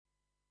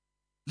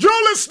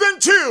You're listening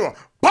to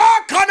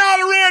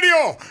Bacchanal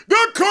Radio,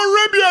 the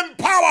Caribbean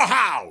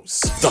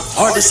Powerhouse. The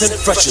hardest and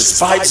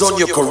freshest vibes on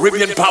your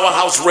Caribbean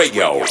Powerhouse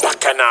Radio.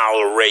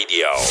 Bacchanal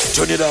Radio.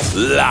 Turn it up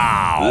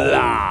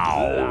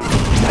loud.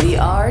 The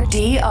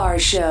RDR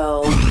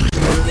Show.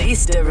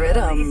 Release the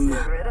rhythm.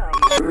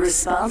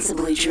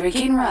 Responsibly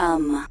drinking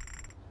rum.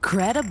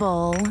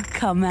 Credible,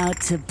 come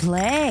out to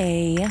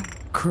play.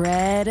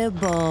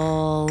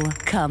 Credible,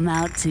 come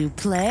out to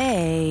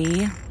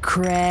play.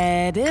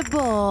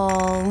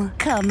 Credible,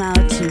 come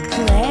out to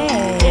play.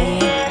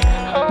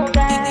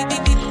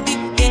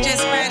 DJ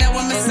Spider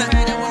with my son.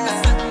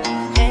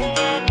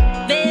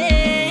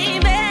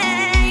 Baby,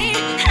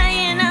 I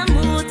in a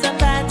mood to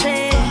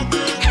party.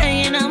 I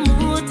in a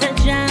mood to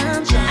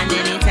jam. And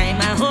anytime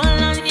I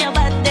hold on your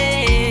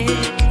body,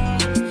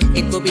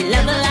 it could be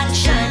level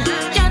action.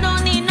 You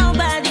don't need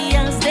nobody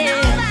else there.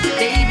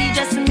 Baby,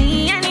 just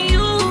me and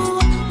you.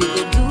 We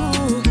could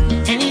do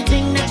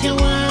anything that you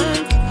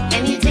want,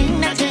 anything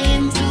that you're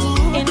into.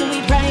 In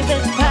we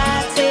private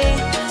party.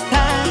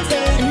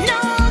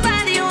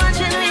 Nobody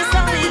watching me, so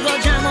we go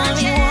jam all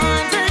we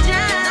want to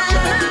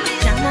jam.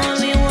 Jam all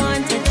we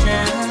want to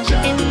jam.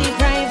 In the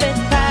private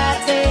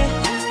party.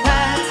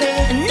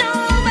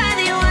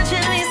 Nobody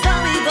watching me, so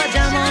we go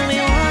jam all we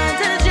want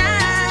to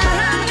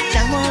jam.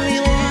 Jam all we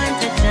want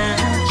to jam.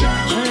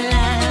 Oh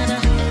Lord,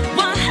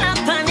 what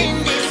happened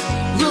in this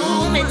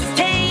room? It's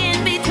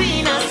staying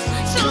between us.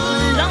 So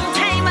long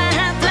time I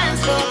have plans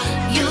for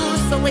you.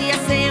 So what you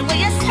say?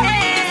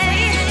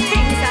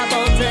 Things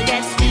about to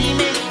get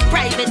steamy.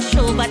 Private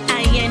show, but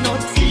I ain't no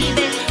TV.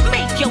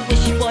 Make your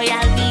wish, boy,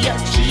 I'll be your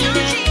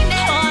genie.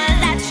 All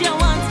that you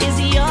want is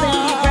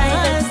yours.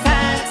 Private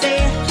party.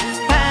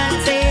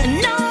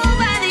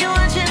 Nobody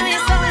watching me,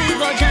 so we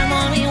go jam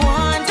all we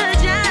want to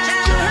jam.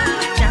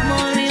 Jam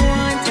all we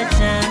want to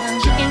jam.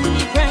 In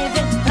the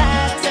private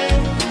party.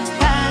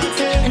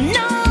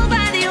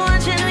 Nobody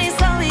watching me,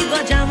 so we go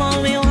jam all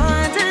we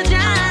want to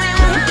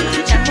jam.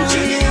 Jam all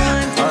we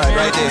want to jam. All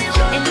right, right there.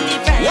 In the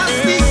What's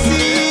private. this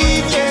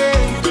scene, yeah?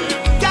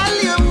 Girl,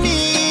 you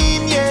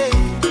mean, yeah?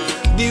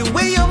 The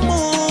way you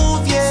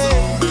move,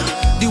 yeah.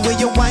 The way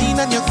you whine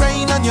and you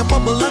grind and you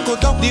bubble and go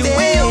down. The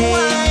way you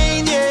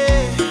whine,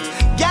 yeah.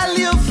 Girl,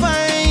 you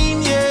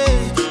fine, yeah.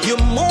 You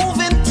move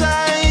in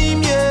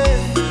time, yeah.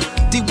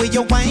 The way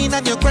you whine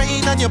and you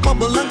grind and you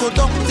bubble and go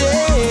down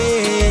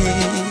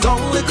there.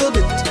 Down little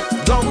bit,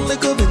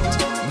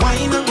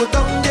 whine and go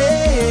down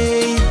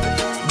there.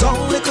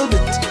 Down little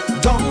bit,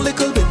 whine and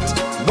go down there. Down little bit,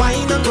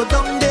 whine and go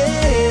down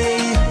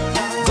there.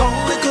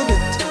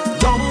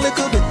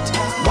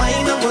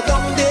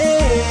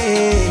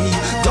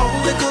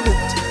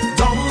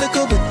 Down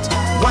little bit,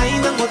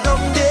 whine and go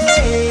down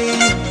there.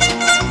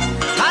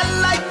 I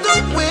like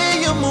the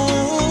way you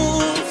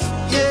move,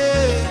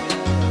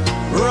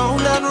 yeah.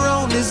 Round and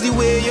round is the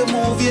way you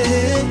move your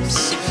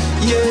hips,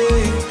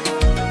 yeah.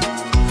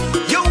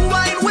 You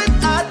whine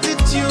with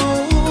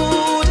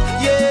attitude,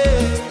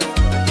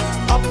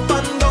 yeah. Up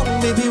and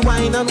down, baby,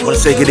 whine and I want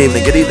to say good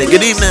evening. Yeah.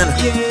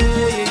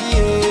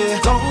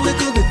 Down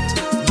little bit,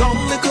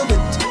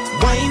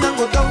 whine and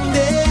go down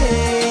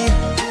there.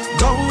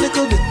 Down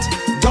little bit, whine and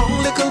go down there. Down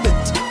little bit,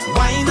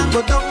 whine and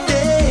go down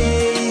there.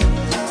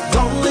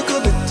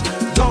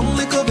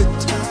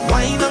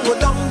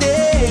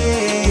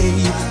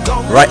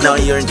 Right now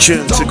you're in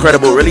tune to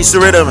Credible. Release the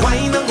rhythm.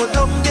 Whine and go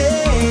down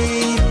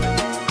there.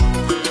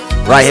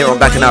 Right here on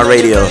Bacchanal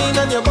Radio. Whine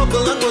and you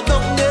bubble and go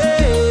down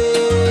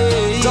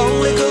there.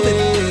 Down little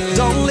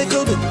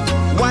bit,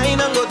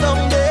 whine and go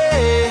down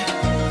there.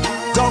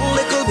 Down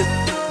little bit,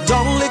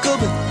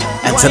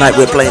 And tonight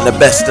we're playing the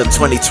best of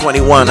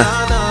 2021.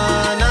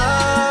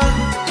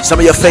 Some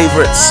of your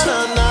favorites.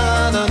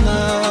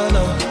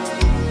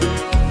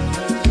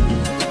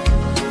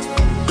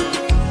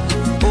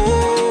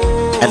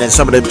 And then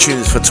some of them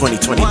tunes for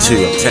 2022, I'm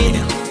telling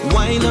you.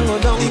 Wine and go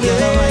down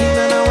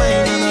there.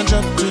 Wine and a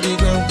drop to the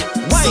ground.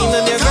 Wine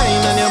and you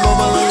grind and you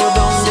bubble and go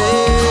down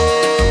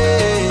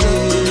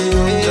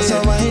there. Just a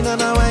wine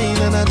and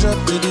a drop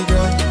to the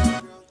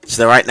ground.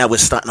 So right now we're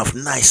starting off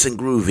nice and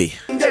groovy.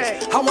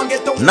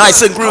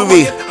 Nice and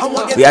groovy.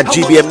 We had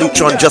GBM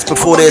Neutron just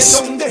before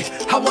this.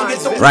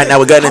 Right now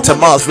we're going into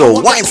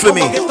Marsville. Wine for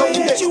me.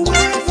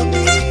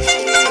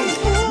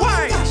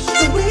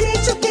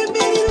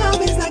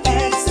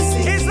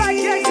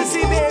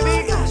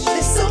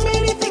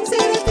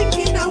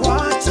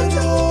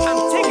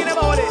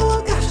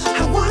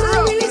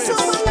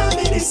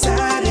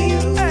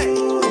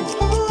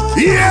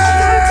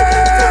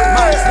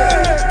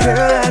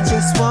 Girl, I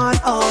just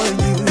want all of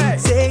you.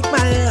 Take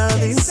my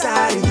love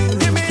inside of you.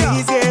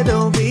 Please, girl,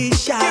 don't be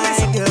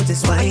shy. Girl,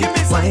 just whine.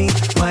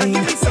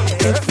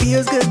 It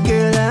feels good,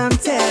 girl, I'm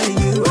telling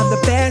you. I'm the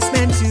best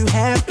man to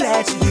have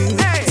pleasure you.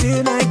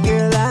 Tonight,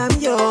 girl, I'm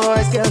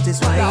yours. Girl,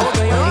 just whine.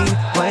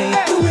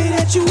 The way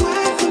that you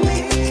whine for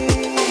me.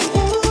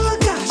 Oh,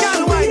 gosh.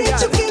 The way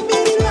that you give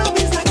me love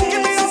is like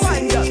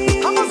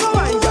ecstasy. Oh,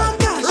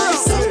 gosh.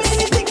 There's so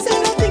many things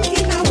that I'm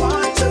thinking I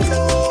want to do.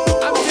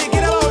 I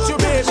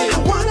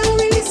wanna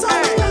release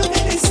all the love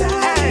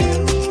inside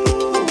you.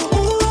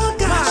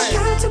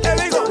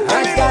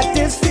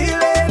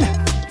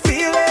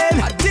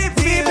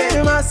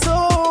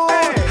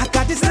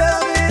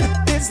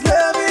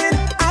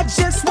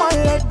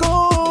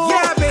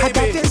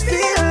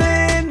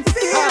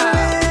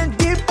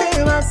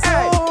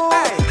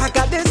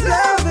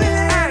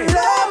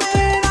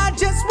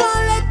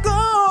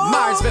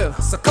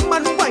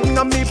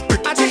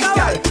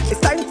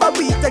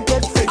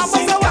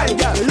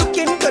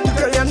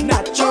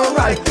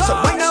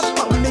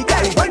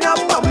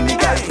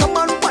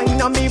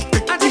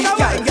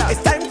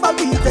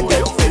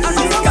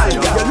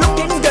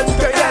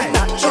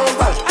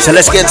 So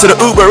let's get into the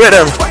Uber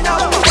rhythm.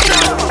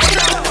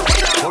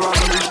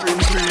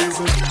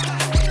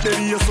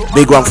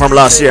 Big one from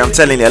last year, I'm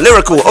telling you.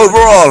 Lyrical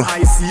overall.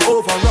 I see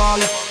overall.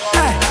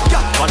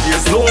 But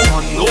there's no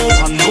one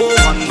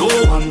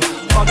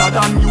other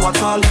than you at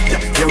all.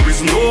 There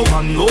is no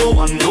one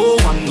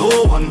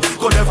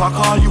could ever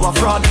call you a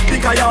fraud.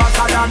 Because you're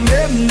hotter than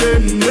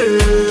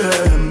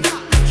them.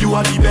 You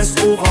are the best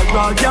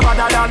overall. You're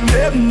better than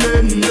them.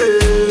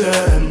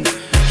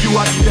 You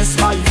are the best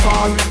by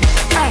far.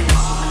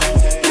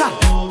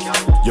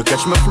 You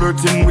catch me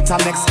flirting with an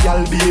next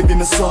gal, baby,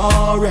 me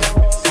sorry.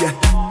 Yeah.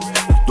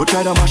 Don't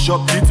try to mash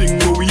up the thing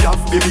we have,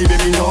 baby,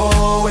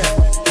 no way.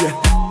 Yeah.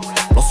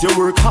 Plus you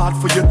work hard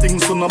for your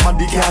things, so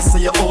nobody can say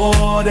you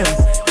owe them.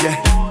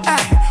 Yeah.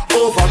 Hey.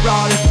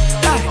 Overall.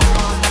 Hey.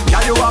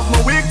 Yeah, you have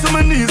my weak to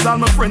my knees and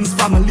my friends,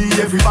 family,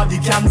 everybody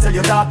can tell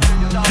you that.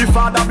 The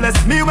Father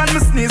bless me when me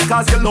sneeze,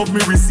 cause you love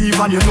me receive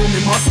and you know me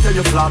must tell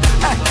you flat.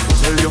 Hey.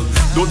 Tell you,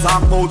 don't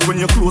talk about when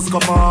your clothes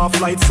come off,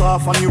 lights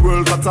off and your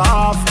world cut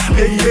off.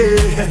 Hey,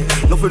 hey,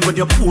 nothing when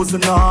you're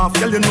posing off.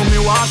 Girl, you know me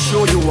want to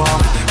show you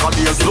off. Cause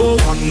there's no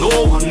one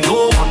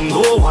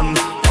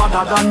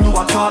other than you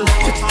at all.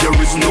 There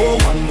is no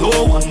one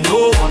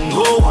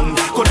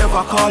could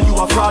ever call you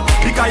a fraud.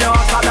 Because you're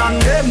hotter than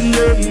them.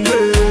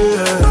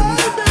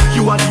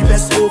 You are the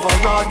best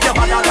overall. You're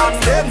better than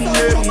them.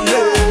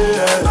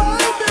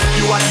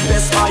 You are the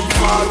best by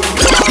far.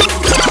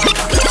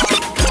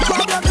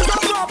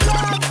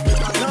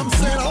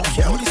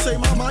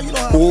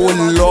 Oh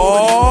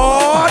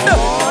Lord!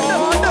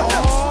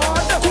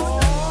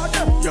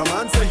 Your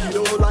man say he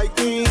don't like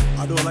me.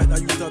 I don't like that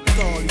you at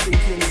all. You think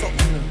you're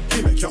something.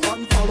 He make you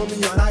unfollow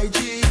me on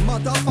IG.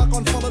 Matter of fact,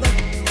 unfollow them.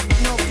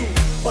 No too.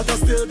 But I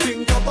still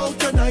think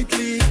about you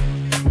nightly.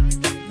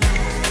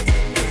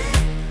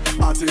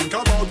 I think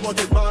about what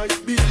it might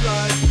be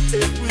like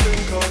if we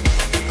link up.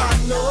 I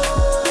know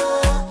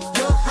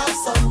you have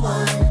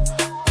someone.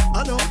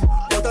 I know,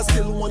 but I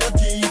still wanna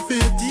keep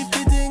it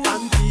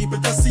and keep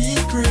it a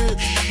secret.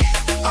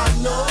 I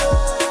know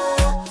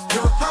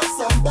you have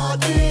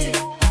somebody,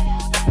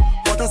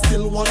 but I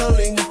still wanna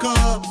link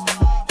up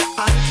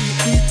and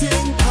keep it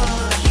in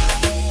touch.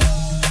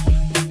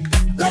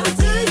 Let me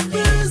take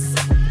this.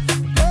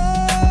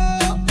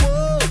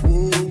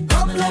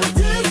 Come, let me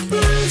take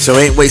this. So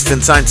ain't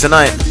wasting time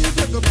tonight.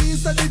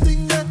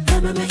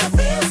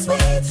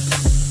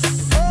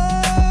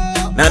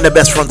 Now the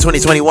best from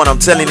 2021, I'm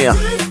telling you.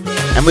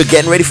 And we're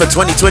getting ready for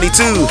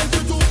 2022.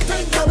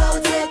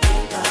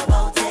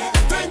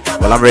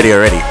 Well, I'm ready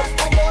already.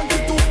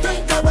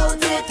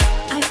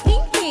 I'm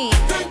thinking.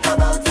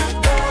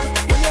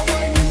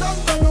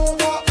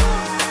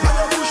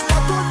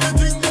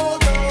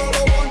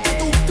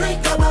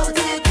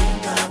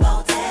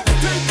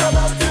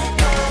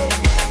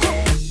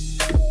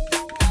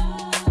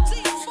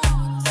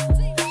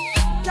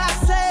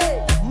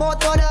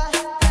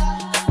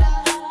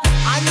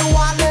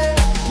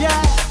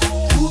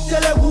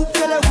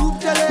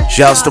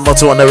 Shouts to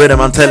Motto on the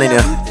rhythm, I'm telling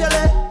you.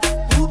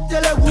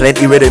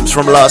 Plenty rhythms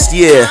from last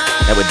year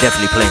that we're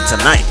definitely playing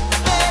tonight.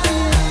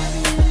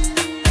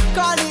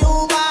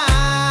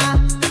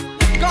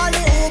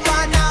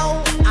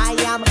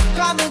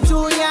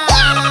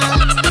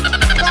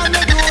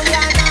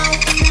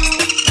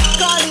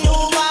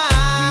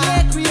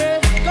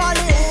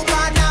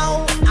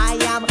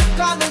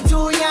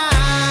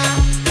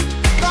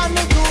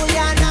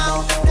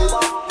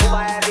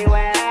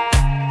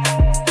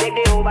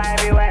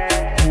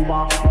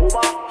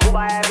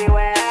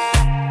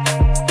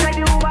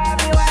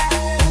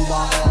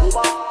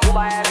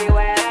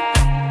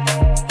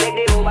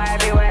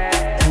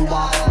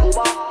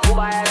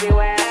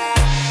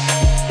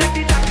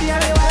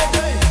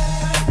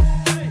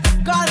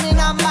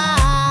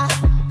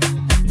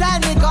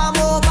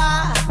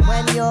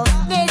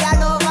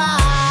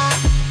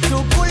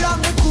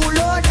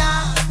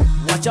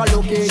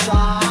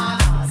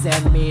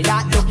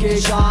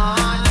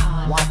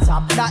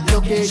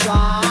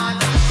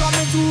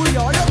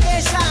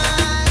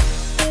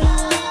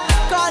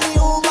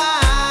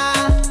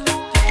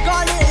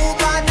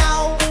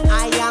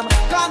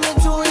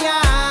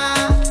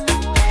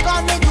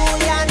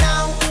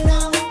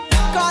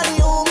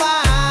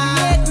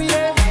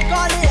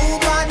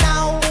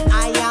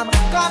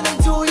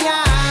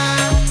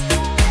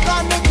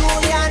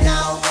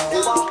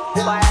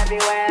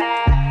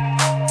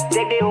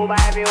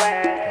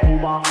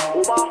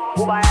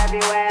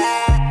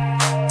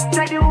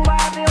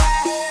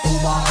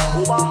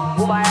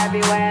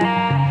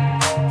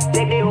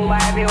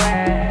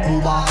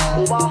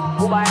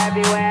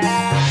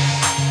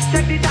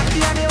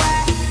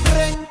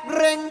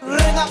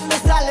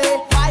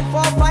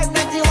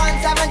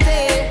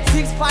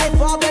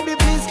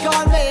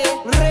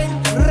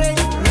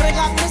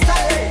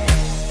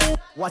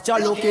 What's your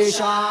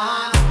location?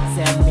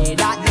 Send me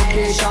that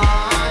location.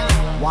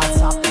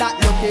 WhatsApp that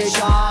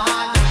location.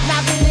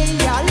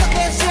 Navigate your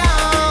location.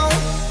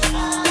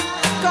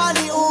 Call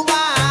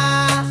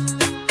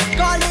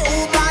the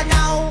Uber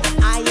now.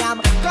 I am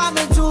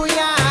coming to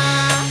ya.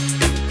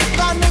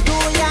 Coming to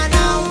ya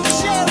now.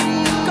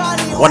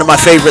 One of my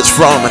favorites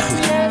from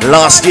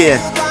last year.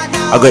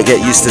 I gotta get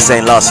used to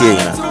saying last year,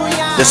 you know.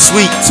 The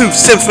Sweet Tooth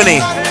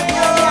Symphony.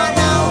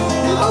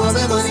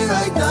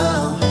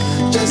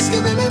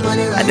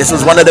 And this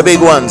was one of the big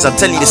ones. I'm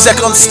telling you, the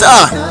second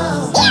star.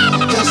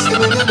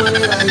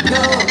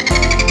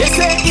 They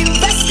say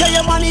invest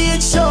your money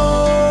in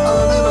show.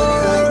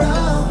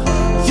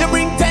 You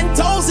bring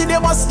 10,000, they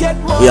must get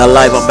more. We are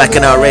live on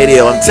Bacchanal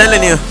Radio, I'm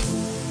telling you.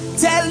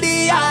 Tell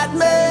the hard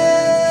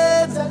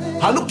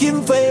man, I'm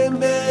looking for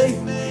me.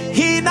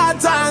 He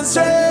not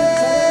answering,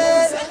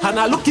 and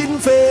I'm looking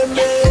for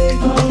me.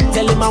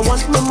 Tell him I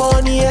want my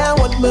money, I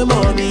want my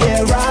money,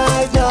 yeah,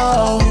 right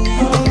now.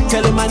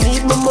 Tell him I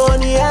need my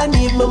money, I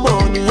need my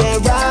money, yeah,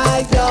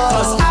 right now.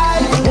 'Cause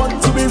I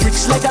want to be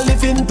rich like I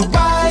live in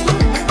Dubai.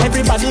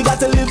 Everybody got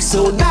to live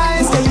so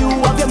nice. Can you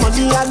have your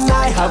money and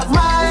I have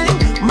mine,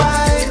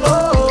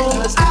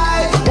 oh.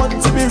 I want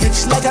to be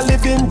rich like I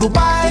live in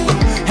Dubai.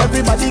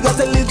 Everybody got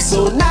to live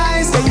so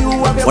nice. Can you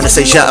have your Want to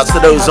say shout outs to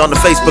those on the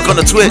Facebook, on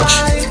the Twitch.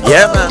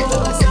 Yeah, man.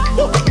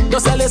 Don't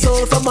sell your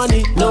soul for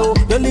money, no.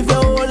 Don't live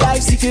your whole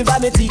life seeking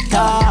vanity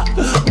car.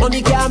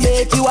 Money can't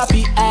make you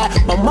happy,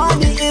 but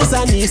money is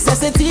a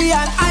necessity.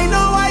 And I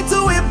know why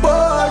too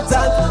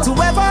important to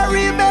ever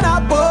remain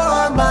a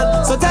poor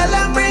man. So tell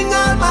them bring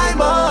all my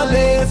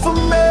money for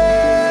me,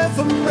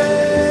 for me.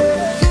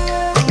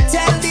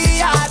 Tell the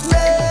hard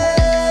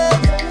man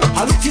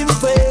I'm looking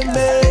for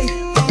me.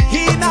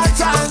 He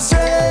not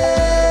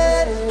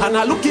answering, and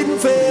I'm looking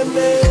for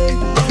me.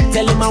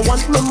 Tell him I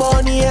want my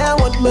money, I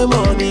want my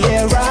money,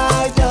 yeah,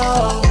 right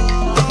now.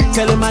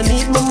 Tell him I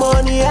need my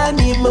money, I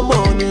need my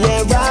money,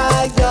 yeah,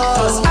 right now.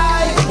 'Cause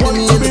I want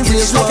to be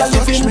rich like I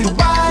live in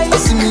Dubai.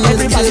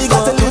 Everybody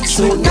got to live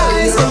so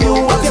nice. So you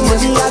have your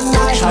money and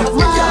I have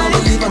mine.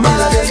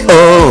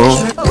 Oh.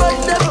 When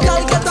them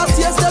girl get a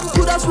taste, them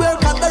could have swear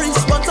got the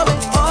responsible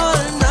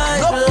all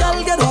night. Them girl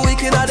get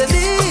wicked at the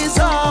knees,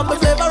 my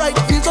flavor right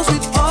feels so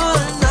sweet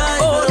all night.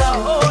 Oh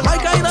Lord, my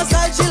kind of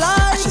style she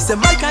like. She said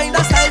my kind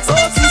of style so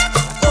sweet.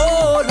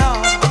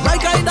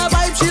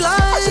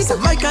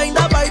 My kind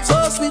of vibe so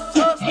sweet.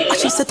 And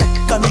she said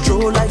take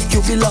control like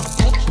you belong.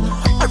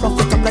 I rough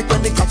it up like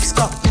when the cops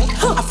come.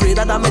 Afraid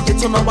that I made it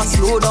to know I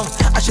slow down.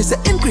 And she said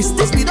increase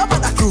the speed up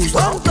and I cruise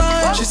down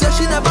time. She said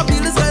she never feel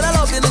this kind of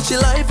loving in she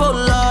life, oh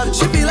Lord.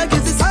 She feel like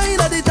it's the sign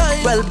of the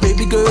time. Well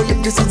baby girl,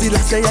 if this is the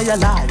last day of your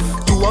life,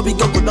 do what we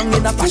go down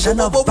in a passion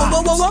of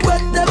vibes.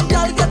 When them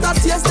girl get a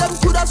taste, them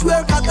coulda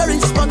swear got the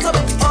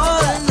responsible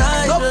all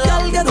night. Some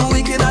girl get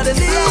wicked at the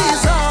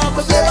knees,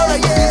 but flavor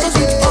like you so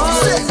sweet all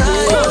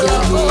night.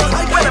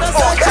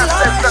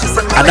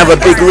 Another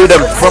big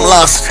rhythm from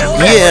last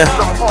year.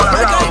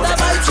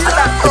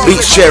 The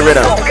beach chair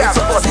rhythm.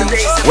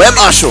 Where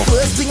Marshall?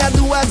 First thing I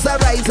do as I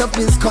rise up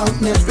is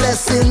count my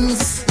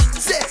blessings.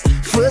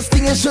 First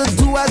thing you should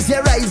do as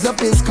you rise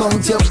up is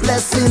count your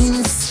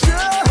blessings.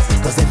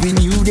 Cause every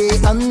new day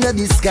under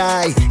the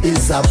sky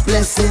is a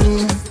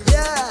blessing.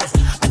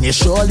 And you're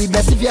surely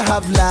blessed if you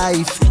have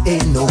life,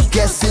 ain't no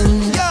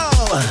guessing.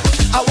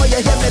 I want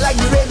you hear me like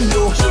the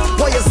radio.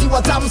 Want you see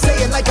what I'm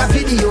saying like a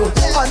video.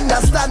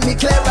 Understand me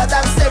clearer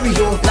than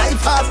stereo.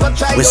 Life hard but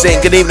try. We're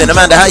saying good evening,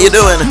 Amanda, how you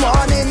doing?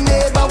 Morning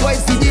neighbor,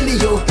 voice the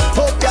dealio.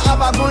 Hope you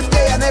have a good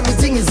day and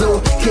everything is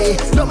okay.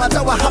 No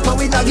matter what happen,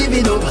 we not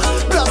giving up.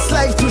 Plus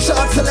life too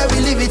short, so let we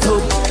live it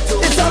up.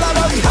 It's all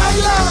about the high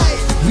life.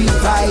 We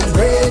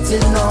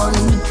vibrating on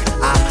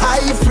a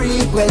high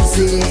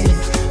frequency.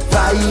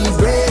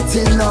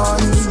 Vibrating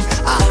on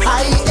a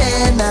high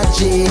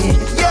energy.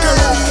 Yeah,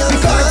 we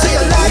coming to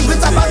your life with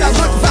a bag of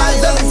good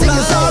vibes. Everything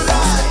is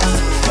alright.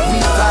 We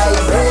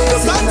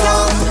vibrating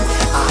on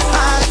a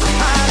high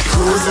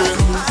cruising.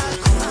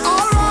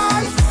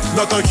 Alright.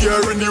 Not a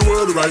care in the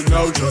world right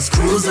now, just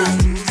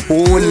cruising.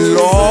 Oh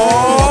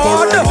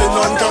Lord. Operating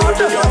on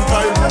Caribbean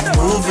time,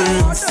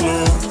 moving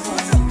slow.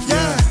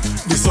 Yeah,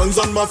 the sun's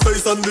on my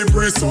face and the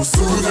breeze so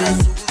soothing.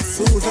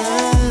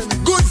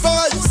 Good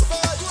vibes.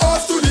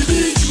 Off to the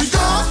beach we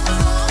go.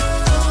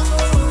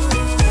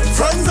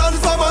 Friends and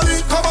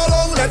family, come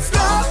along, let's go.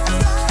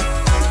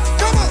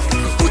 Come on,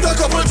 put a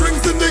couple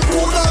drinks in the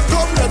cooler,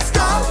 come, let's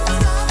go.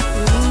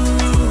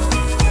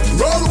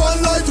 Roll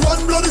one light, one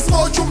bloody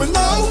smoke through me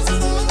now.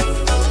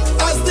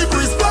 As the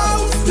breeze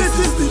blows, this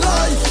is the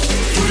life.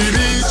 To the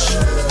beach,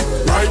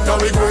 right now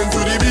we're going to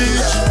the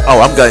beach.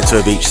 Oh, I'm going to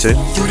a beach soon.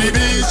 To the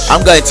beach.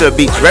 I'm going to a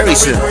beach very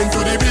soon. We're going to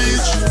the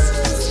beach.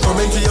 Come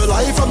into your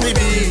life from the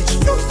beach.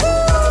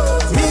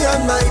 Me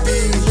and my beach.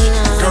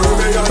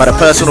 But a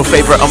personal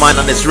favorite of mine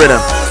on this rhythm,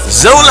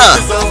 Zola.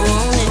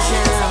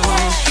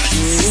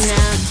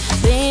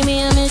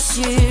 Baby, I miss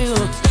you,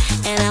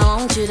 and I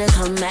want you to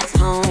come back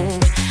home.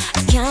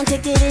 I can't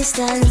take the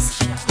distance.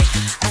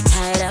 I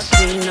tired of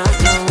being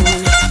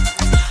alone.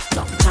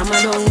 Long time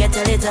I don't get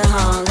a little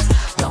hug.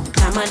 Long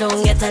time I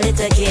don't get a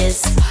little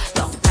kiss.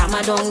 Long time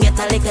I don't get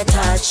a little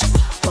touch.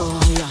 Oh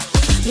yeah,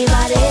 me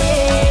body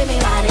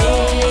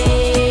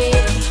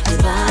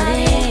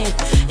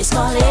is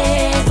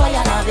calling for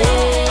your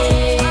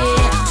loving.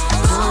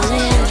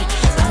 Calling,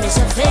 I miss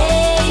your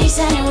face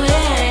anyways.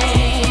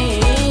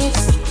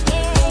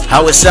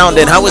 How it's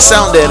sounding? How it's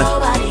sounding?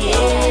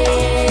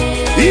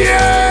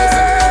 Yeah.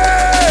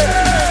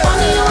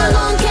 Only you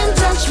alone can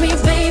touch me,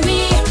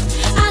 baby,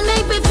 and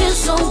make me feel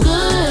so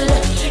good.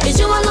 It's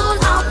you alone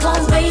I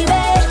want, baby.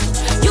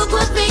 You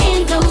put me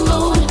in the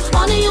mood.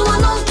 Only you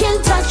alone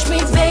can touch me,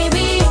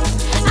 baby,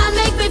 and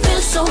make me feel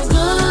so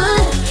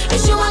good.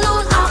 It's you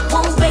alone I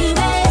want, baby.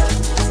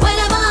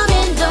 Whenever I'm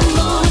in the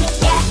mood,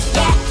 yeah,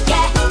 yeah,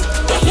 yeah.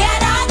 You hear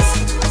that?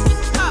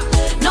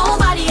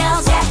 Nobody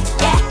else, yeah,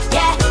 yeah,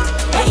 yeah.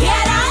 You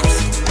hear that?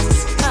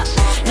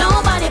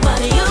 Nobody but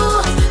you.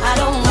 I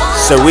don't want.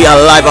 So we are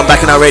live on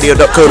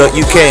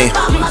backinoutradio.co.uk,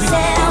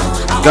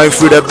 going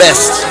through the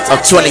best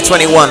of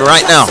 2021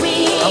 right now.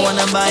 I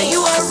wanna buy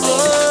you a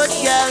road,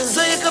 girl,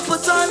 so you can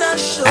put on a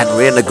show. And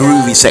we're in the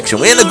groovy section.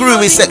 We're in the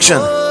groovy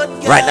section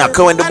right now.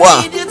 Cohen Dubois.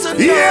 I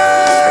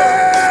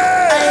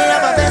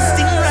have a best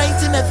thing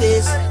right in my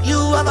face.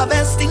 You have a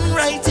best thing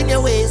right in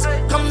your waist.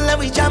 Come, let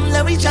we jam,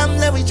 let we jam,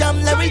 let we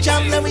jam, let we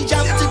jam, let we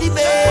jam to the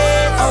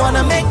bass. I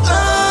wanna make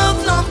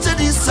love to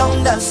this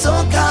song that's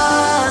so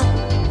calm.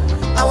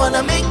 I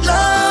wanna make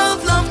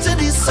love to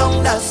this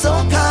song that's so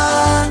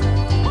calm.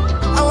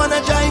 I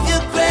wanna drive you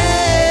crazy.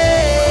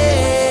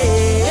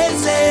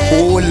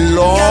 Oh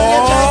Lord. Girl, you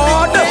drive me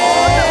crazy.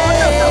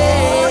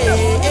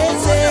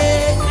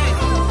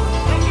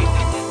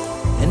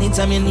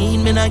 Anytime you need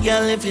me, now,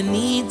 girl, if you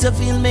need to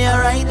feel me, I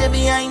ride there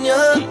behind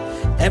you.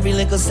 Every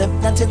little step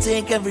that you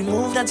take, every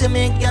move that you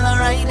make, girl, I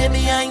ride there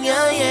behind you,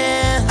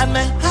 yeah. And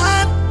my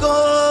heart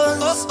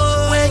goes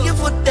where your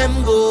foot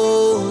them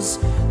goes.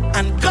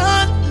 And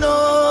God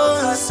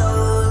knows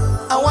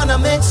I wanna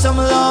make some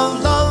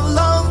love.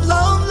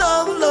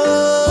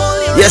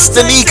 Yes,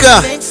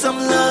 Danica. Make some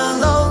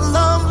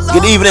love.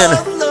 Good evening.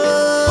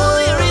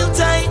 Hold you real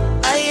tight.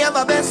 I have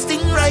a best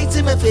thing right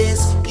in my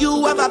face.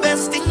 You have a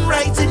best thing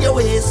right in your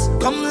waist.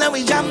 Come, let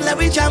we jam, let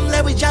we jam,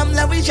 let we jam,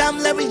 let we jam,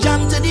 let we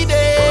jam to the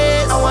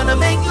bass. I wanna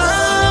make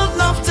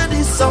love to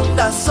this song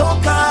that's so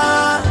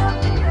calm.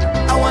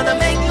 I wanna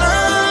make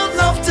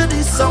love to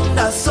this song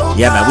that's so calm.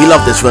 Yeah, man, we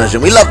love this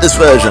version. We love this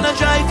version. I wanna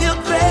drive you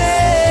crazy.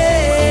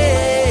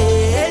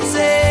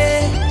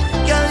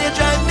 Girl, you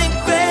drive me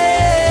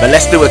crazy. But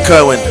let's do it,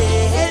 Kerwin.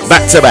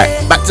 Back to back,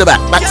 back to back,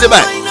 back to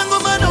back. Wine and go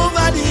mad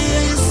over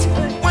this.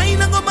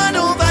 Wine and go mad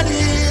over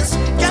this.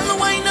 Girl,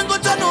 wine and go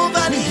turn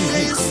over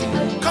this.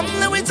 Come,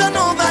 let me turn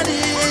over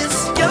this.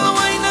 Girl,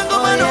 wine and go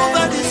mad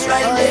over this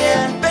right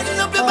there. Bend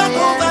up your back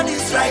over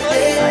this right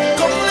there.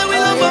 Come, let me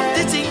love up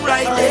the thing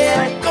right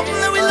there. Come,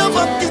 let me love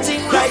up the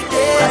thing right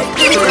there.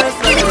 First,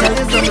 let me tell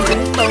you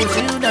something about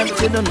you that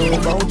you don't know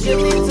about you.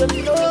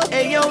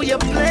 Hey yo, you're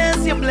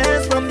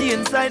blessed from the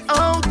inside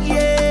out,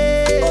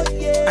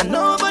 yeah. And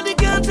nobody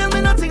can tell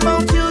me nothing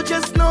about you,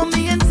 just know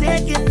me and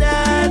taking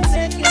that.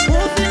 Who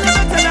feel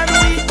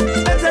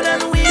better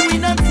than we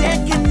not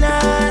taking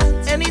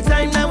that.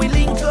 Anytime now we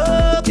link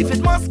up, if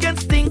it must get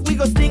stink, we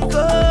go stink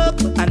up.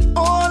 And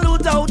all who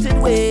doubted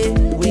way,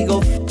 we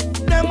go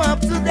them up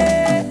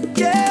today,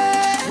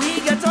 yeah.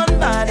 We get on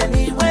bad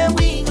anywhere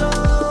we go,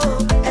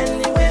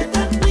 anywhere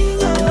that we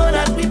go. You know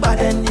that we bad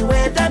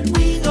anywhere that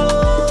we go,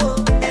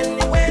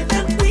 anywhere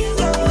that we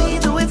go. We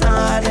do it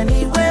hard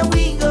anywhere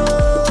we go,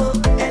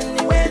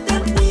 anywhere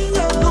that we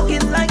go.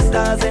 Looking like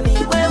stars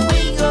anywhere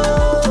we go.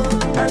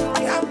 And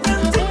we have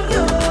nothing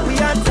you. We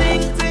are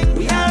ting,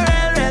 we are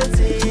real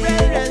ting.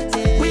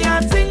 We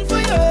are ting for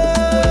you.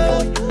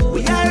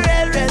 We are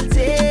real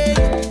ting.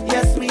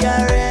 Yes, we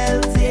are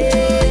real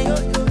ting.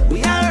 We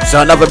are. So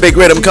another big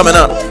rhythm coming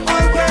up.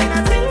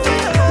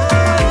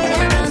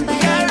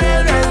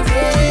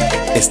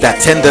 It's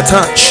that tender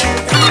touch.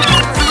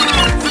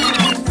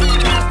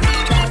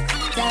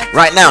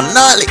 Right now,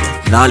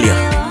 Nalia.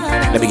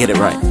 Let me get it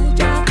right.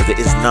 Because it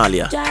is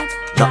Nalia,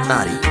 not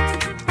Nadi.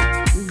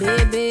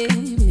 Baby,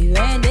 me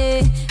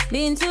ready.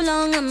 Been too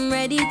long, I'm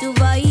ready to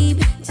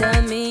vibe.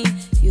 Tell me,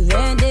 you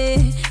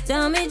ready?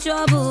 Tell me,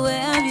 trouble, where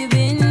have you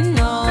been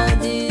all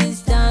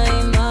this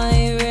time?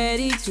 I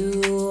ready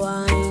to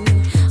wine.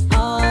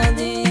 All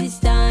this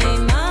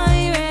time,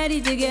 I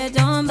ready to get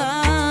on board.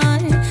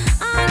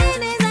 All the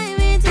days I'm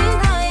waiting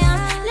for ya.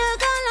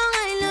 Look how long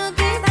I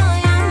looking for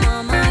ya.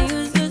 Mama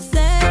used to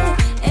say,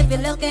 if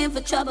you're looking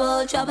for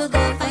trouble, trouble go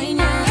find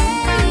ya.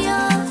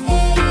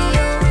 Hey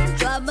yo,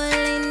 trouble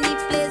in the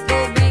place, go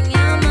bring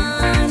your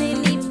man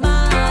in the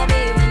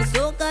party. When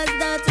soca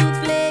start to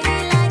play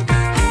like,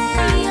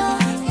 hey yo,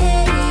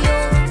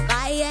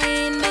 fire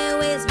in my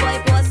waist, boy,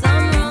 pour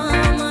some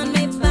rum on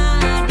my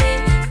body.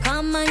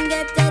 Come and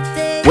get that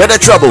thing. Where the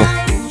trouble?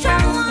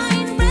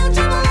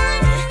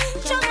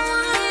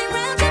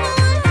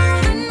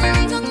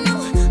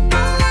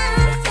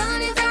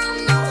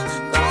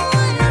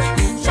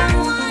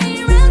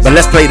 But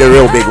let's play the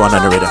real big one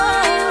on the rhythm.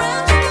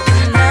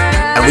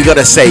 And we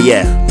gotta say,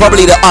 yeah,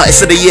 probably the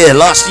artist of the year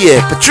last year,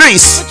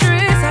 Patrice.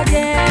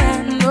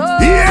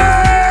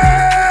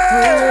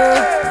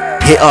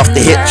 Hit after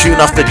hit, tune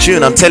after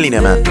tune. I'm telling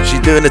you, man, she's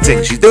doing the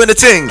thing. She's doing the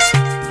things.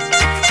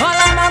 All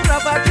of my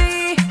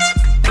property,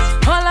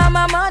 all of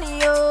my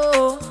money,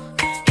 oh,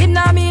 it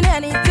not mean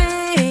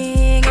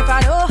anything if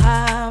I don't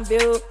have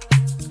you.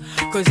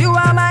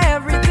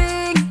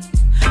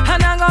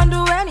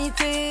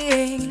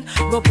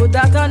 go put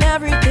that on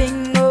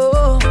everything,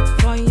 oh,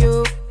 for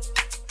you.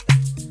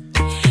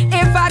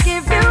 If I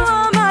give you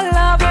all my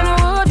love,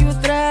 and would you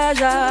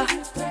treasure?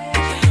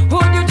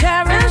 Would you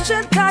cherish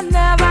it and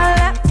never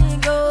let me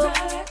go?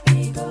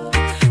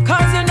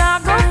 Cause you're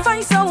not gonna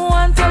find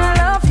someone to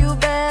love you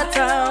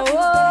better,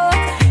 oh.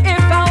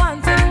 If I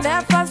want it,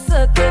 then for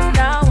certain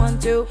I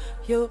want you.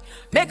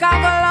 Make I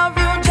go love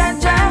you,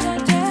 Jaja,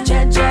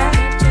 Jaja,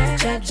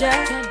 Jaja.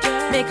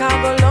 Make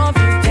I go love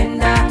you,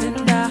 tender,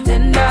 tender,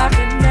 tender,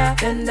 tender,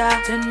 tender,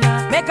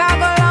 tender. Make I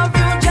go love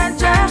you,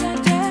 Jaja,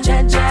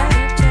 Jaja,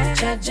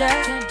 Jaja.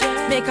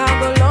 Make I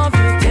go love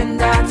you,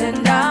 tender,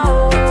 tender,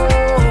 oh,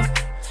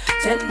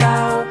 tender,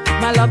 oh.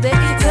 My love, the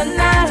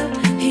eternal,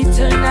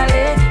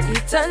 eternally,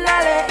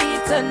 eternally,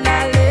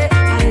 eternally. I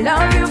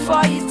love you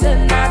for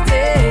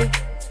eternity.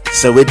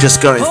 So we're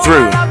just going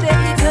through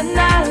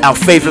our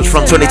favorites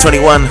from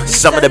 2021,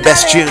 some of the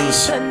best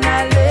tunes.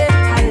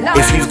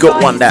 If you've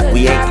got one that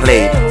we ain't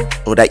played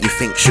or that you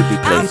think should be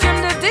played,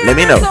 let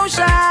me know.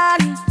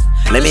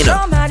 Let me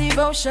know.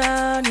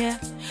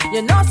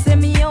 You know,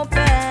 send me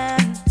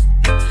open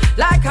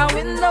like a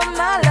window,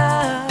 my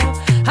love.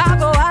 I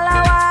go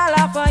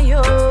walla for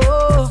you.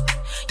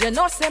 You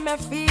know, send me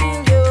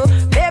feel you.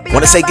 Baby,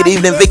 wanna say good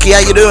evening, Vicky? How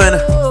you doing?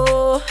 If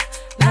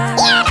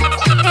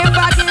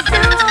I give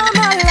you all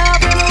my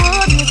love,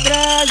 would you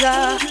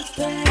treasure?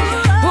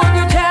 Would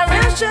you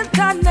cherish it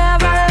and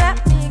never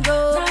let me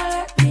go?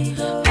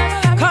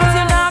 Cause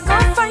you're not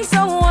gonna find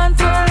someone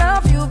to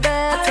love you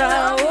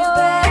better,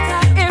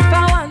 oh. If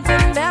I want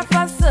it, then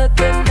for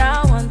certain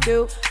I want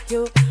you.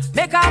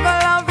 Make I go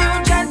love you,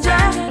 Jaja,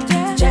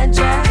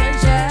 Jaja,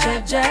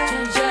 Jaja.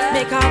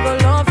 Make I go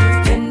love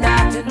you, tender,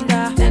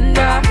 tender,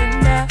 tender,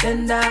 tender,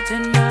 tender,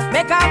 tender.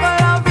 Make I go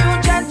love you,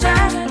 Jaja,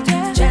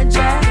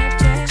 Jaja,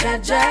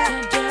 Jaja.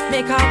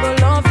 Make I go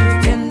love you,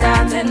 tender,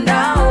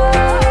 tender,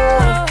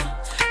 oh,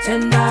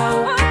 tender,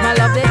 oh. My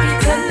love, the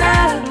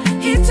eternal,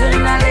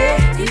 eternally,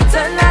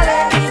 eternally,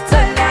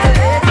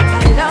 eternally. I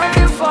love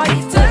you for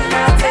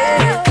eternity.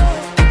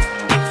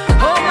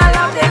 Oh, my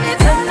love, the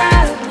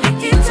eternal,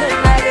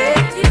 eternally,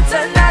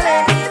 eternally,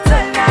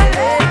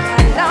 eternally. I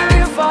love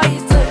you for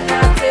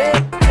eternity.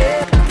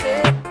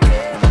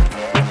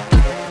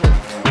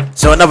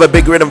 So another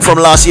big rhythm from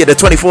last year, the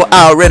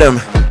 24-hour rhythm.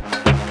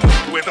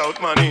 Without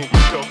money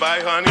to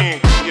buy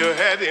honey, you're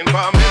heading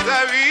for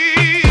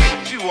misery.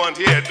 She want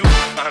here do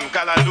and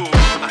calado,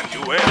 and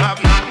you ain't have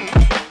nothing.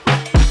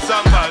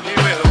 Somebody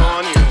will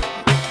warn you.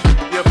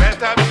 You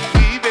better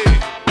believe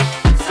it.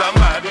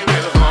 Somebody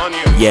will warn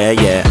you.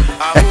 Yeah.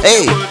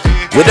 Hey,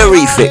 with a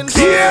refix.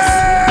 Yes.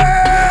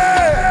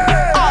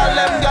 All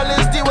them gal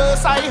is the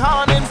worst, I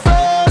horning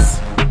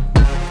first.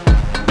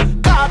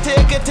 Can't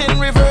take it in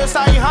reverse,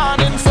 I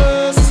horning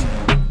first.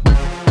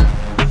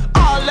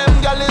 All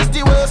them gal is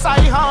the worst,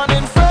 I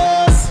horning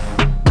first.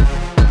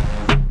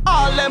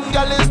 All them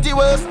gal is the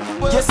worst.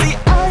 You see,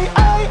 I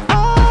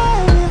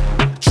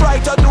try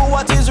to do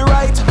what is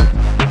right.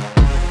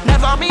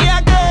 Never me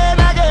again.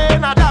 I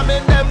damn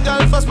in them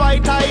gal for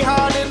spite, I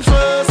horning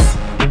first.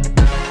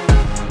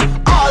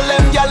 All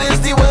them gal is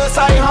the worst,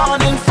 I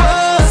horning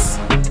first.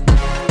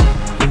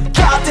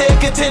 Can't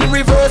take it in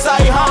reverse,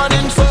 I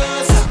horning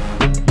first.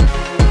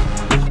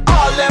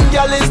 All them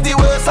gal is the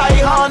worst, I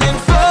horning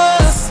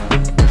first.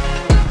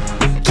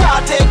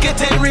 Can't take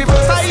it in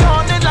reverse, I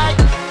horning like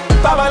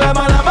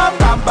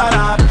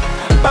ba-ba-da-ba-da-ba-bam-ba-da,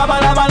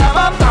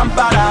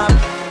 ba-ba-da-ba-da-ba-bam-ba-da,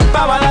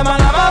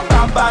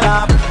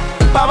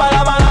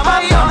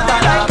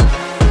 ba-ba-da-ba-da-ba-bam-ba-da,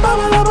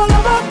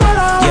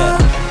 ba-ba-da-ba-da-ba-bam-ba-da,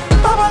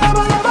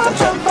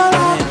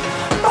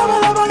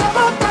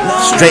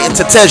 ba-ba-da-ba-da-ba-bam-ba-da. Straight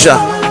into Teja.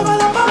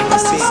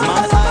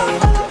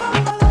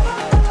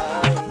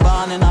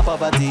 Born in a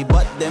poverty,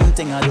 but them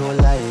thing I don't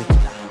like.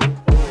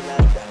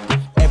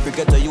 Every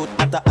ghetto youth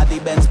at the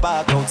Benz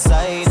park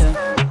outside.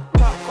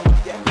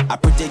 A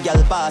pretty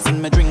girl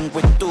passing me drink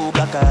with two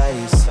black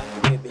eyes.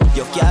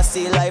 You can't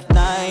see life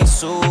nice,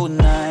 so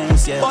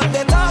nice, yeah. But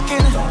they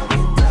talking,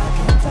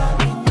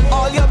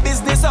 all your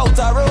business out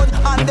the road,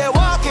 and they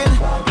walking.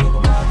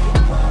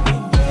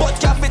 But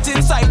can't fit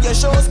inside your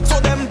shows, so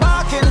them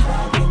barking.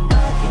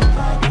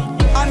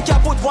 And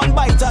can't put one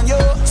bite on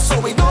you, so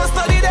we don't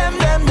study them.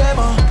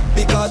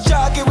 Because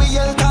Jackie we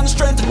yell and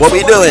strength. What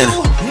we doing?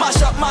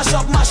 Mash up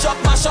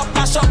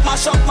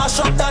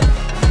that.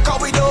 Cause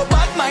we do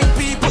bad mind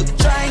people,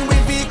 trying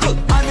with vehicle,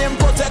 and them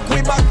protect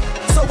we back.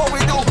 So what we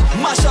do?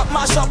 Mash up that.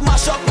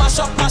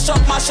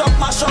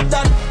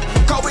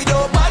 Cause we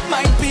do bad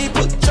mind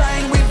people,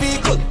 trying with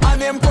vehicle,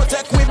 and them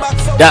protect we back.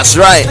 So that's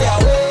right. Stay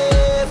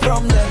away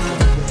from them.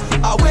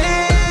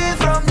 Away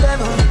from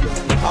them.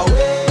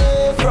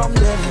 Away from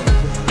them.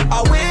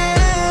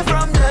 Away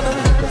from them.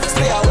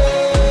 Stay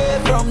away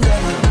from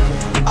them.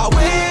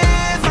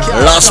 Away from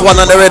them. Last one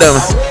on the rhythm.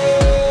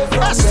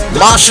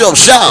 Marshall,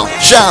 shout.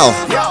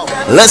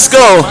 Let's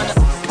go.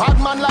 Bad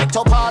man like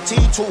to party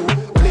too.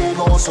 Play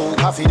more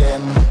soca for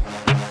them.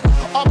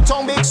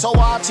 Uptown big so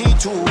party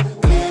too.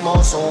 Play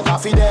more soca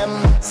for them.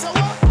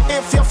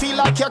 If you feel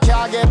like you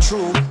can't get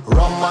through,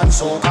 rum and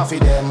soca for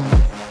them.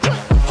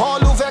 All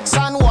who vex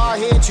and who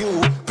hate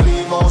you, play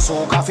play more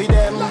soca for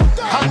them.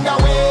 And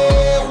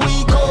away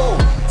we go.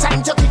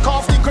 Time to kick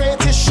off the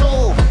greatest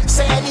show.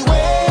 Say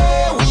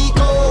anywhere we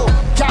go.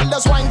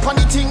 Candles wine pon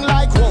the thing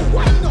like whoa.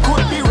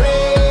 Could be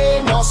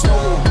rain or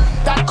snow.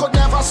 That could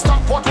never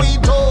stop what we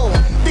do.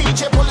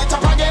 DJ pull it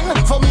up again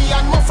for me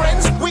and my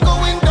friends. We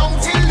going down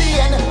till the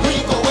end.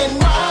 We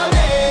going all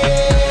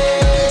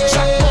day.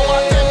 Jack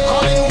power them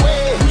calling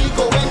way. We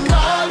going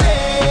all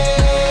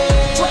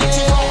day.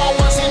 24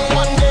 hours in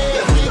one day.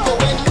 We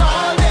going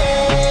all day.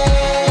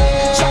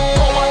 Jack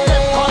power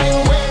them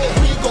calling way.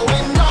 We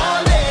going all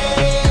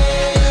day.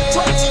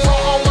 24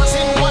 hours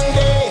in one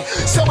day.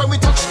 So when we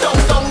touch down,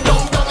 down,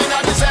 down, down in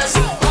our disease,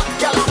 hot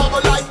gal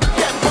bubble like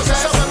them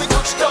possess. So when we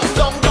touch down,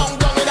 down, down,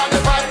 down in our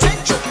vibe,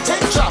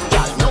 take jump,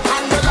 gal, no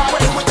handle like.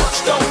 When we touch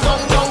down,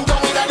 down, down,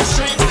 down in the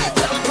street,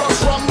 gal plus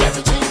rum,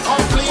 everything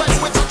complete.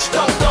 When we touch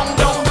down, down,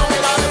 down, down in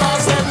the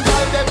bars, them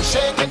gal, them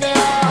shaking their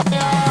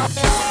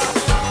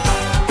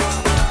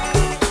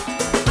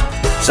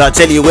So I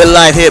tell you, we're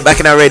live here,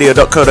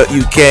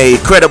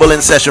 backinoutradio.co.uk. Credible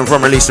in session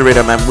from Release the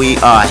Rhythm, and we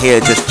are here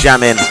just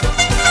jamming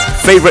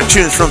favorite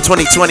tunes from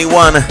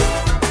 2021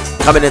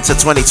 coming into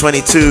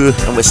 2022,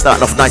 and we're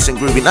starting off nice and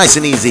groovy, nice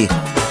and easy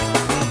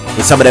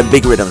with some of them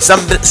big rhythms. Some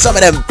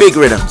of them big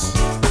rhythms.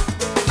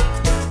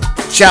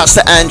 Shouts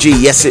to Angie.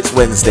 Yes, it's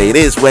Wednesday. It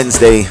is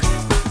Wednesday.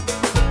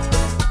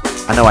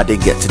 I know I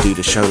didn't get to do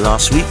the show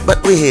last week,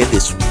 but we're here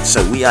this week,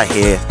 so we are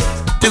here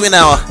doing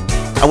our,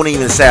 I wouldn't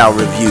even say our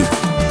review.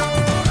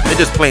 We're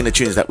just playing the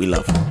tunes that we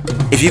love.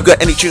 If you've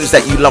got any tunes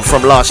that you love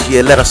from last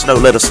year, let us know.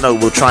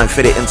 We'll try and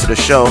fit it into the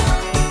show.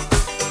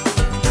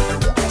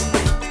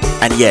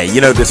 And yeah,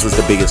 you know this was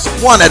the biggest,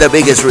 one of the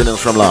biggest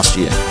rhythms from last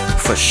year,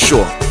 for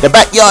sure. The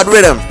Backyard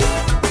Rhythm.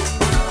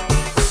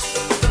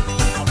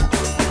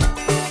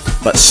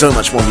 But so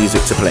much more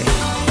music to play.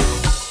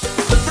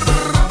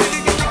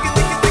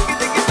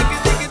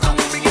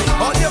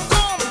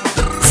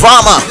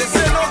 Farmer.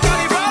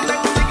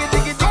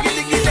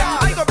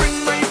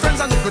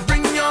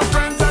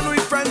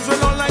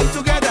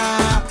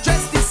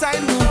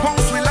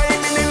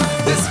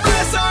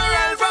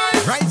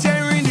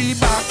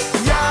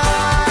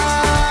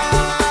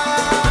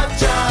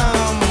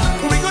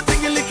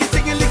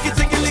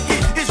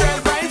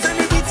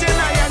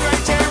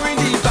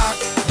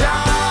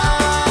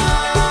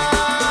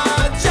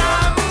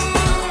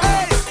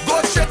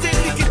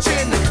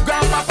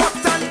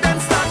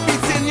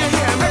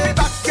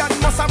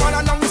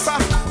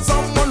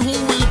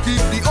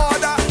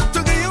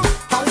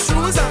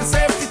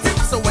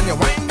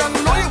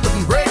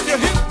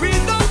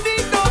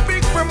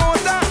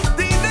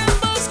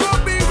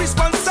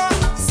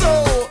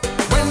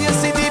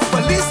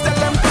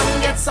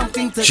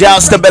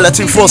 Shouts to Bella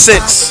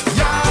 246.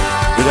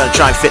 We're gonna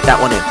try and fit that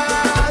one in.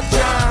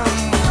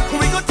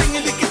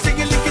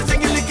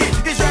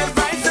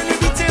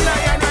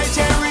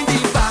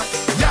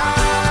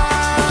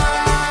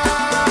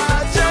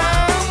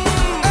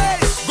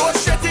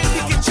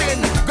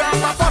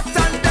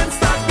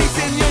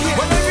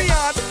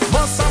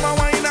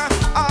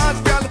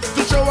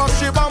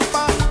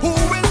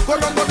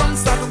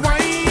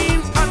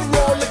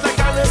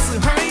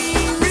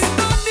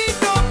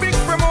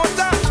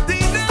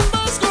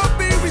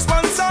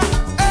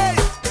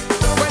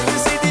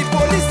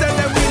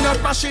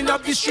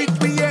 Up the street,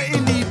 we are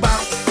in the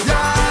back.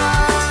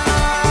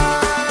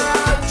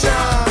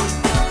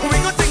 We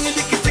go tingy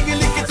licky.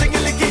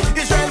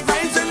 Israel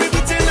vibes and we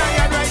beating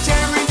iron right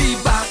here in the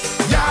back.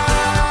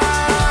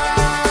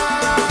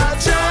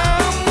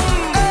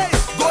 Hey,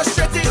 go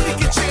straight in the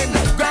kitchen,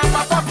 grab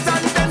a pot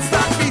and then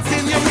start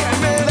beating. You hear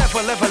me?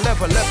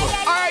 Level.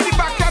 Alright, the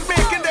backyard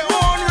making their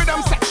own rhythm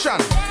section.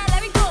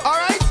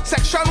 Alright,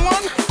 section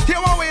 1.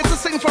 Here one way to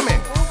sing for me.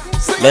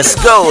 Let's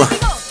go.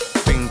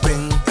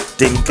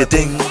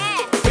 Ding-a-ding.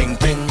 Bing,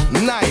 bing.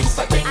 Nice.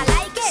 I like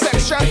it.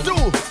 Section 2.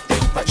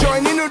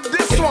 Join in with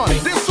this one.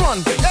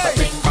 Hey.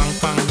 Bang,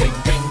 bang, bing,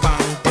 bing, bang,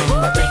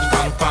 bang, bing,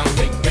 bang, bang,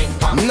 bing, bing,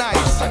 bang.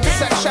 Nice.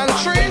 Section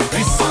 3. The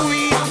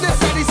sweet. This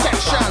are the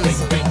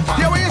sections.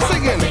 Here what you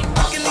singing?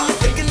 Nice.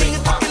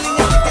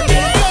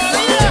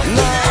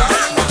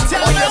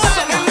 Tell me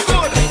something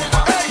good.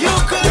 Hey, you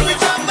could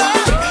remember.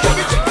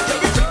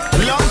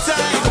 Long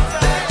time.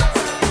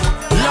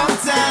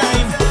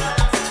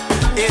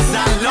 It's a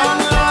long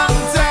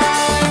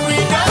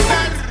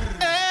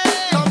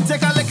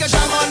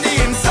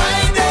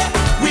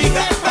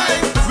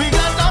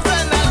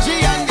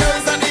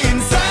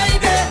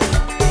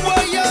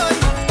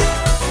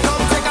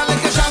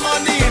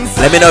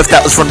Let me know if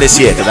that was from this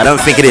year, because I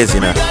don't think it is, you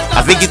know.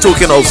 I think you're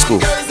talking old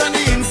school.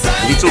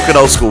 If you're talking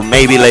old school,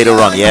 maybe later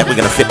on, yeah? We're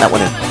going to fit that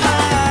one in.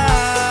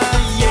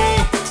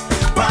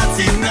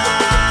 Party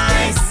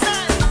nice.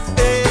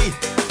 Hey,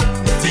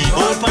 the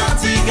whole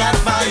party got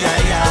fire,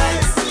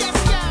 yes.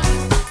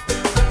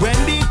 When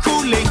the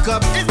crew link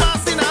up, it's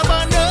not in a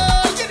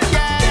bundle,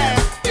 yeah.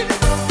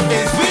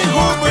 It's we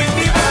who bring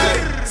the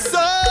vibe.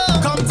 So,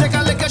 come take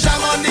a lick of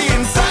sham on the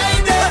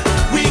inside.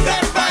 We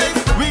got vibe,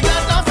 we got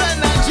enough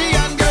energy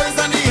and girls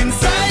on the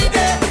inside.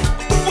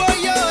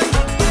 Boy,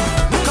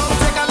 come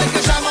take a lick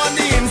of sham on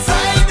the inside.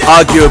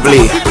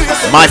 Arguably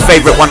my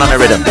favorite one on the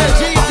rhythm.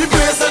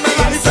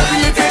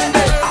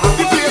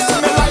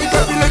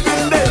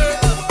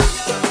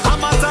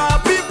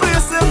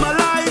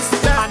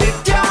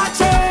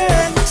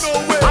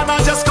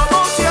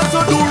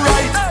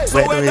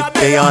 Whether it's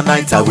day or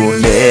night, I will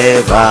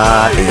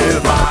never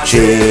ever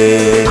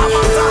change.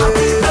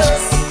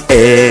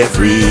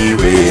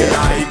 Everywhere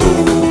I go.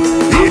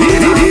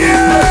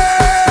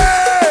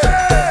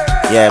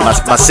 Yeah,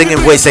 my singing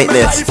voice ain't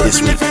there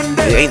this week.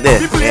 It ain't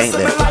there. It ain't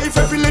there.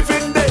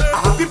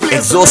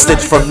 Exhausted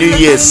from New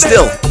Year's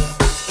still.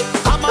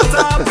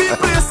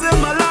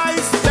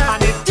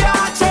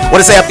 Want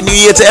to say Happy New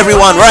Year to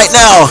everyone right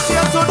now.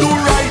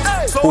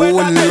 Oh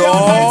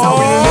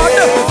Lord.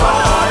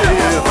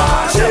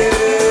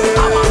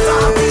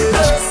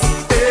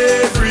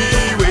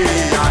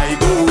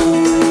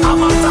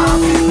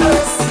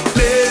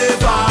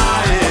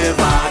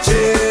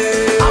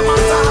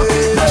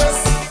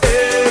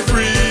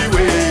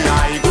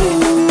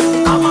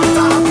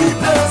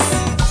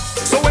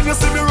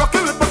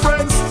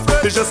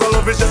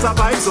 It's just a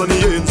vibes on the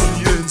ends.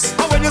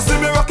 And when you see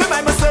me rocking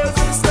by myself,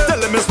 tell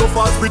them it's no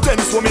false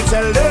pretense for me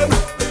tell them.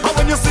 And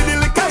when you see the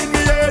liquor in me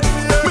head,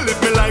 me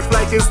live me life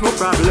like it's no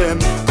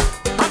problem.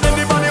 And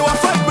anybody who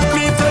fight with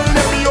me, tell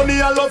them me only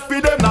a love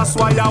for them. That's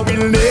why I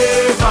will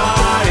never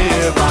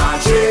ever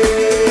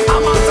change.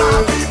 I'm a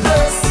happy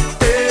place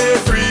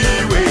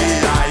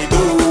everywhere I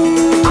go.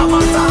 I'm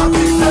a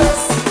happy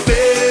place,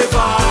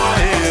 never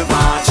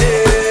ever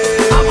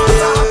change. I'm a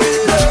happy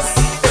place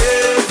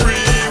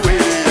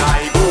everywhere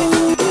I go.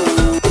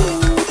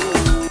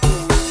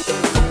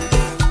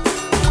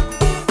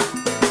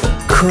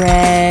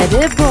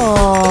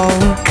 Credible,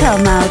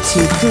 come out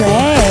to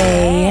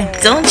play.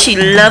 Don't you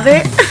love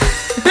it?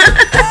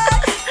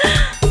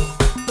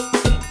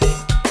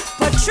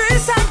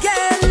 Patrice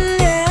again,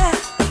 yeah.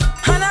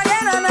 And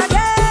again and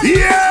again.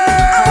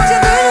 Yeah. What you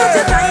doing with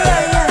your time?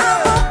 I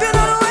hope you're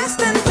not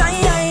wasting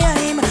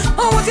time.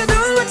 Oh, what you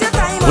doing with your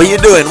time? What you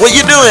doing? What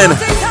you doing?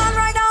 Take on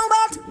right now,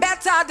 but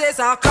better days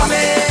are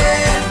coming,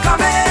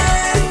 coming.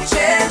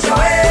 Change your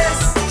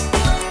ways.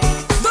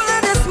 Don't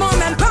let this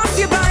moment pass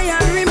you by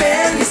and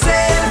remain the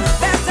same.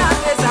 Better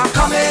days are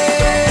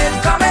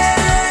coming, coming.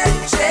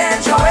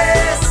 Change your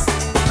ways.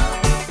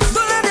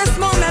 Don't let this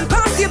moment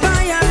pass you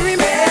by and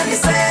remain the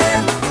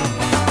same.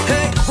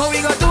 Hey, what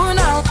we gonna do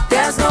now?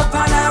 There's no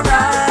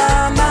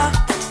panorama.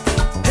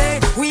 Hey,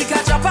 we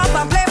can jump up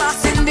and play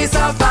us in the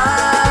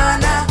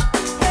savannah.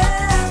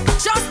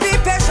 Just be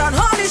patient,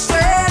 hold it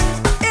straight.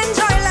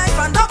 Enjoy life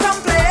and don't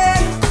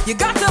complain. You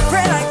got to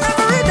pray like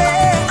every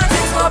day, and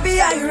things will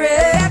be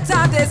irate.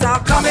 Better days are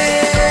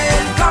coming,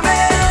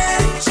 coming.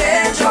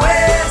 Change your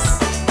ways.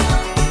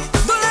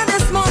 Don't let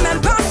this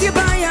moment pass you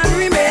by and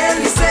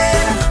remain the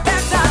same.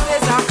 Better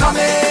days are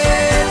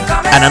coming,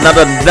 coming. And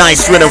another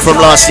nice rhythm from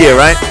last year,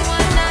 right?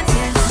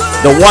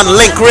 The One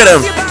Link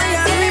rhythm.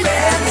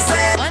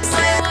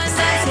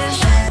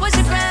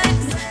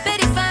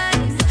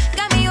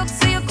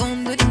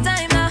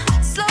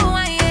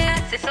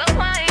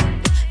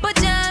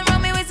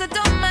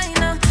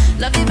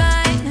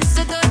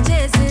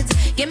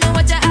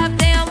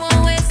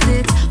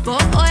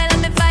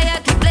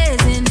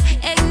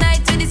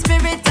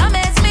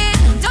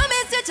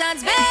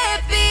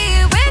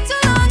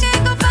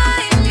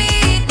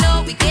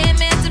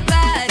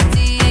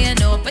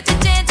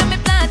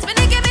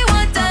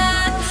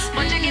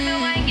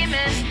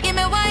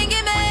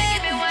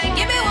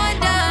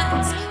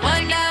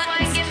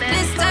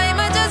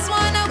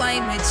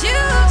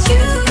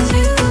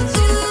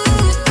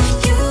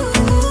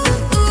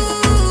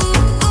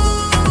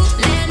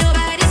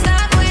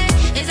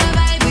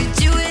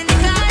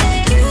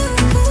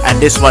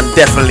 This one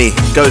definitely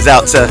goes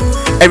out to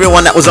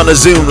everyone that was on the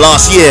Zoom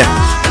last year.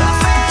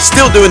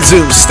 Still doing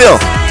Zoom, still.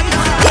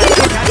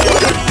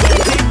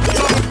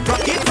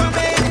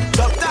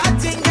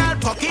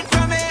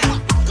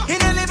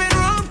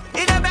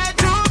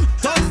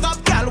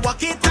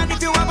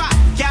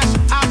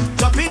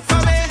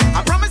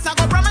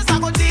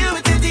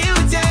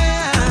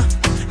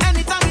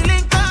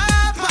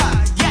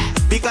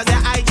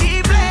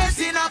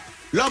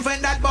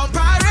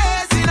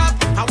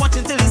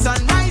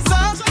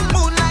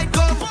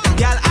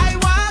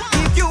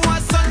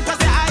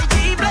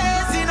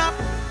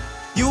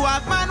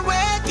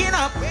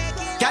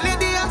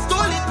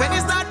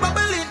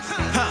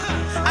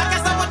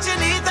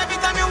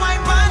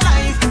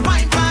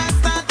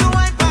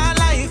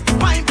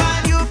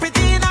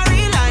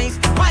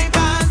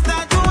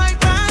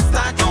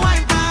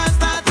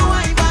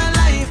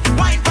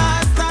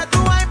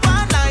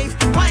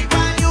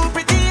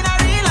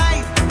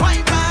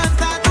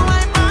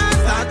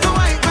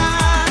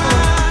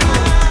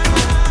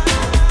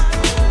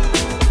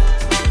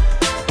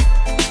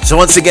 So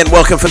once again,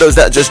 welcome for those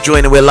that are just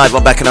joining. We're live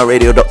on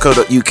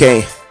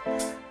backinoutradio.co.uk,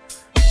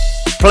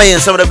 playing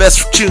some of the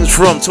best tunes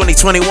from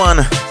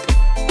 2021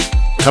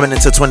 coming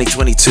into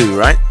 2022,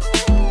 right?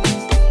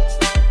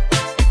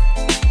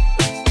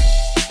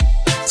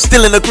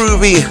 Still in the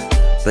groovy,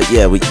 but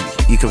yeah,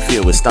 you can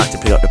feel we're starting to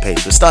pick up the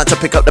pace. We're starting to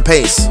pick up the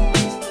pace.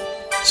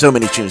 So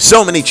many tunes,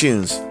 so many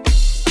tunes.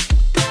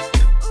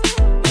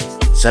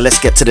 So let's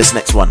get to this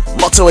next one.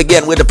 Motto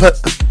again with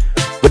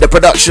the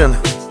production.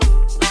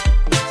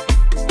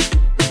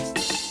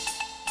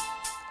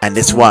 And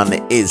this one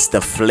is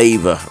the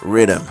Flavor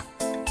Rhythm.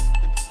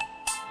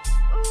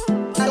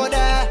 But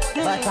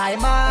I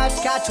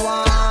must catch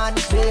one.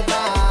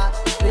 Flavor,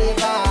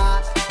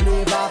 flavor,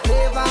 flavor,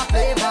 flavor,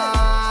 flavor,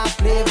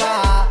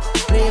 flavor,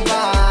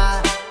 flavor.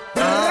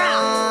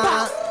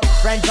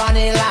 French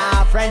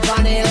vanilla, French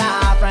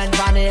vanilla, French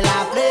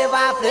vanilla,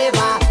 flavor,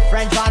 flavor.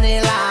 French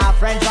vanilla,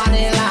 French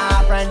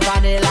vanilla, French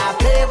vanilla,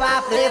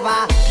 flavor,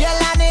 flavor. Girl,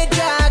 I need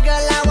your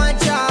girl, I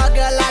want your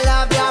girl, I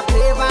love your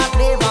flavor,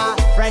 flavor.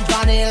 French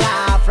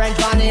vanilla, French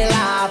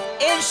vanilla.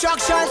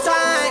 Instruction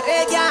time,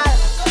 hey girl.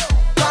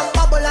 Come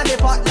bubble on the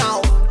pot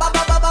now.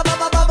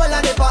 Bubble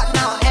on the pot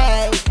now,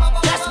 hey.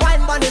 Just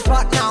wine on the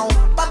spot now.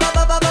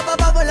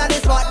 Bubble on the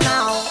spot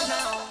now.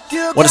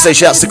 Want to say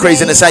shouts to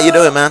Craziness, how you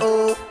doing, man?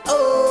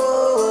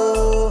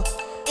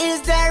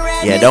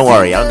 Yeah, don't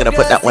worry, I'm gonna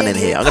put that one in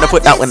here. I'm gonna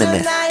put that one in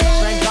there.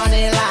 French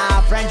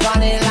vanilla, French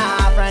vanilla,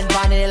 French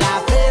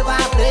vanilla, flavor,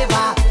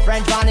 flavor.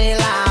 French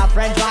vanilla,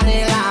 French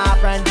vanilla,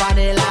 French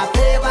vanilla,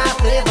 flavor,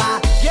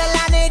 flavor. Girl,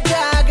 I need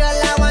your girl,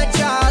 I want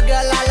your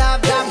girl, I love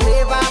your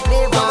flavor,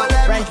 flavor.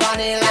 French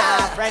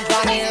vanilla, French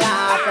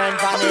vanilla, French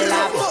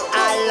vanilla.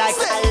 I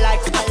like.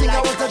 I think I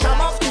want to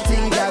jam off the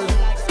thing, girl,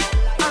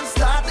 and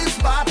start this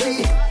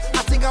party.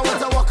 I think I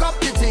want to walk up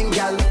the thing,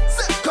 girl.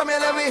 Come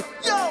here, let me.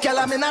 Girl,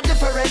 I'm in a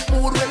different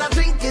mood when I'm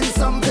drinking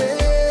something.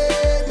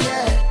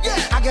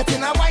 Yeah. I get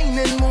in a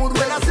whining mood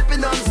when I'm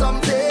sipping on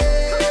something.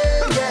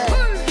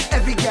 Yeah.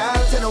 Every girl,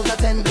 10 out of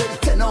 10,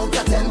 10 out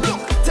of 10,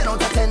 10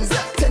 out of 10,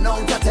 10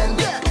 out of 10,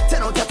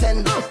 10 out of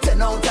 10,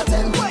 10 out of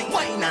 10.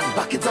 Wine and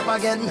back it up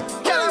again.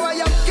 Girl, I want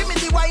you give me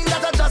the wine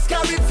that I just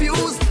can't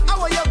refuse. I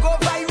want you go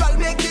viral,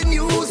 make the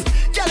news.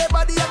 Girl, your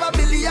body have a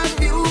billion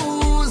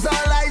views.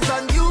 All eyes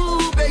on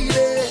you,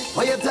 baby.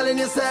 What you telling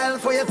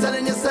yourself? What you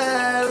telling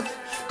yourself?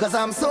 Cause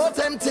I'm so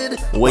tempted.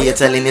 What you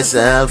telling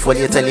yourself? What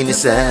you telling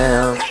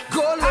yourself? Go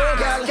low,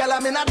 girl,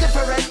 I'm in a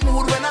different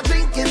mood when I'm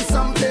drinking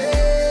something.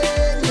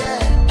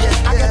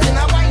 Yeah. I get in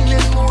a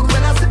whining mood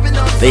when I'm sipping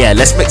on. So yeah,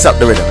 let's mix up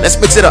the rhythm. Let's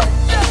mix it up.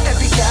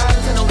 Every girl,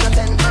 10 out of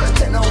 10,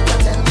 10 out of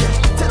 10,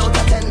 10 out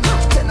of 10,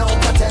 10 out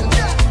of 10,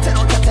 10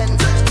 out of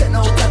 10, 10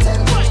 out of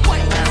 10.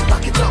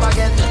 Back it up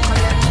again.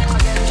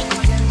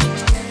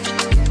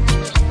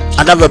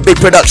 Another big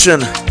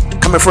production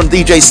coming from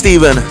DJ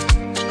Steven.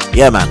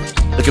 Yeah, man.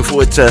 Looking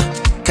forward to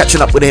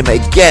catching up with him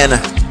again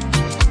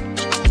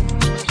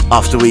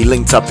after we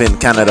linked up in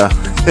Canada.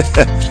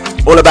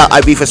 All about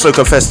Ibiza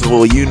Soca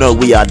Festival. You know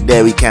we are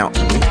there. We can't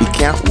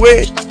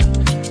wait.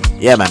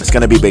 Yeah, man. It's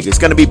gonna be big. It's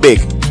gonna be big.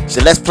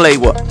 So let's play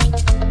what?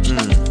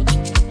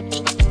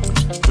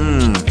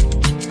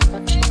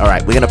 All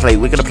right, we're gonna play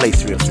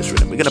 3 off this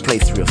rhythm. We're gonna play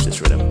 3 off this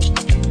rhythm.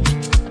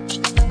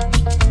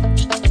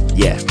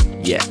 Yeah.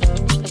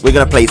 We're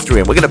gonna play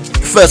 3.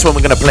 First one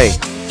we're gonna play.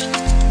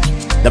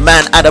 The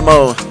man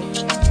Adamo.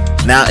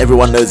 Now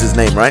everyone knows his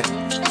name, right?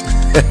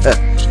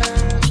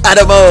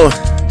 Adamo.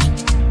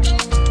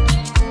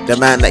 The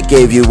man that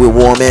gave you We're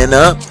Warming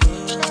Up.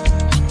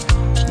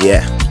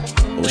 Yeah.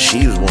 Well,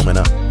 she was warming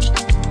up.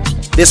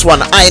 This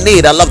one, I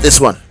love this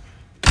one.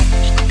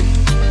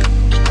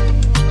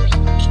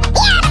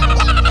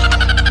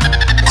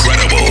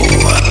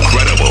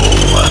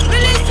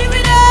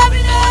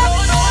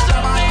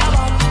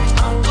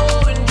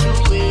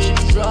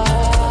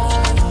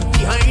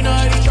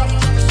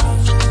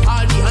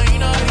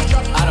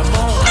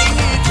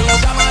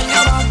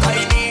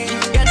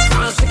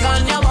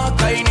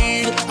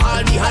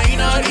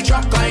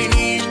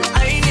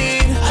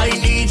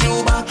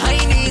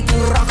 I need to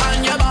rock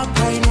on your back.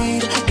 I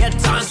need get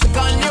dancing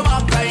on your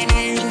back. I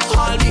need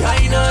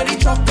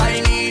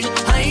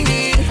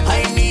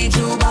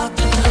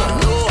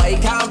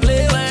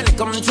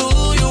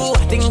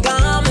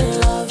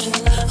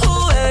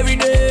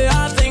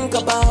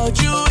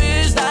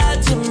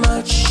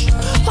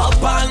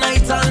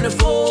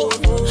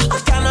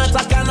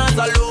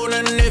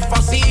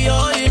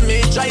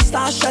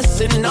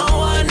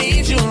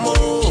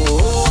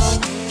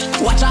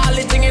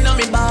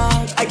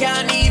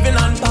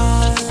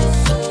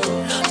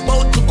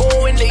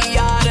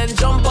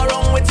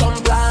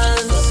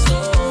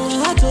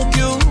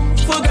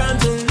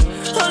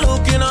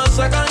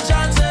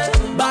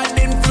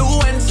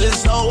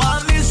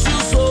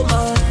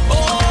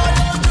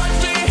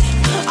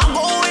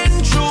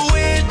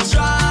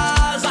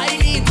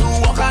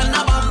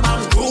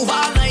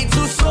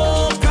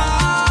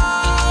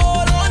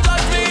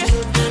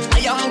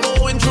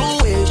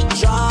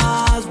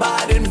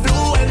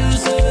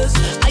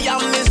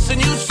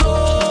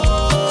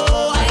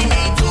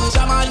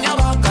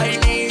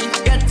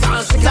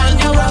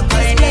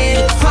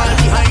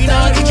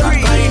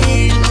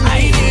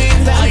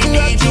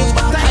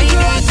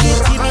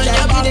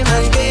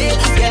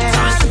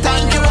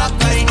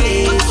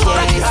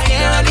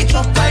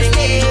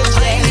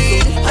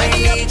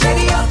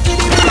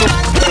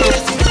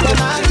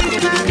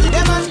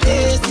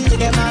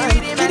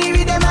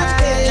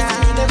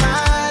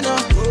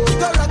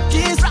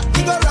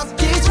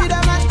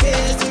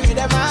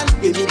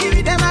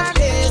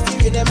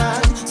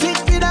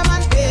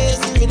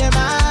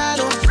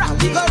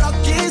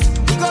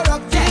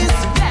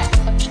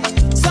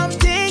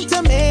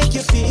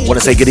Want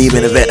to say good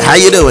evening, Yvette. How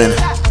you doing?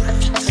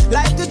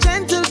 Like a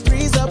gentle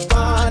breeze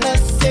upon a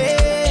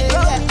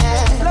sail.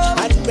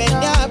 And when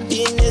your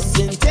happiness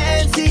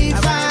intensifies,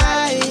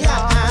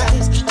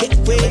 get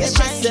away your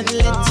stress and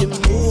let you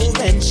move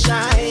and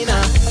shine.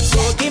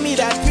 So give me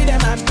that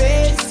rhythm and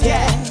bass,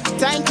 yeah.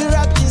 Time to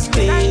rock this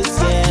place,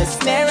 yeah.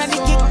 Snare and the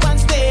kick on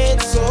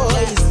stage, so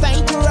it's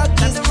time to rock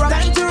this.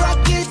 Time to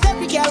rock it.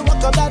 Every girl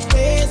walk up that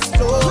way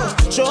slow.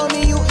 Show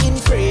me you in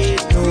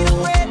afraid,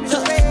 no.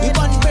 We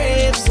born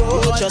brave,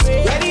 so just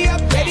ready up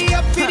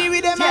for the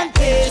rhythm and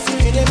bass, the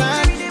rhythm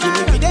and give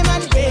me rhythm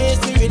and bass,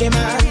 the rhythm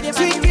and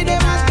sweet rhythm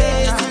and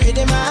bass, the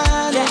rhythm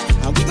and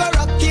and we go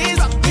rock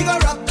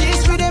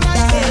this rhythm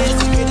and bass,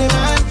 the rhythm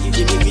and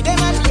give me rhythm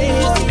and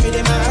bass, the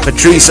rhythm and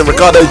Patrice and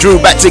Ricardo Drew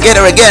back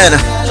together again.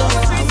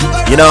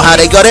 You know how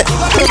they got it?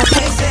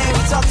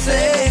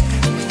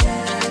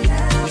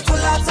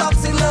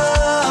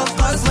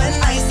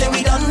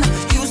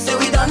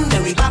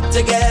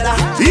 together.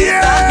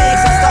 Yeah! That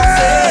makes us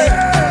toxic.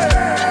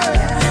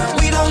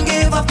 We don't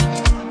give up,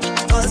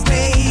 cause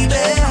baby,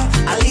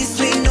 at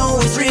least we know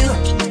it's real.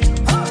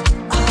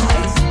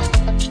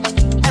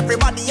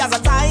 Everybody has a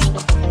type,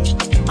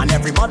 and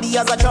everybody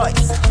has a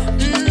choice.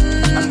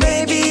 And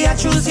baby, I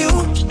choose you,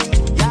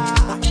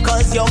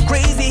 cause you're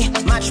crazy,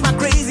 match my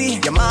crazy.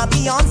 You're my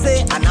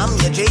Beyonce, and I'm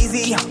your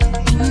Jay-Z.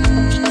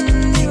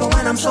 Even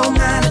when I'm so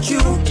mad at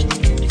you,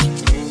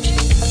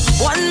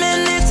 1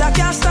 minute I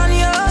can't stand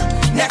you,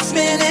 next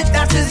minute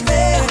that is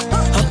fair.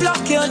 I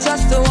block you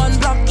just to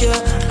unblock you,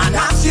 and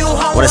ask you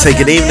how. Want to say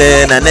good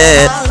evening,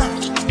 Annette.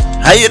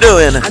 How you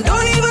doing? And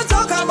don't even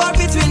talk about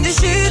between the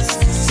sheets.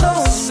 So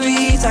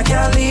sweet, I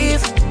can't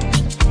leave.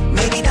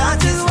 Maybe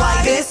that is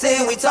why they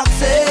say we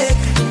toxic.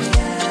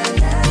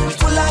 We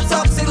full of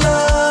toxic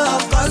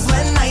love. Cause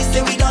when I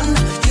say we done,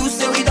 you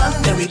say we done,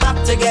 then we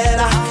back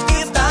together.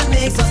 If that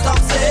makes us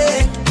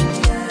toxic,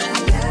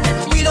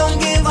 we don't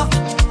give up.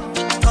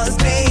 Cause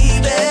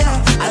baby,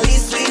 at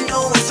least we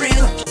know it's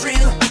real.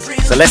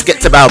 So let's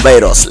get to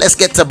Barbados. Let's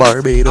get to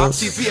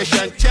Barbados.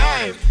 Activation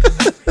time.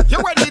 You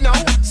ready now?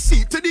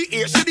 C to the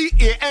A to the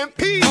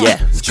AMP. Yeah,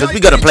 because we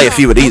got to play a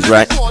few of these,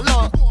 right?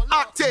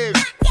 Active,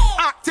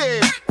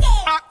 active,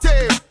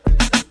 active.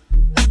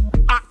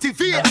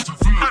 Activate,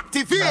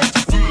 activate.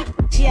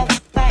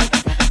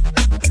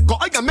 Go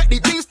I can make the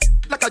things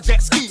like a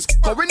jet ski.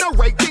 Go in the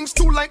right things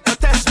too like to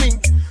test me.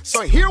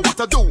 So here what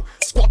to do.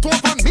 Squat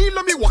over me,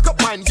 let me walk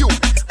up on you.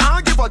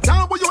 I'll give a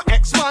damn what your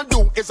ex-man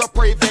do. Is a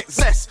private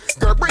zest.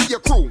 Girl, bring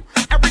your crew.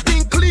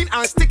 Everything clean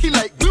and sticky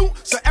like glue.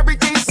 So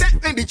everything set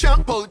in the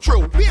jump pull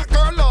through. Be a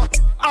girl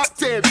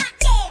active,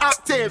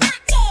 active,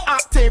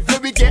 active.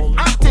 Let me get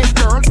active,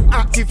 girl.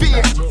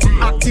 Activate,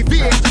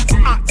 activate,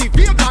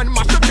 activate and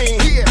mash up in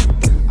here.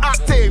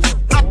 Active,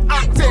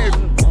 active,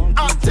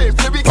 active.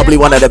 Let me Probably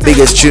one of the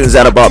biggest tunes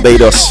out of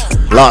Barbados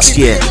last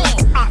year.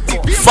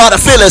 Father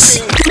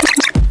Phyllis.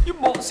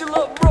 She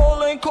look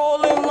rolling,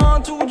 calling,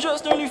 line two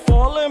just nearly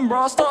falling.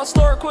 Bro,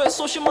 start quit,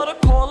 so she mother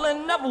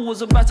calling. Never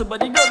was a better, but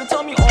they girl to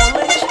tell me all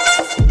in.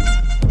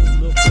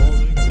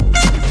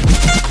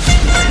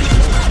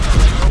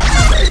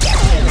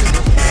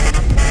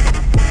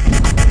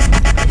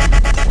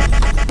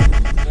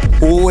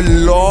 Oh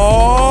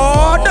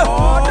Lord!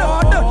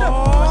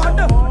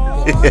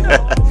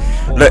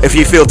 Look, if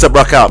you feel to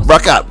rock out,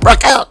 rock out,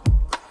 rock out.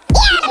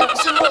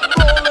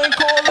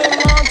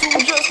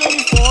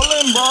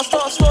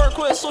 Start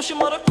quit, so she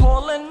mother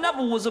calling.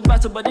 Never was a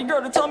better, but the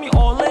girl to tell me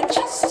all in.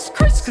 Jesus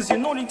Christ, cause you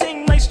know the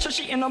thing nice,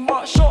 chushy in a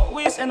box, short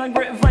waist and a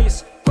great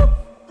vice.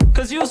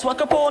 Cause you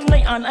swag up all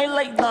night and I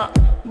like that.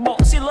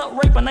 Boxy look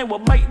rape and I will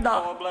bite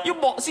that. You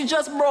boxy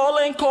just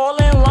brawling,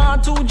 calling,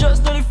 line two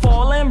just dirty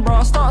falling.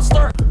 Bro,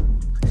 start.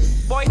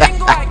 Boy, then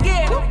go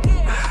again.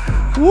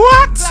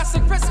 What?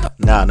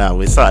 No,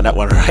 we're starting that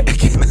one right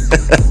again.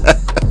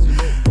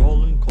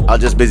 I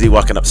was just busy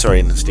walking up. Sorry,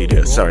 in the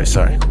studio. Sorry.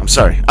 I'm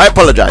sorry. I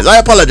apologize.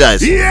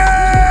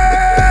 Yeah!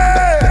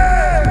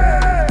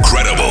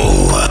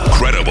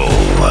 Credible.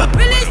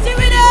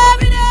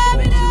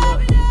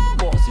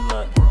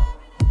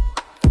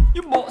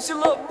 You boxy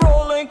look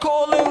brawling,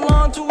 calling,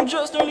 line two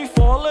just nearly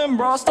falling.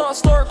 Bro,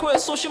 start quit,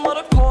 so she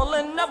mother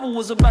calling. Never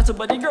was a better,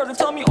 but the girl to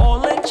tell me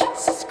all in.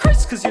 Jesus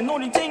Christ, cause you know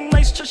the thing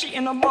nice, chushy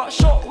in a box,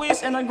 short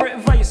waist and a great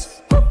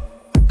vice.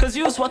 Cause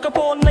you swag up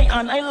all night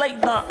and I like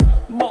that.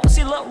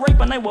 Boxy look rape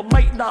and I will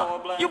bite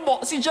that. You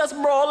boxy just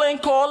brawling,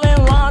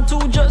 calling, line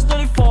two just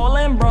dirty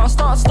falling. Bro,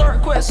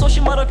 start quit, so she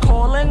mother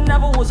calling.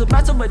 Never was a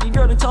better, but the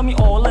girl to tell me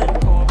all in.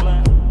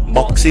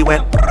 Boxy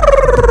went.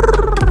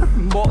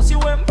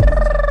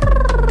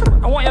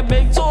 I want your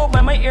big toe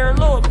by my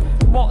earlobe.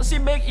 Boxy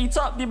big, eat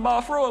up the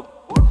bathrobe.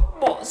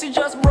 Boxy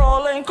just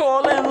brawling,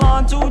 calling,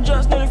 line two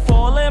just nearly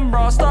falling.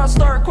 Bro,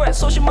 start quit,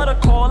 so she mother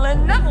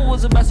calling. Never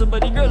was a better,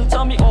 but the girl to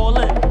tell me all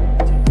in.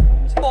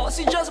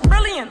 Boxy just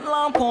brilliant,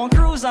 lamp on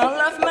cruise and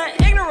left man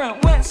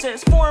ignorant. Went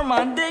 6'4"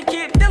 man, they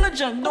keep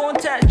diligent, don't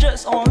touch just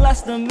just on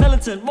less than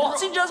militant.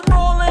 Bossy just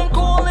rolling,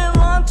 calling,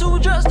 line two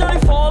just dirty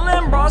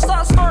falling. Bro,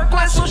 start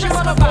class, so she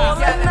wanna fall.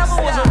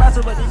 Never was a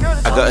matter, but the girl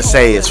I gotta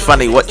say, it's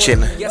funny watching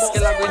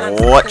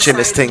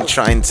this thing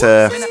trying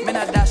to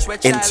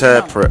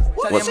interpret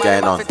what's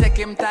going on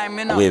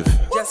with,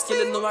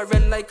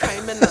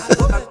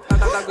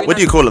 what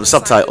do you call them,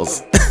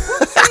 subtitles?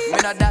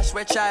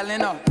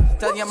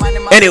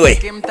 Anyway,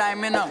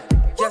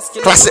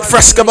 classic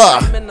Fresca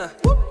bar.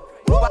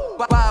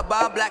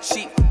 Black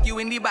sheep, you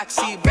in the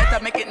backseat,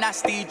 better make it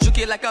nasty, juke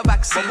it like a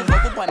vaccine.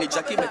 Bubble bunny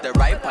jockey, better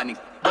ride panic.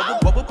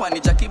 Bubble bunny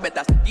jockey,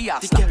 better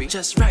The girl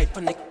just ride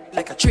panic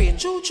like a train.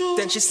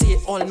 Then she see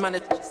it all man,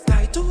 it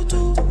die too.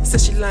 Say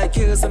she like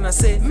girls and I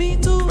say me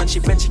too. Man she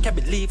bend, she can't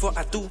believe what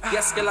I do.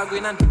 Yes, girl I go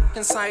in and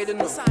inside the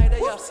no.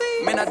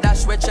 Me not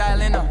dash with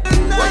child, you know.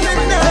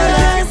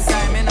 Yes,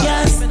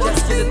 yes,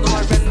 yes, kill it no,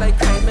 I red like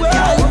crime.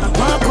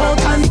 Walk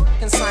out and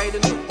inside the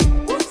no.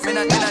 Me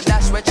not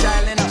dash with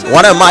child, you know.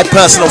 One of my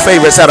personal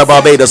favorites out of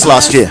Barbados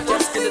last year.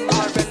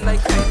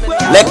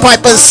 Leg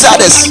Pipers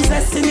Saddest.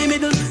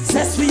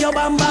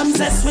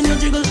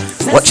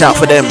 Watch out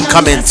for them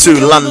coming to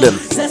London.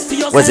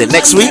 Was it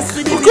next week?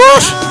 Oh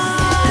gosh.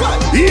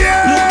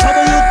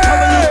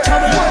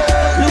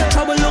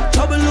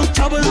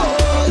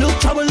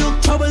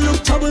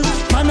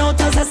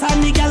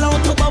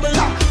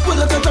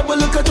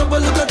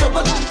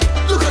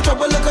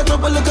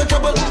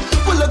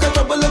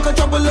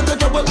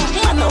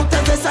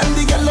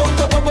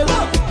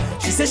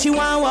 She says she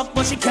want walk,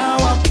 but she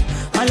can't walk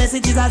unless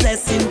it is a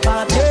zesting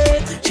party.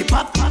 She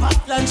pop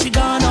and she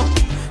gone up.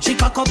 She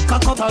cock up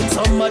on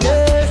somebody.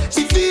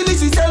 She feeling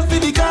herself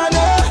in the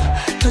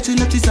corner,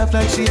 touching up herself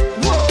like she.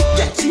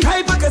 Yeah, she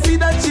hyper, cause see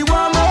that she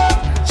warm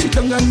up. She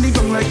don't on the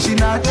ground like she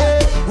not.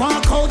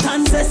 Walk out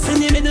and zest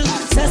in the middle.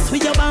 Zest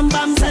with your bam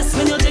bam, zest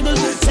when you jiggle.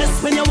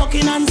 Zest when you're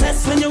walking and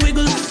zest when you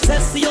wiggle.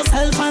 Zest for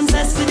yourself and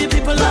zest for the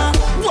people.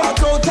 Walk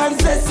out and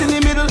zest in the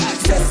middle.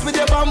 Zest with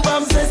your bam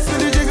bam, zest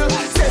with the jiggle.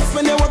 Zest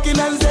when you're walking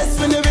and zest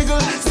when you wiggle.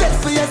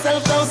 Zest for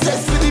yourself now,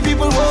 zest for the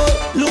people.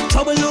 Look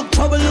trouble, look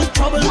trouble, look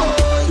trouble.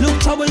 Look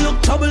trouble, look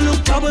trouble,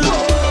 look trouble.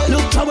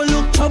 Look trouble,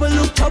 look trouble,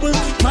 look trouble.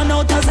 Man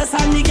out as a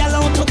sand, the gal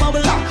out to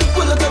bubble.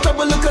 Look at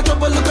trouble, look at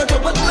trouble, look at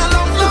trouble.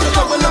 Look at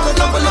trouble, look at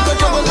trouble, look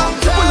at trouble.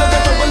 Look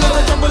at trouble, look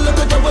at trouble, look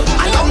at trouble.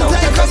 I love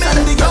to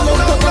sand, the gal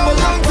out to bubble.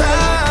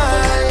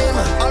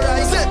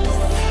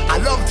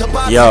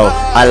 Yo,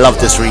 I love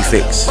this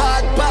refix.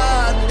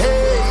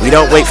 We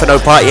don't wait for no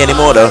party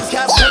anymore though.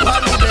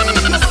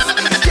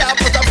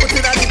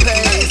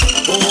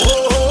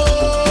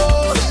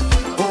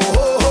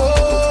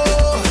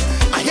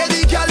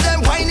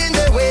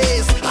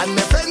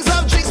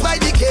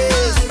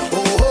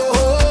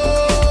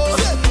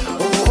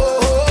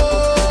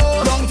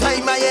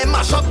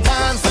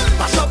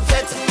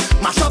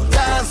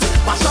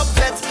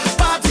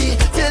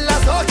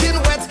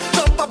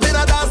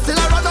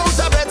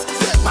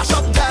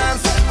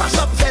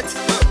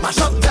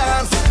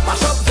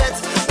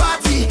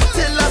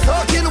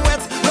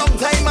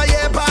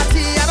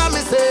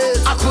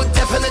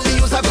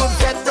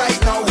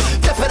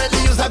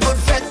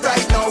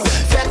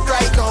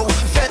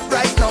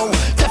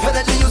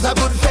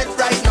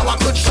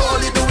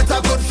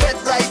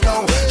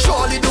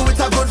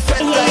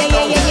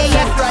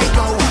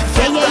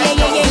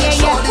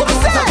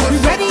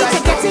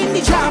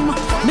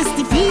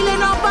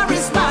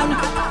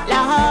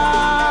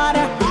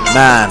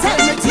 Man,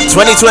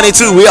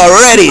 2022, we are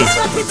ready.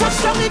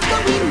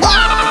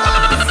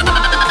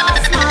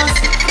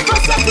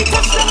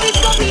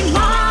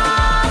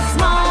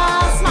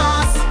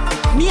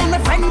 Me and my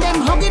friend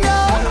them hugging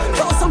up.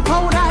 Throw some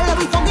powder, let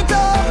me fuck it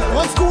up.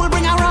 Old school,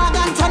 bring a rag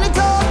and turn it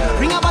up.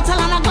 Bring a bottle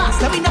and a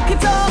glass, let me knock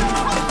it up.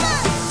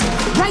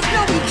 Right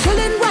now we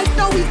chillin', right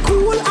now we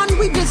cool, and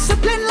we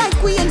discipline like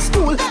we in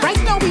school.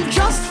 Right now we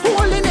just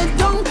holding it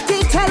down.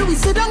 They tell we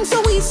sit down,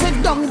 so we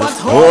sit down. But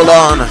hold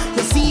on.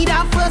 You see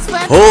that first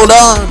bet? Hold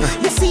on.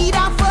 You see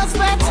that first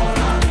bet?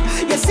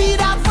 You see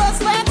that first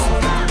bet?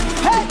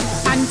 Hey,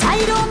 and I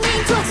don't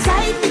mean to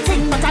excite the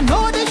thing, but I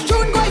know this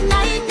tune going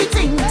night the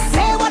thing.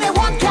 Say what they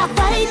want, can't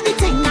fight the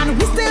thing, and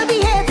we still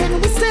behaving,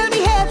 we still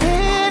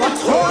behaving. But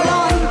hold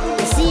on,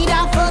 you see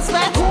that first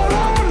bet?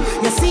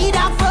 You see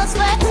that first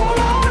bet?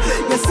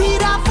 You see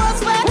that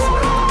first bet?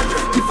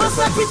 The first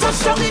bet we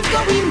touch down, it go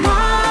be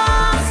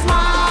mass,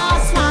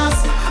 mass, mass.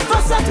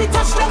 First bet we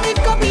touch down, it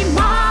go be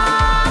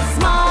mass,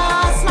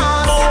 mass,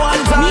 mass.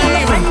 Me and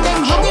my friend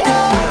them hugging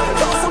up.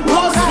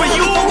 What's for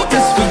you?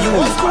 This for you.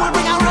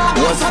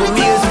 What's for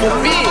me is for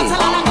me. You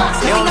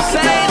know what I'm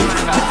saying?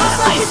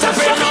 I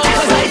separate now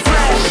cause I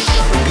fresh.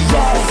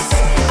 Yes,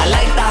 I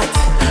like that.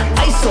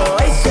 I so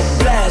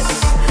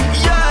blessed.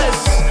 Yes,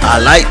 I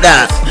like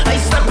that. I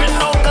separate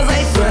now cause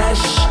I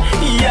fresh.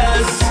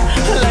 Yes,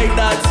 I like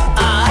that.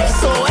 I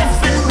so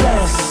effing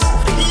blessed.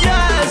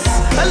 Yes,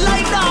 I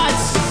like that.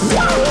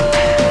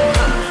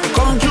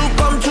 Come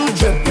to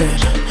dripping.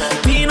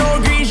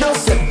 Pinot Grigio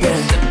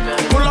sipping.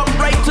 Pull up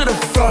right to the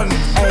front.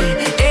 Ay,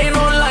 ain't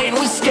no line,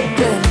 we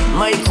skipping.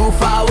 My crew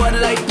forward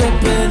like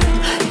Pippin.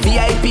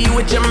 VIP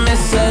with your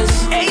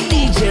missus. Ay,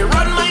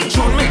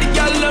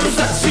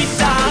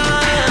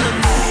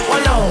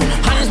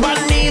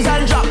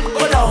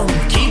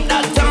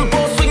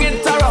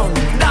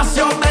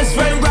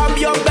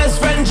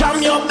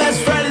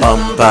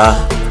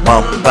 bumper,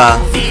 bumper.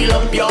 Feel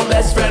up your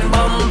best friend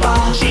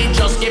bumper. She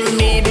just give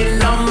me the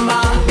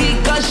number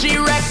because she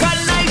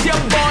recognize your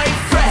boy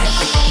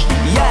fresh.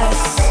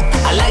 Yes,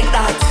 I like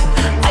that.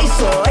 I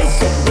so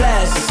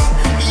blessed.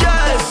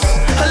 Yes,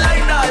 I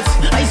like that.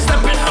 I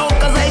stepping out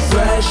cause I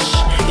fresh.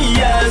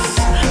 Yes,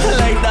 I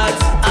like that.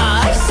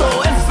 I so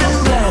effing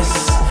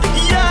blessed.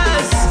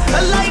 Yes,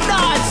 I like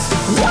that.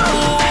 Whoa,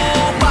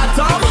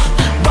 bottom,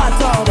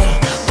 bottom.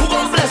 Who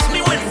gon' bless me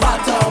with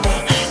bottom?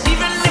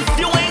 Even if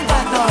you ain't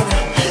got none,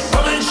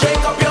 come and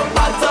shake up your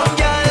bottom,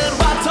 girl.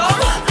 Bottom,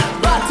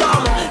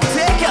 bottom.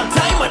 Take your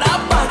time with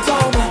that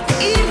bottom.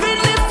 Even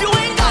if you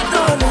ain't got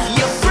none,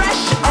 you're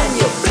fresh and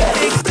you're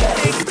blessed.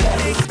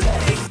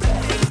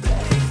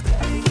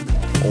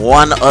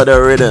 One of the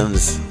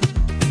rhythms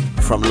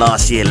from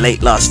last year,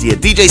 late last year.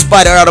 DJ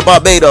Spider out of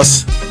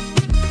Barbados.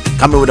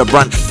 Coming with a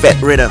brunch fet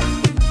rhythm.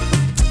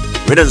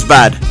 Rhythm's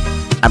bad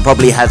and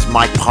probably has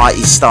my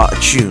party starter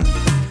tune.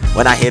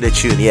 When I hear the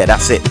tune, yeah,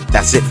 that's it.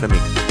 That's it for me.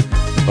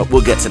 But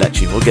we'll get to that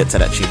tune. We'll get to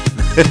that tune.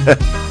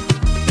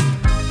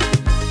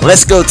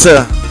 Let's go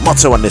to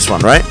Motto on this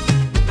one, right?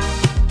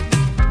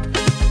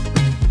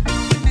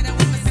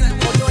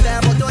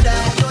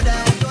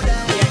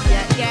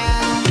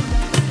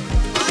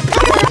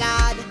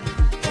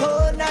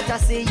 Oh, not to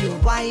see you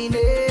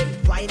whining,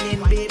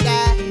 whining,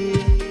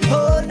 baby.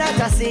 Oh, not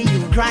to see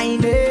you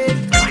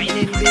grinding,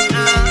 grinding, baby.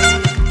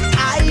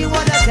 I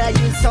wanna tell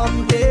you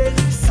something,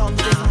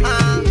 something,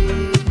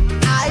 baby.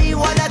 I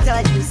wanna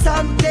tell you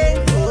something,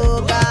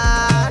 oh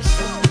gosh.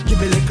 Give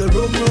me a little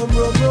room,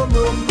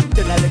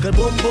 then a little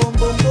boom, boom,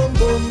 boom, boom,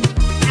 boom.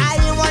 I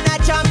wanna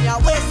jump your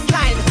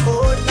waistline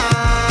all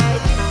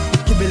night.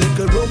 Give me a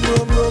little room,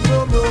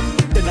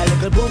 then a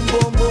little boom,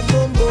 boom, boom,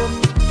 boom, boom.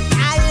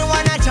 I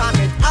wanna jump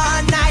it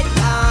all night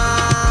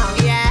long,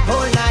 yeah.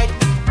 Whole night,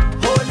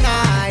 whole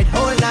night,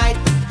 whole night.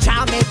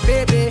 Jam it,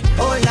 baby,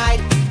 whole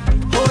night,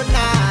 whole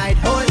night,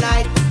 whole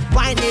night.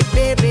 Wine it,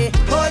 baby,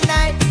 whole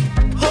night,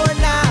 whole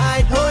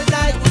night, whole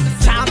night.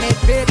 Jam it,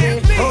 baby,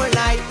 whole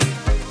night,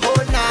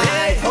 whole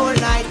night, whole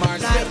night,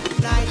 night,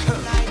 night,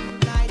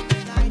 night.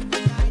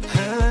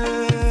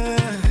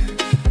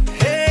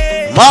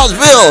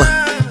 Marlsville.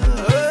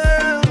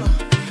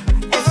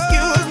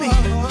 Excuse me,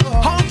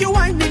 how you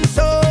whining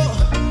so?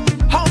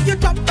 How you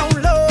drop down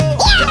low?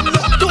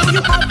 Do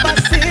you have a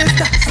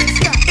sister?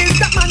 Sister, is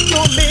that man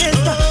your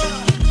mister?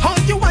 How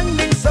you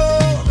whining so?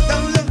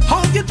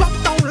 How you drop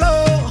down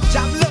low?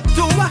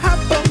 Do I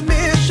have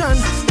permission?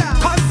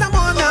 Cause I'm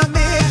on a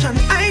mission.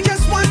 I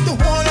just want to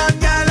hold on,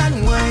 y'all, and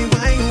wine,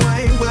 wine,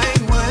 wine,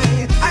 wine,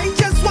 wine. I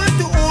just want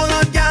to hold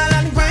on, y'all,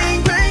 and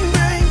grind, grind,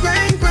 grind,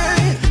 grind,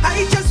 grind.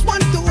 I just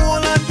want to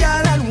hold on,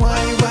 y'all, and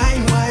wine,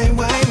 wine, wine,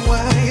 wine,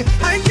 wine.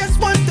 I just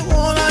want to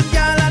hold on,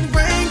 y'all, and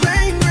grind,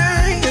 grind,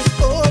 grind. Just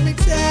hold me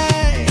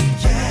tight,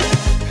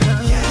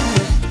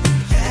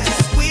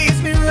 just squeeze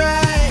me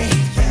right,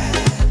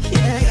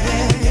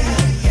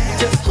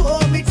 just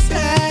hold me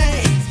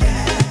tight.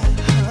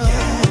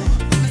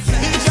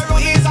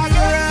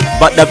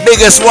 But the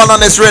biggest one on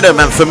this rhythm,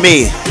 and for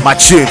me, my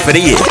tune for the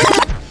year.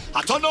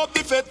 I turn up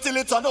the fet till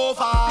it turn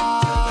over. I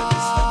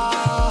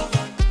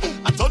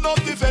turn up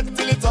the fet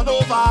till it turn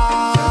over.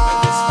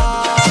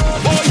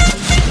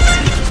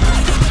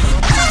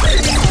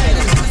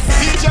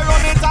 DJ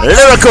run it and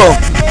Lyrical.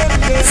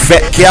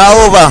 Fet Kia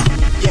over.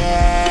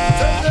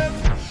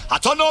 I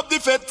turn up the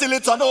fet till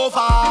it turn over.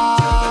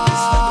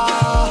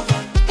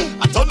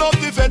 I turn up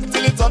the fet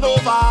till it turn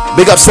over.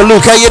 Big ups to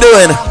Luke, how you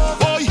doing?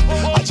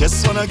 I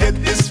just wanna get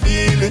this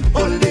feeling,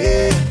 ole.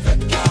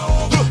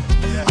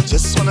 I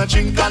just wanna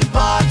drink and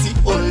party,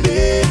 ole.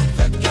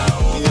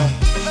 Yeah.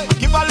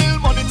 Give a little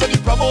money to the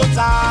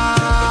promoter.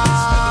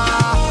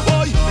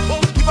 Boy,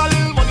 give a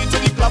little money to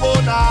the club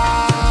owner.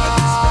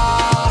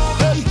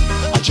 Hey,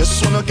 I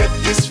just wanna get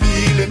this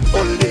feeling,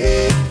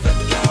 ole.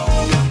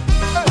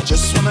 I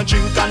just wanna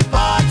drink and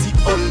party,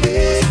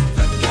 ole.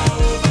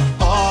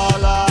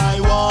 All I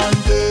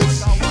want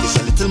is a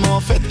little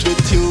more fete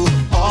with you.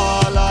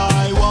 All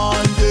I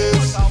want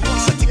is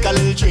a take a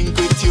little drink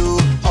with you.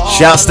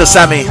 Shouts to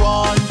Sammy.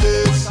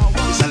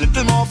 Is a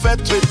little more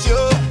fete with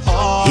you.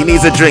 He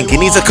needs a drink, he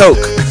needs a Coke.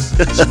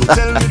 So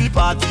tell me the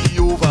party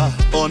over.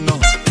 Oh no.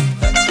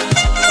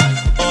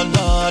 Oh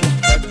Lord.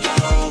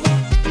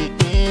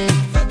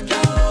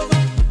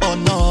 Oh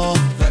no.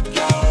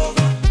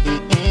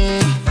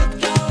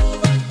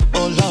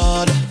 Oh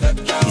Lord.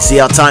 You see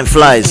how time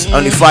flies.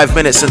 Only 5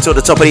 minutes until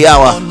the top of the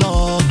hour.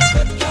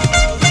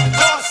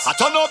 I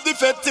turn up the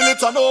fet till it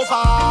turn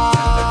over.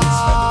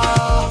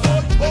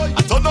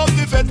 I turn up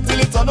the fet till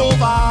it turn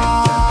over.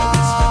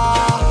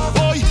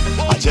 Boy,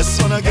 I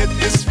just wanna get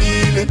this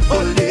feeling,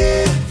 ole.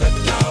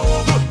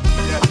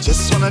 I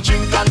just wanna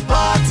drink and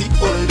party,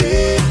 ole.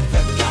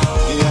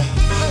 Yeah.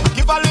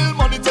 Give a little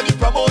money to the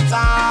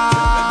promoter.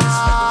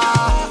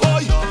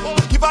 Boy,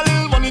 give a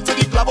little money to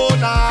the club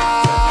owner.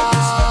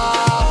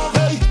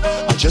 Hey,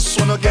 I just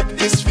wanna get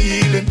this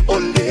feeling,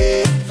 ole.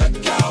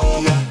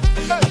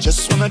 I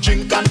just wanna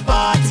drink and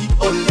party,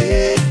 ole.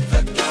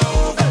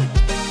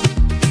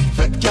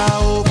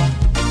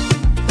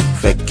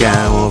 Vecchia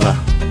over.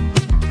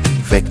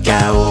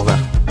 Vecchia over.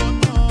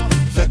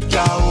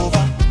 Vecchia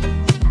over.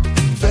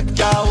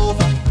 Vecchia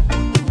over.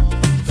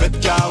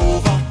 Vecchia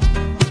over.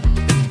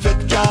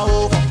 Vecchia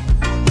over.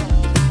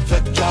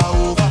 Vecchia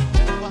over.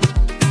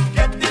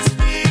 Get this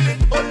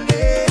feeling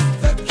only.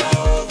 Vecchia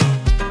over.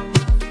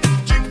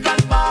 Drink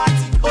and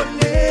party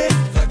only.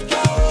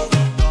 Vecchia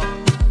over.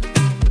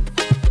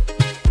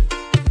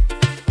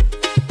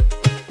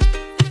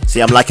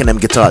 See, I'm liking them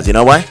guitars. You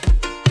know why?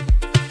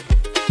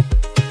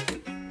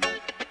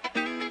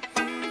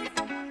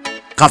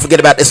 Can't forget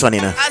about this one,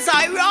 you know. As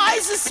I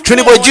rise,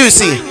 Trini Boy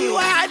Juicy. You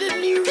had a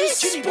new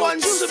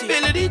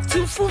responsibility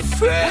to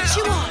fulfill. What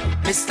you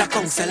want, Mr.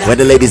 Counselor? We're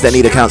the ladies that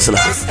need a counselor.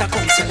 Mr.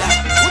 Counselor.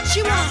 What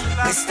you want,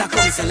 Mr.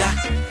 Counselor?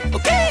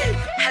 Okay.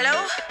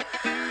 Hello?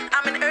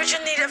 I'm in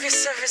urgent need of your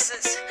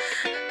services.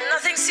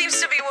 Nothing seems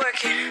to be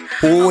working.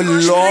 Oh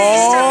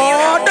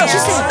Lord.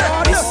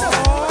 Mr.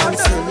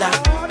 Counselor,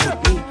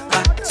 put me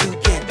back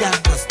together,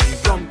 'cause the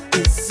rum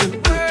isn't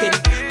working.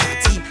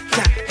 Party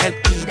can't help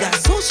either.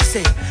 So she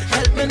said,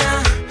 help me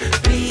now,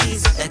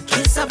 please. A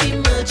case of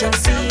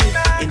emergency.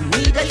 In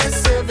need of your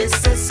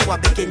services, so I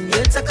begin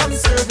you to come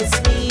service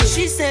me.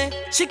 She said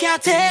she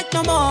can't take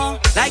no more.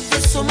 Like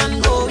this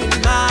woman going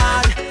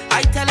mad.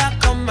 I tell her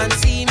come and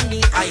see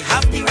me. I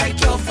have the right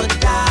cure for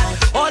that.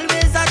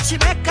 Always that she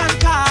make and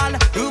call.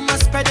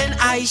 Rumors spreading,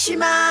 she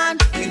man.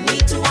 You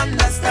need to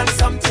understand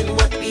something.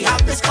 What we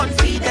have is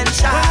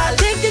confidential.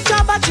 Take the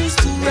job I choose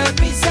to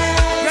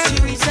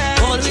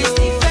represent. Always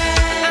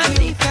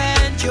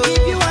defend you.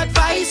 Give you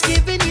advice,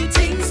 giving you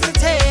things to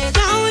take.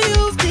 Now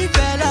you've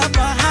developed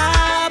a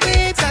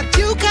habit that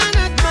you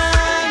cannot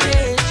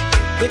manage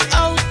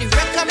without the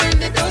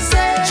recommended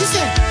dosage. She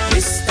said,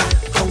 Mr.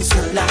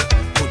 Counselor,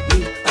 put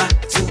me back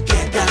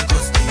together,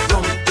 'cause the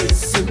rum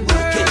isn't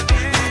working.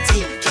 Party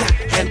can't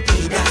help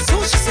either. So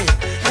she said,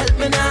 help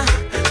me now,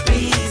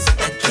 please.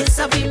 A case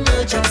of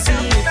emergency.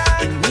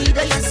 In need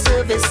of your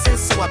services,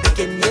 so I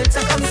begin here to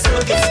come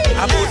service me.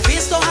 About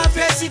face to have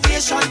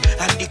reservation,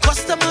 and the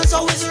customers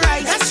always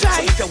right. That's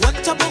right. So if you want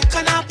to book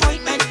an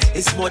appointment,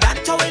 it's more than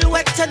towel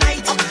wet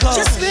tonight.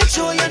 Just make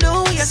sure you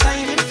know what you're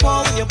signing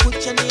for when you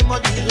put your name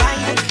on the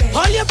line.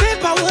 All your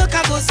paperwork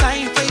I go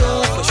sign for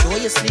you. For sure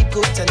you sleep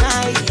good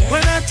tonight.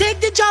 When I take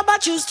the job I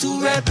choose to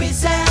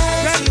represent.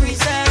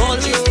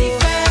 Always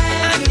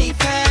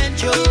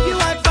defend you. Give you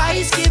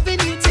advice, giving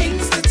you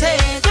things to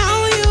take.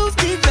 Now you've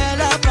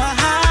developed a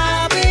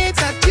habit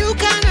that you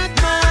cannot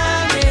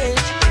manage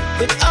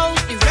without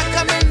the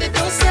recommended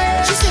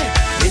dosage. She said,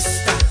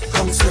 Mr.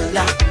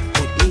 Counselor,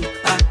 put me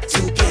back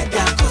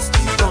together, 'cause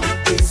the rum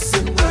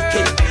isn't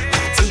working.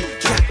 Party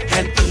can't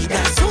help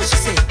either. So she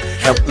said,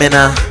 Help me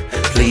now,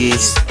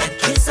 please. a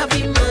case of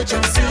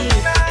emergency.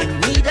 In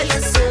need of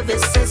your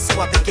services,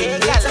 so I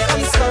begin here to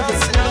come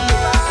service me.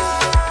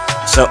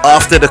 So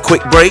after the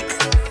quick break,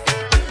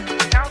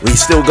 we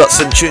still got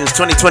some tunes.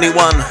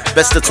 2021,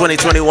 best of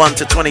 2021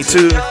 to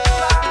 22.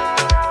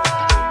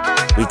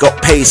 We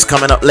got pace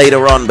coming up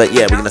later on, but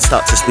yeah, we're gonna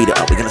start to speed it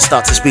up.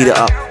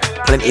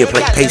 Plenty of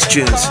pace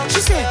tunes.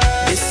 She said,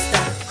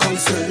 Mr.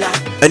 Counselor,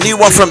 A new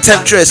one from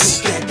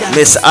Temptress,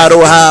 Miss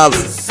Arohav.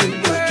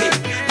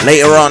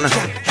 Later on,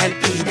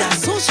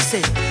 so she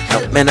said,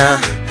 help me now,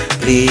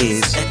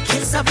 please. a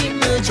case of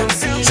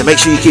emergency. So make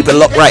sure you keep it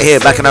locked right here,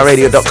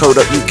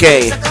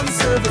 bacchanalradio.co.uk.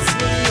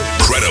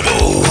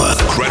 Credible.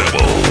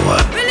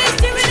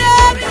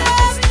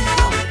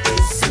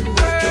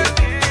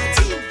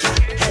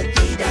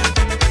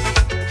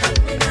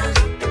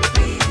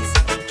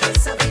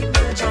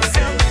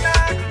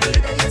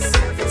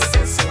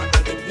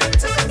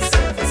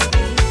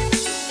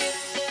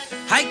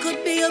 I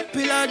could be a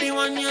pillar, the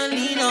one you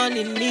lean on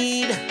in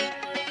need,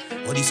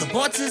 or the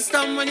support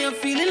system when you're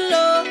feeling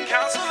low.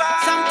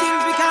 Some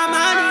things we can't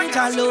manage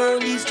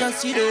alone. It's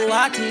just you know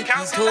what it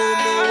is. No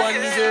one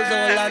deserves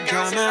all that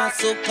drama,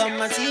 so come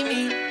and see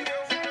me.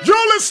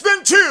 You're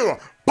listening to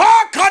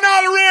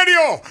Bacchanal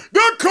Radio,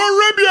 the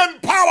Caribbean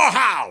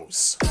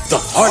Powerhouse. The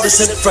hardest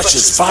and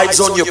freshest vibes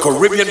on your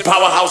Caribbean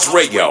Powerhouse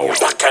Radio.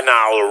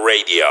 Bacchanal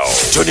Radio.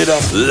 Turn it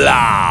up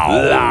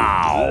loud.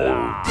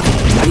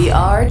 The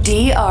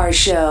RDR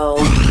Show.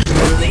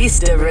 Release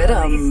the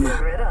rhythm.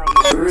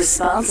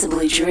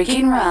 Responsibly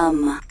drinking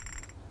rum.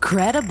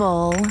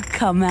 Credible,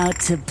 come out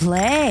to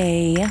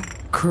play.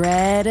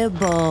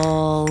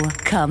 Credible,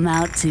 come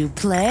out to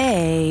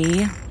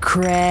play.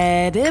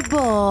 Credible,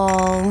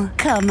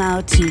 come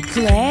out to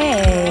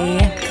play.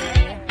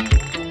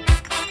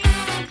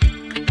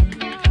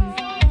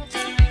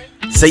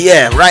 So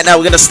yeah, right now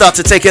we're gonna start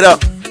to take it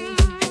up.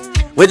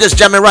 We're just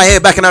jamming right here,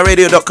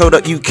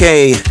 bacchanalradio.co.uk.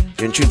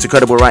 You're in tune to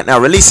Credible right now,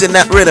 releasing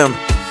that rhythm.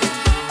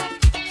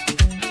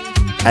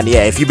 And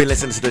yeah, if you've been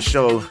listening to the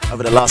show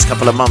over the last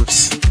couple of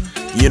months,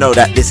 you know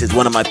that this is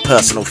one of my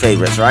personal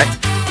favorites, right?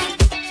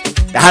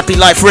 The Happy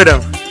Life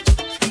rhythm.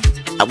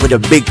 And with a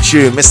big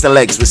tune, Mr.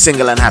 Legs with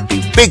Single and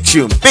Happy. Big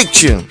tune, big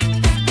tune.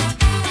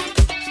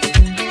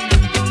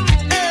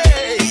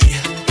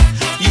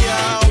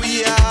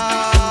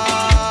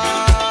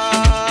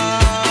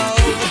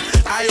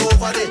 I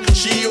over there,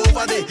 she over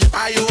over there,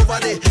 I over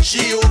there,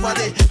 she over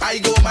there, I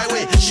go my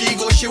way, she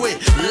go she way.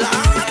 Lord,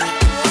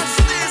 what's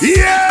this?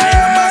 Yeah! I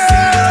am a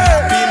single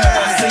happy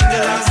man,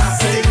 single and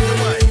happy.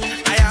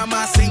 I am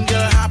a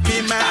single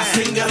happy man,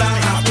 single and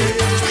happy.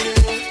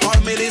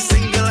 Call me the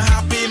single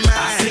happy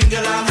man,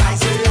 single and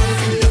happy.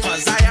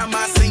 Cause I am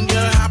a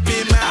single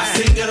happy man,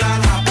 single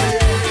and happy.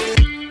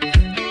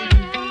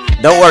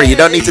 Don't worry, you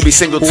don't need to be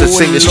single to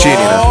sing this tune, you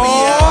know.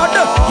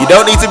 You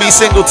don't need to be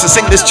single to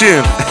sing this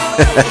tune.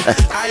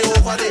 I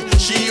over there,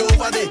 she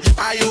over there,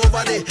 I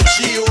over there,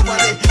 she over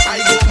there, I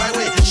go my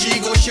way, she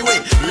go she way.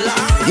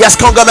 Yes,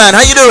 Conga man,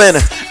 how you doing?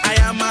 I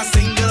am a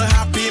single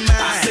happy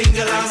man,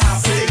 single and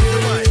happy.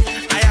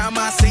 I am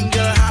a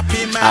single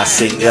happy man, A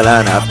single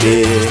and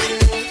happy.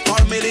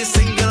 Call me the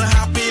single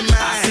happy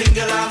man,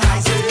 single and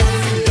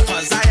happy.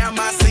 Cause I am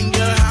a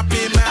single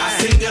happy man,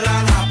 single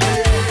and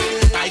happy.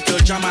 I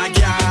could jam a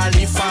girl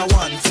if I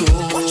want to.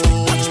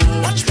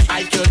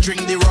 I could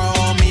drink the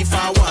rum if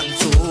I want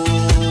to.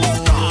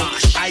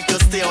 I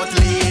could stay out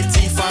late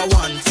if I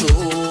want to.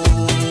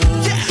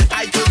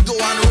 I could go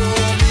and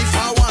roam if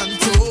I want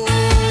to.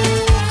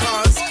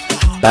 Cause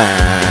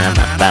Bam,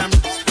 bam,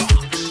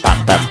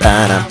 bam, bam,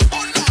 bam.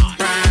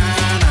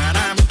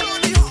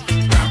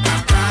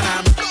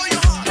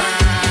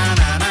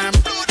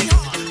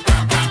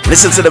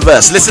 Listen to the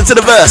verse, listen to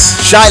the verse.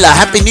 Shyla,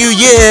 Happy New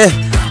Year.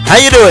 How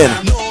you doing?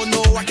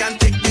 no, I can't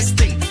take this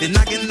thing. The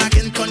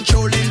nagging,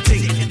 controlling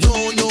thing. No,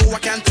 I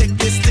can't take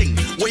this thing.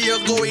 Where you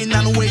going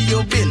and where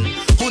you been?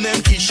 Who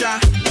name Keisha?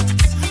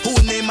 Who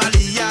name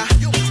Aliyah?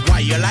 Why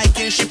you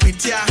liking ship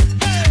it here?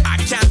 I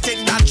can't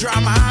take that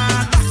drama.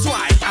 That's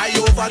why I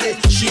over there,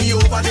 she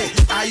over there,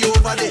 I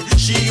over there,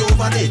 she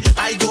over there.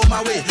 I go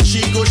my way,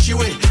 she go she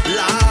way.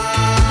 Lord,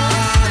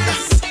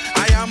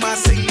 I am a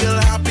single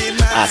happy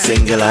man. A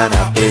single and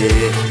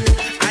happy.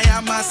 I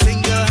am a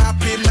single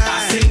happy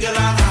man. Single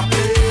and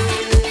happy.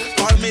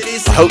 Call me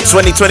this. I hope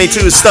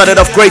 2022 started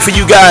off great for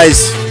you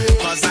guys.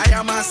 Cause I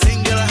am a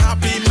single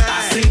happy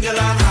man. Single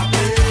and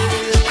happy.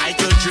 I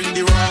could drink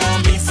the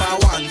rum if I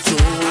want to.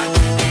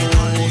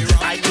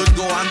 I could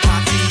go and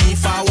party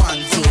if I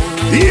want to.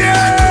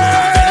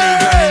 Yeah!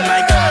 In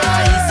my car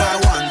if I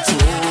want to.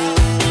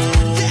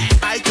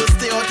 I could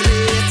stay out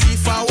late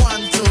if I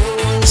want to.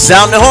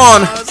 Sound the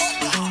horn.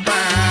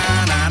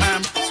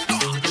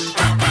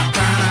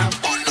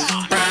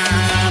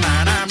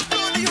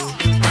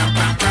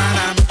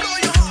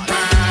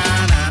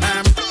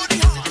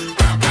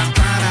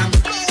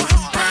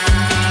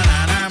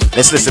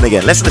 Let's listen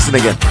again. Let's listen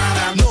again.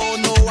 No,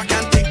 I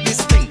can't take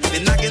this thing. The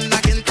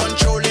nagging,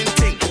 controlling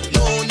thing.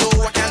 No,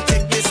 I can't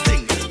take this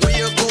thing. Where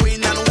you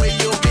going and where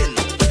you been?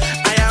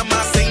 I am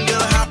a single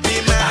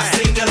happy man.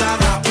 Single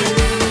and happy.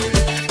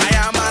 I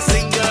am a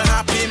single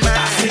happy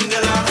man.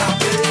 Single and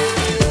happy.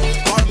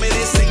 Call me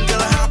the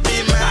single happy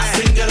man.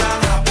 Single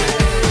and happy.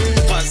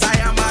 Cause I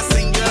am a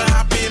single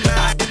happy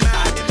man.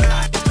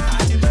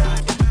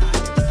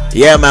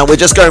 Yeah, man, we're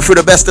just going through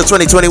the best of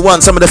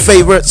 2021. Some of the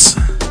favorites.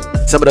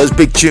 Some of those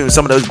big tunes,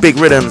 some of those big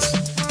rhythms.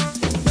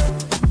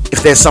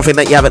 If there's something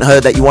that you haven't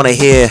heard that you want to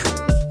hear,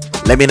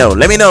 let me know,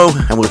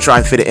 and we'll try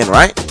and fit it in,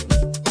 right?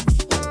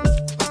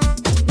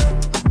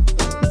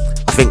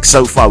 I think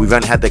so far we've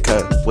only had the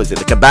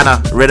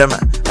Cabana rhythm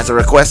as a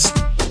request,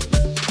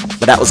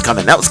 but that was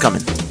coming.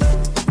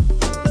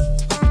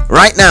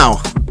 Right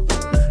now,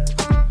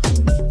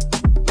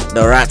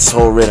 the Rat's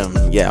whole rhythm.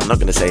 Yeah, I'm not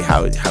gonna say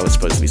how it's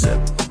supposed to be said,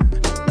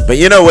 but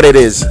you know what it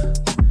is.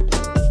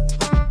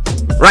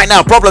 Right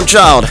now, Problem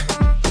Child.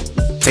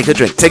 Take a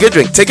drink.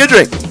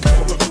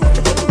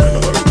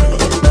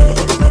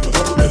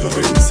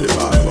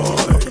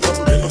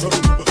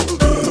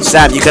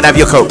 Sam, you can have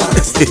your coat.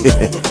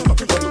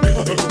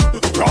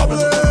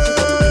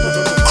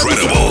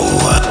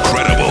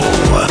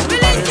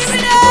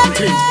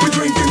 We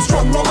drinking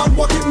strong rum and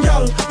walking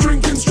gal.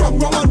 Drinking strong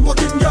rum and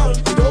walking gal.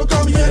 We don't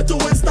come here to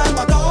waste time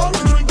at all. We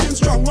drinking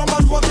strong rum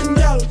and walking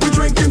gal. We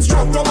drinking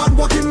strong rum and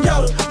walking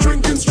gal.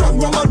 Drinking strong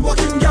rum and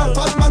walking gal.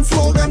 Batman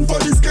slogan for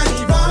this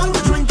carnival. We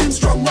drinking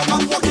strong rum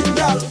and walking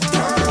gal.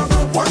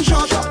 One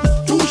shot,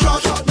 two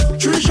shot,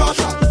 three shot.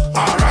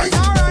 Alright.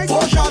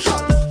 4 shot,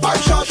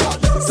 5 shot,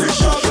 6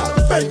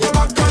 shot. Bang your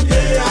back and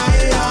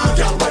yeah.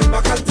 Gal bang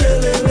back and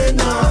tell it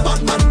now.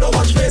 Batman no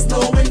watch face no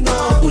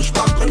winner. Push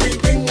back and we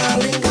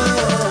ding-a-ling-a.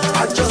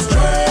 I just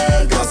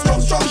drank a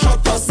strong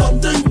shot for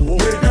something.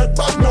 We head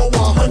back now a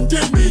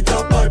hunting. Beat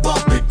up piper,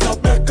 pick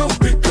up pecker,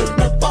 pickle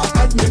pepper,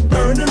 and me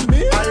burning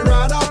me. I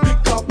rather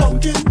pick up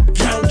pumpkin.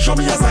 Girl, show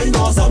me a sign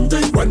or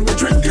something. When we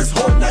drink this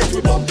whole night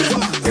we bumping.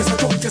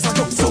 Guess I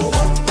drunk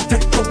sober.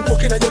 Take drunk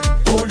walking and you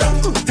hold on.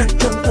 Take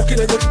drunk walking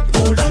and you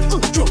hold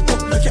on. Drunk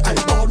up like your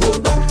eyeball roll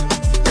back.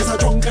 Guess I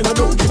drunk and I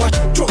don't give a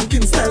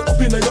drunken style up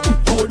in a you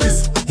hold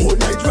this. Whole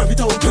night rev it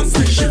out and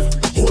stay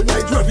shift. Whole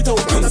night rev it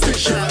out and stay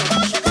shift.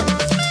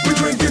 We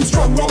drinking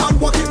strong rum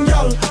and walking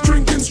gal.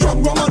 Drinking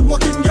strong rum and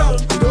walking gal.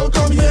 We don't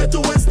come here to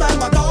waste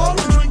time at all.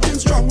 We drinking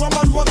strong rum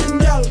and walking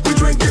gal. We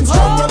drinking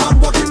strong rum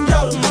and walking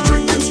gal.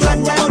 Drinking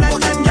strong rum and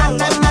walking gal.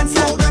 Batman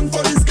slogan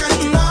for this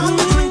carnival.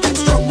 We drinking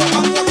strong rum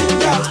and walking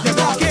gal.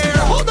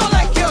 Hold on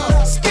like you.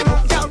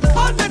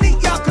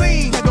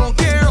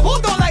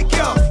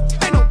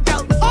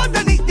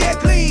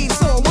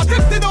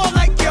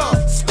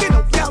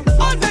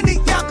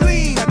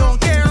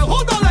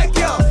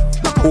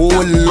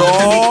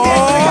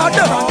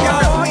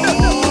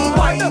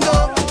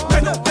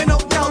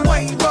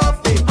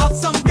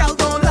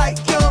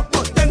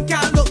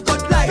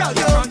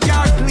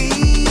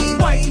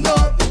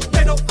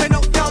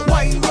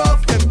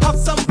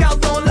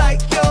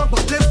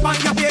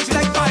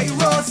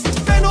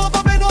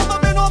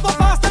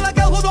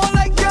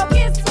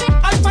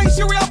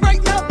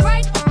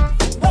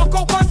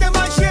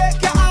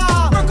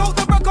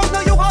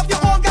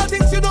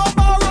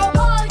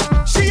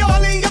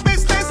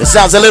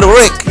 sounds a little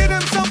Rick.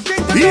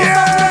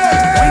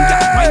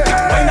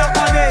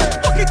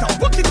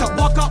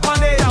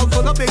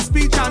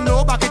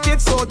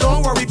 So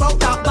don't worry about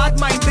that bad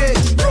mind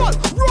bitch.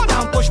 Roll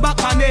and push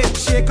back on it.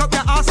 Shake up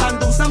your ass and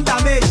do some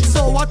damage.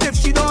 So what if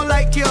she don't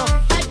like you?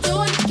 I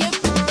don't give.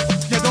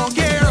 You don't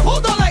care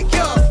who don't like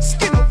you.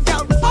 Skin up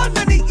down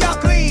underneath you're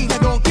clean. You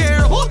don't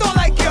care who don't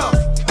like you.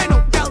 Skin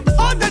up down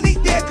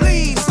underneath they're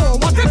clean. So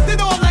what if they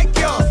don't like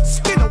you?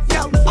 Skin up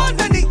down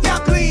underneath you're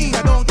clean.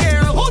 You don't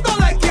care who don't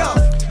like you.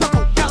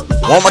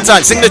 One more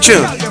time, sing the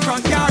tune.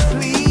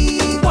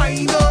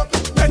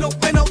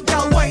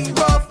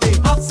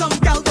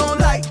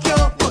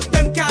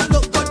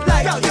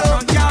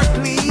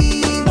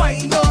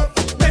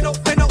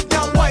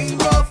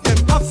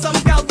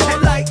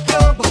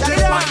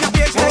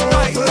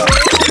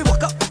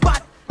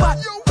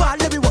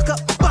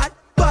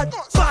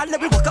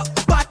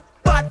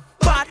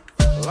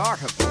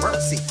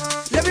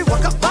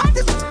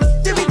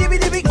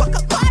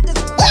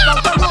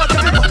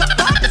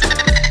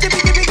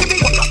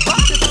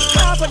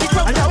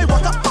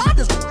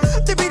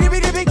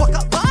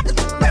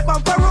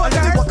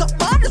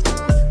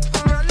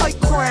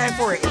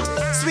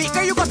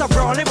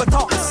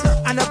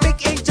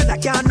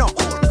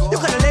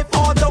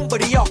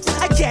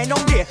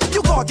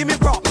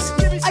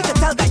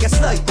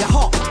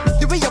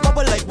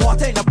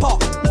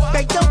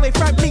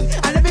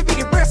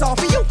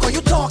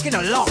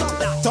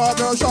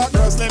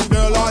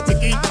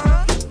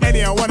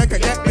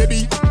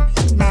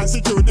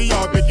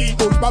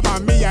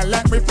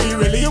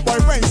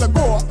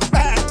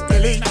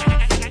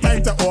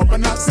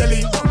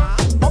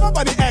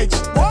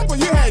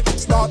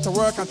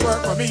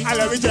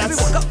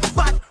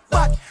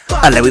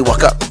 And let me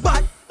walk up.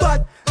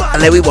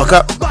 And let me walk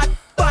up.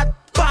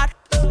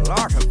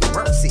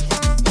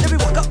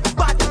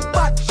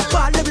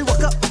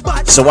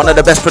 So one of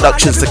the best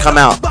productions to come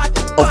out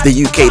of the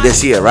UK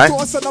this year, right?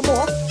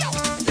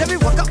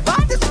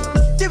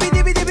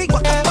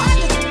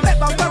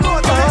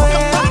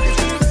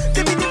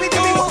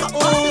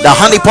 The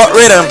Honeypot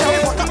Rhythm.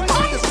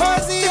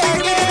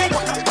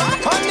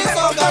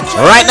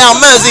 Right now,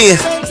 Mersey.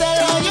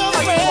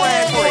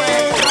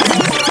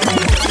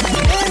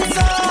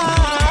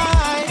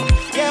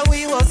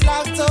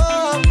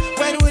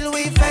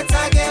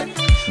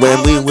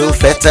 When we will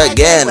fet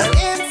again.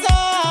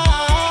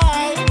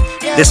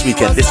 This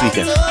weekend.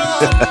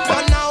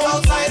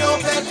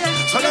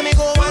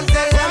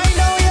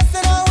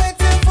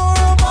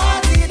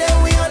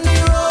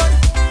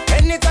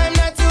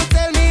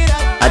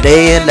 A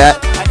day in that.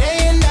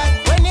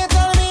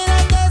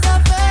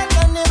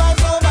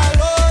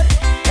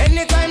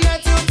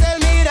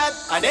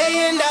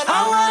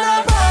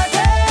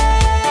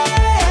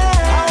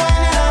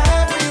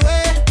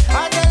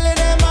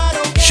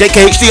 Shake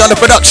HD on the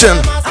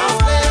production.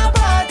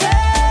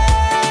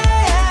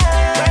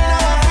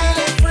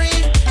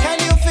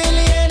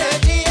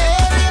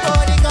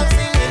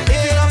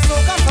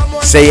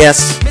 Say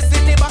yes.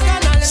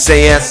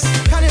 Say yes.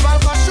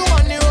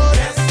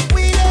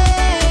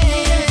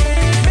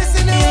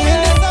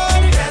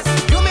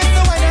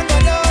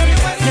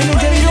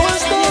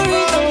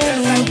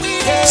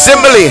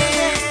 Simply,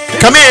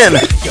 come in.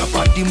 Your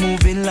body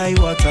moving like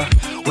water,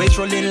 waist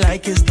rolling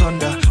like it's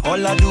thunder.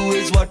 All I do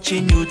is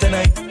watching you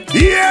tonight.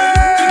 Yeah.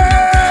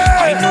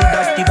 I know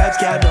that the vibes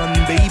get done,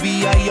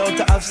 baby. I ought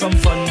to have some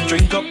fun.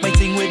 Drink up my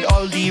thing with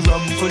all the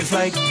rum, full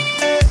flight.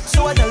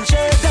 So I tell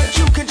Jay that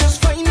you can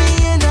just find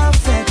me in a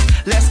fed.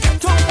 Let's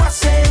get to what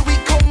say. We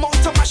come out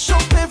to mash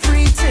up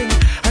everything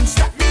and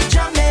start the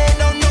jamming.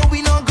 Oh no,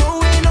 we not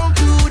going on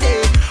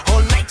today.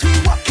 All night we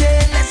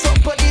walking. Let's up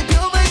but the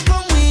bills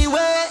come we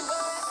way.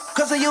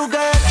 Cause of you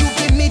girl, you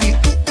give me the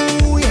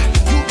ooh yeah.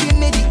 You give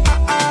me the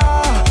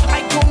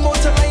I come out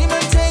to lime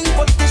and ting,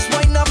 but this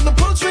wine up the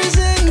pulse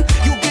raising.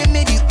 You give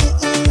me the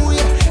ooh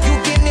yeah. You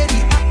give me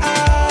the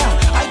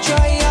I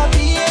try to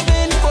be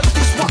even, but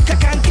this walk I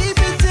can't keep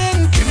it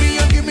in. Give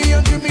me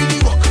the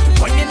walk.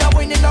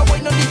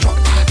 Wine on the truck.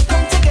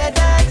 Come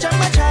together, jam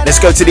my child. Let's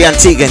go to the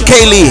Antiguan.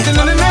 Kaylee.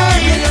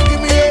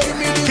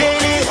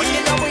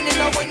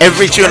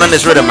 Every tune on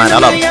this rhythm, man. I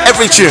love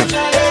every tune.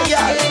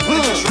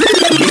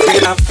 If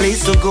you have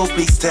place to go,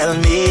 please tell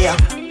me.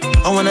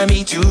 I wanna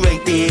meet you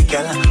right there,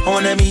 girl. I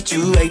wanna meet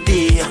you right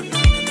there.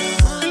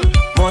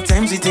 More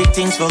times we take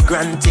things for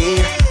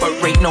granted, but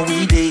right now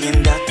we day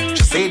in that.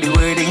 Just say the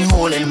word, ain't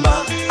holding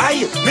back.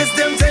 I miss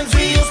them times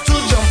we used to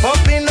jump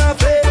up in a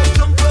bed,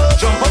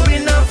 jump up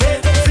in a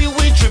bed. See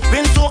we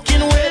dripping,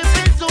 soaking wet,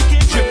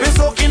 dripping,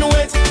 soaking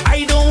wet.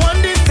 I don't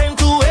want this time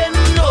to end,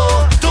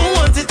 no, don't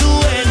want it to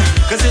end.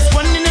 Cause it's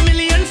 1 in a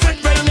million fat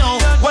right now,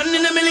 1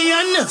 in a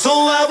million. So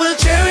I will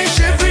cherish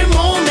every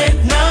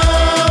moment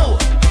now.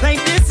 Like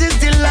this is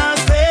the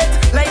last bit,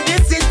 like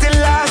this is the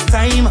last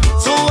time.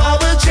 So I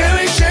will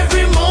cherish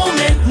every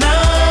moment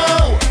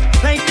now.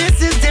 Like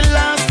this is the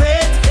last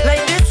bit,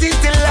 like this is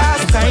the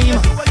last time.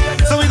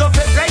 So we go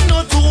flip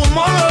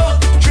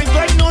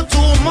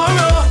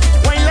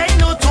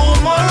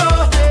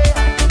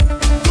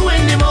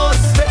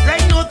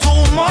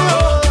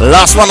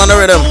Last one on the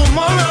rhythm.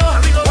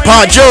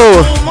 Pa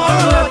Joe.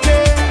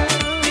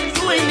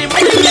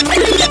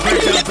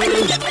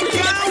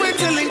 Can't wait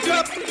to link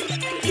up.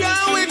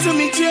 Can't wait to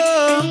meet you.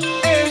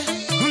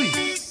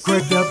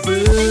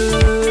 Credible.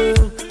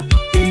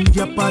 In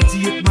your party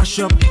it mash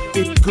up.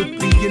 It could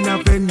be in a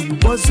venue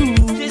wazoo.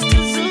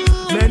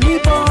 Many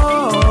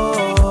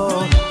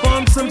more.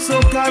 Form some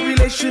soca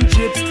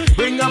relationships.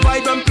 Bring a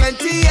vibe and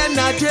plenty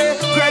energy.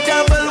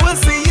 Credible, we'll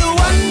see you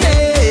one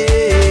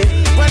day.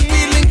 When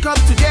we link up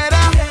together,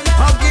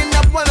 hugging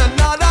up one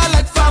another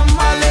like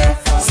family.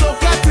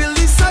 Soca till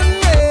the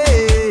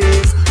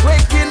Sundays.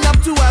 Waking up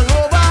to a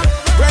over.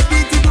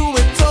 Ready to do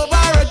it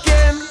over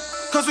again.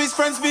 Cause we's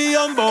friends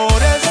beyond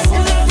borders.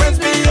 Friends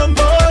beyond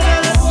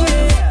borders.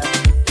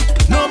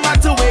 No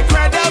matter where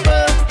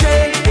credible.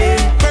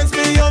 Friends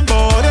beyond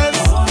borders.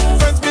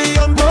 Friends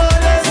beyond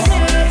borders.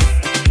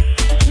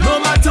 No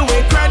matter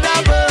where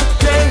credible.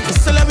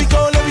 So let me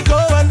go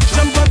and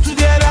jump up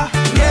together.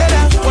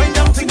 Wind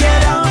down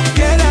together.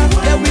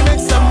 Let me make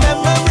some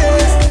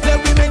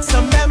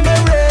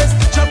memories.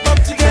 Jump up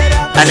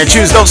together. And the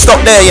tunes don't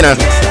stop there, you know.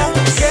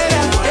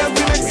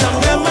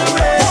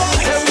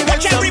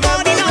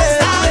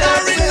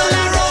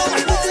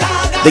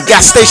 The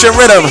gas station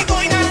rhythm.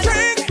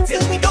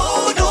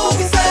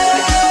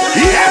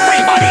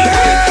 Everybody,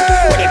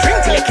 when you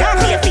drink till you can't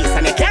feel your feet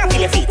and you can't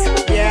feel your feet.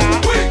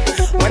 Yeah.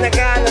 When the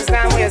girl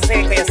understand what you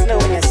say, cause you're slow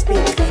when you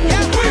speak.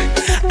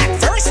 At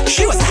first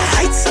she was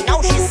high, so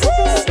now she's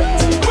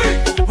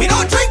we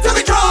don't drink till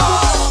we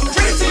drunk.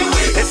 Drink till we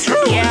weak. It's true.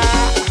 Yeah.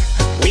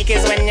 Weak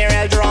is when you're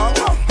all drunk.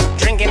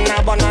 Drinking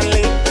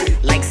abundantly,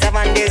 like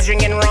 7 days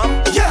drinking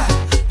rum. Yeah,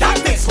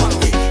 that makes 1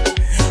 week.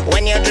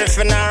 When you're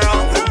drifting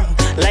around,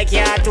 like you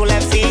had 2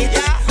 left feet.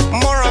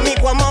 More on me,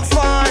 more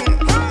fun.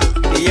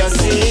 You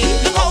see,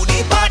 look how the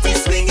party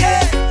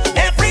swinging.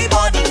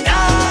 Everybody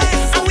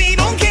nice, and we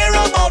don't care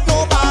about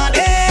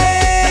nobody.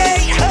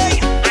 Hey,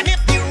 and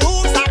if the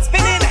room starts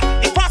spinning,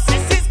 the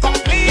process is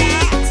complete.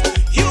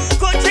 You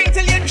could drink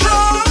till you're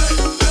drunk.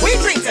 We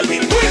drink till we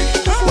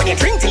weak. When you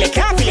drink till you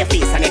can't feel your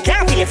feet and you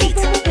can't feel your feet.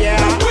 Yeah.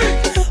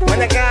 When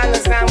the girl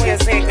understand what you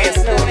say, cause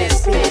you're slow and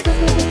speak.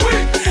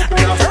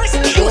 At first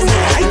she was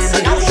right,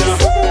 so now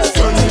she's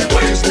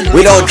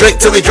We don't drink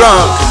till we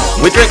drunk.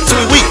 We drink till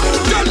we weak.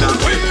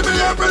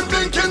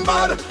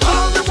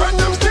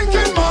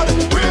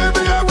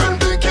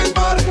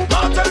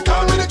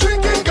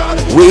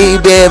 We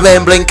be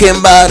having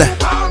blinking bad.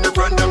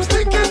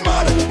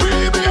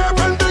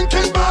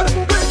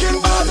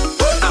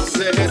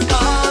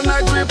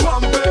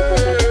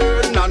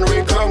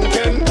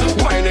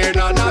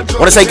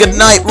 Wanna say good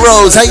night,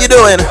 Rose? How you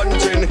doing?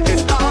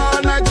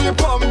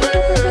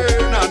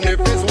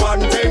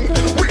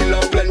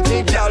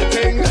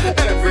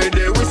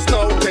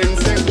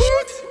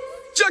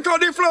 Check out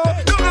the flow.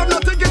 Don't have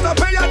nothing, get a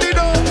pay at the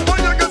door. But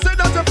you can say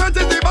that your friend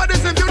is the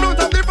baddest if you don't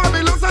have the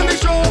fabulous on the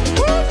show.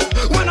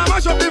 When I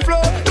mash up the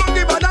flow, don't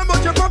give a damn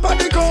about your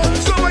property code.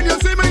 So when you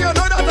see me, you know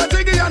that I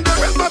take it and the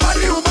rest my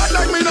body who bad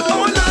like me know.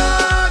 Oh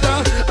Lord,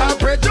 I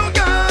pray to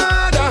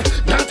God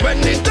that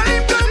when the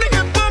time comes to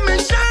get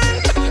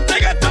permission,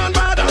 take it down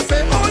bad. I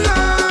say, oh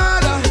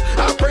Lord,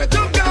 I pray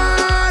to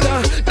God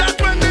that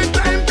when the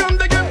time comes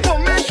to get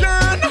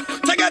permission,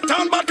 take it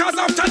down bad. Cause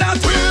after that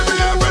we be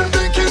having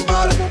thinking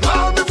bad.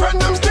 All my friends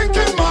them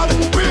stinking mad.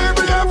 We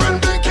be having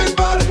thinking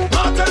bad.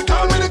 Martel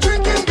call me the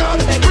drinking god.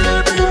 We be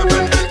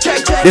having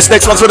check. This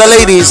next one's for the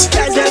ladies.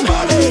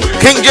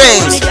 King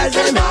James.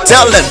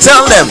 Tell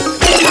them.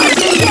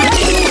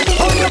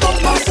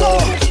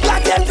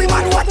 Got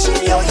everyone watching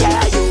you,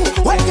 yeah, you.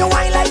 When you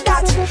whine like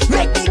that,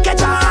 make me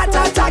catch a heart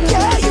attack,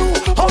 yeah, you.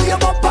 How you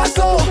bumper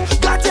so?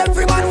 Got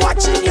everyone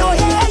watching you,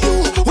 yeah,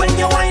 you. When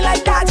you whine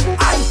like that,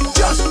 I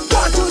just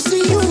want to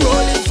see you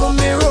roll it for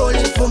me, roll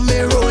it for me,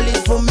 roll it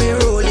for me,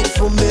 roll it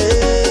for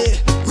me.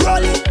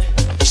 Roll it,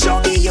 show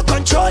me you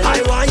control it.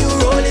 I want you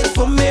roll it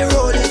for me,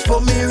 roll it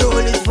for me,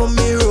 roll it for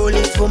me, roll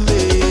it for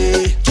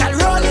me. Can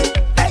roll it,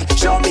 hey,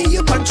 show me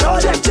you control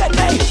it. Check,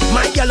 hey,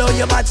 my girl, how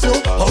you bad so?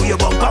 How you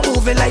bumper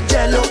moving like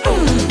jello?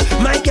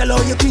 My girl,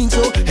 how you clean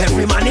so?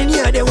 Every man in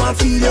here they want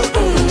feel you.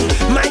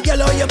 My girl,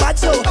 how you bad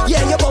so?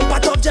 Yeah, you bumper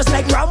tough just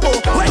like Rambo.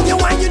 When you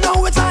whine, you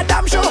know it's a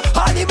damn show.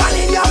 All the man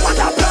in here want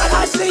a blood.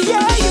 I say,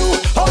 yeah, you.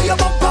 How you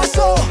bumper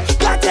so?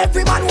 Got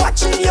every man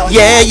watching you.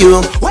 Yeah,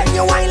 you. When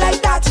you whine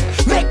like that,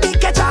 make me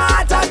catch a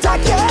heart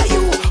attack. Yeah,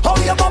 you. How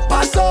you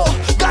bumper so?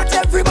 Got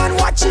every man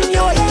watching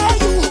you. Yeah,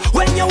 you.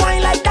 When you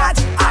whine like that,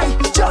 I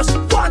just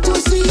want to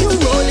see you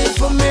roll it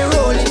for me,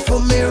 roll it for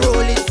me,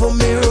 roll it for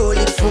me, roll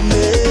it for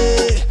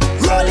me.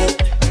 Roll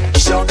it,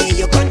 show me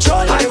you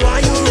control it. I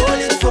want you roll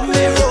it for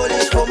me, roll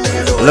it for me,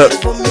 roll Look, it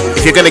for me.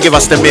 if you're gonna give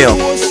us the meal,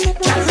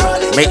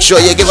 make sure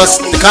you give us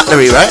the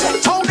cutlery, right?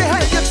 How the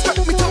hell you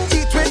expect me to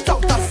eat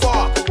without a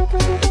fork?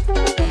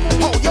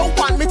 How you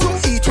want me to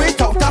eat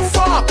without a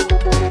fork?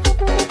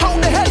 How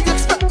the hell you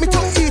expect me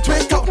to eat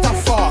without a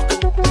fork?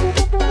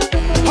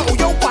 How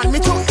you want me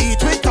to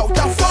eat without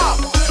a fork?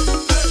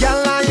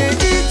 Girl, I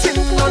ain't eating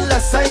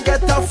unless I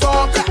get a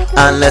fork.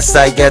 Unless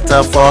I get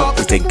a fork,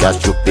 you think I'm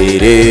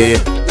stupid, eh?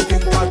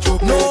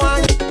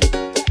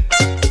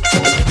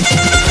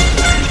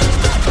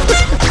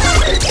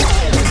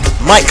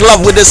 Mike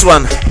Love with this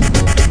one.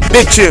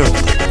 Big tune.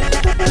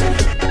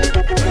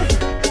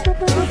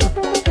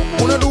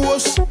 One of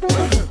those.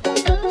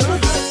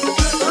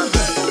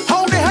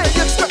 How the hell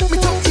you expect me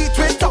to eat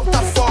without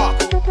a fork?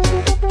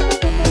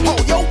 How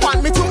you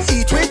want me to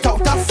eat without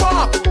a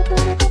fork?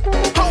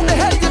 How the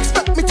hell you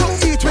expect me to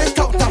eat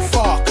without a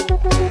fork?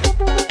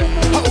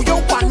 How you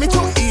want me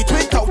to eat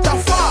without a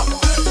fork?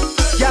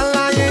 Girl,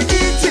 I ain't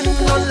eating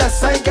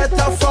unless I get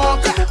a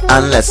fork.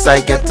 Unless I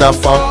get a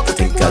fork, I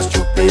think I'm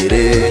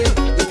stupid.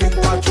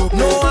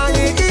 No, I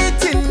ain't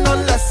eating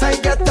unless I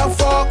get a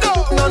fork.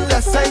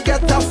 Unless I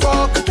get a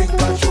fork, I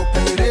think I'll chop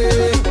it.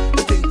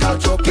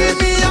 Give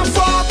me a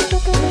fork.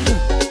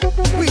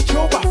 Reach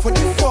over for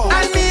the fork. I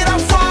need a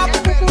fork.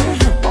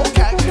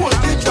 Okay, pull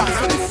the drop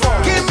for the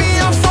fork. Give me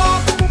a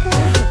fork.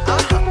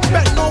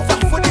 Bend over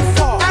for the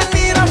fork. I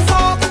need a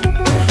fork.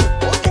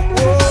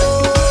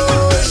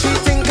 Whoa. She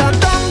think I'm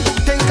dumb,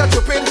 think I'm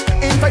chopping.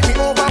 Invite me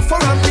over for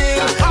a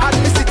meal. I'd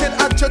be sitting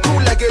at your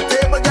two-legged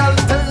table, girl.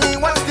 Tell me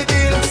what's the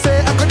deal.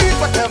 Say I could eat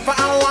whatever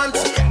I want,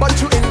 but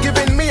you ain't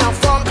giving me a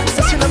fork.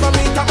 Say she never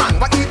meet a man,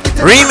 but eat it.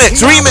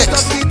 Remix.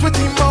 Eat with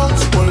him out.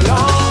 Oh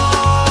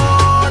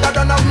Lord, I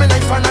don't have my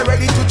knife and I'm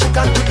ready to choke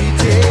and to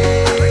eat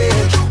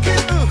it.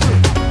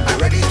 I'm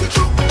ready to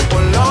choke.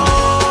 Oh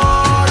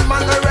Lord,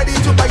 man, I'm ready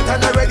to bite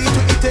and I'm ready to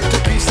eat it to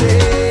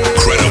pieces.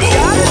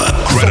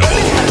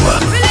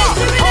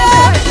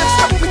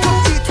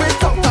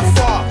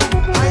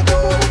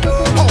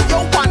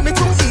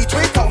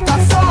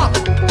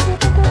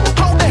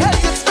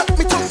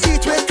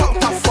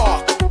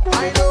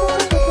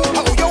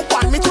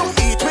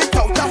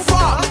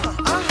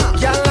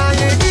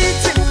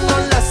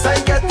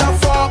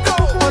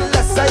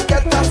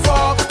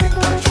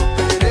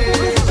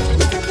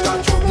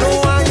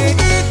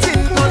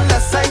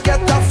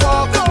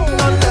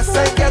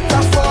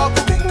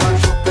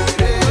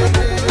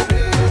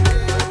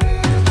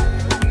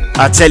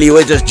 I tell you,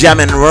 we're just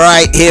jamming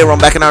right here on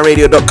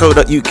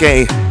bacchanalradio.co.uk.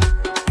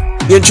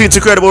 You're in tune to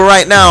Credible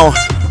right now.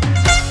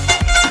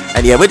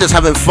 And yeah, we're just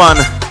having fun.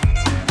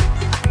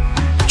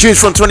 Tunes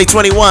from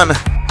 2021.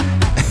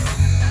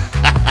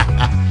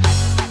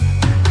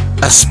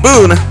 A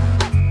spoon.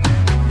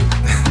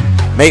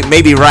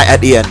 Maybe right at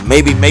the end.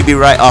 Maybe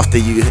right after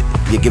you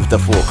give the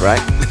fork,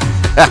 right?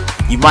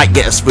 You might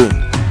get a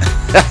spoon.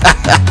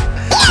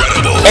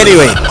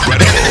 Anyway.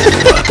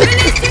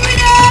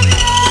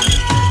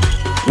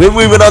 We're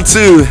moving on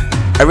to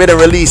a rhythm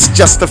released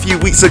just a few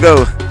weeks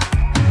ago.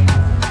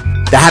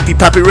 The Happy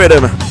Pappy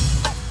rhythm.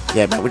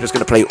 Yeah, man, we're just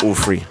gonna play all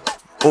three.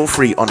 All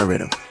three on the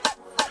rhythm.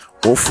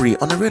 All three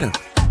on the rhythm.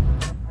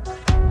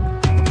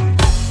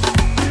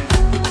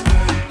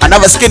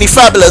 Another Skinny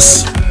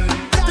Fabulous.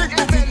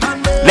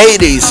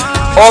 Ladies,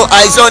 all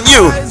eyes on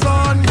you.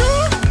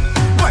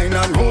 Wine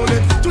and roll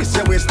it, twist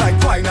your waist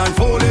like wine and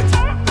fold it.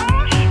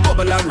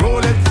 Bubble and roll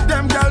it,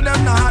 them girl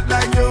them not hot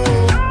like you.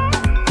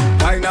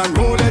 Wine and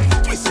roll it,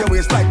 twist your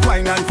waist like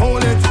wine and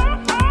fold it.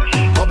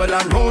 Bubble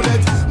and roll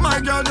it, my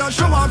girl just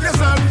show off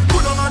yourself.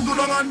 Good on and good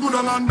on and good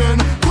on and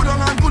bend. Good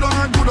on and good on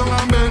and good on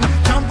and bend.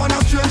 Jump on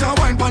a stranger,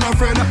 wine on a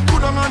friend.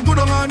 Good on and good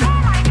on and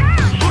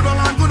good on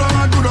and good on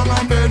and good on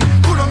and bend.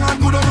 Good on and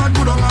good on and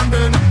good on and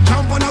bend.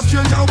 Jump on a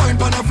stranger,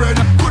 wine on a friend.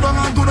 Good on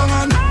and good on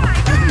and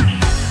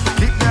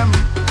kick them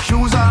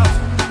shoes off.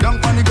 Young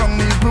on the ground,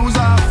 knees bruise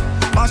off.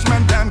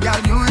 Bashment them,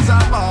 girl, you is a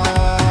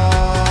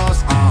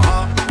boss.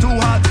 Too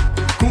hot,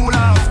 cool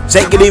off.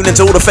 Say good evening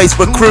to all the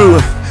Facebook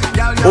crew,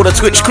 all the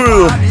Twitch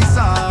crew. On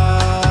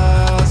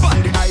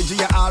the IG,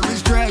 you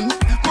always trend.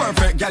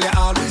 Perfect, girl, you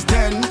always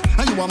 10.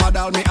 And you a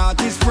model, me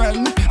artist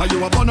friend. And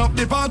you a burn up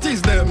the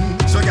parties, them.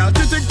 So, girl,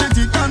 tick, tick, tick,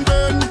 tick, and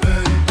burn.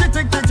 Tick,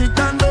 tick, tick, tick,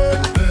 and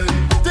burn.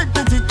 Tick,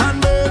 tick, tick,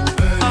 and burn.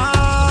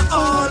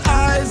 All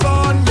eyes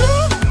on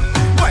you.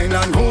 Wine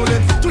and roll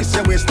it. Twist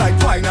your waist like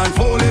wine and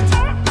fold it.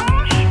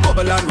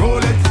 Bubble and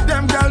roll it.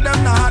 Them girl,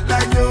 them not hot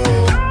like you.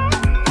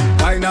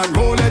 Wine and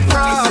roll it.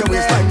 Twist your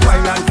waist like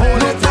wine and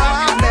fold it.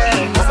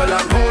 Bubble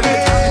and roll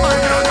it.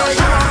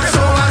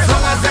 So as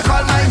long as they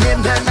call my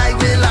name, then I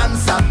will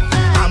answer.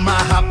 I'm a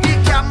happy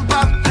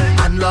camper,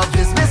 and love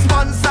is my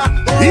sponsor.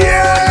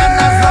 Yeah. And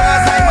as long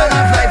as I'm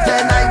alive, life,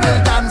 then I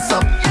will dance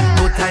up.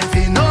 No time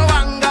for no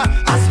anger.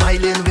 I'm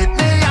smiling with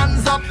me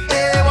hands up.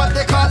 Hey, what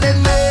they calling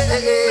me?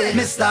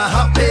 Mr.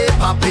 Happy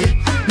Pappy,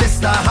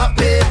 Mr.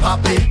 Happy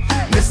Pappy,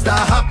 Mr.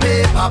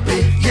 Happy Pappy.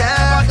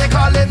 Yeah, what they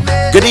calling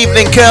me? Good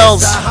evening,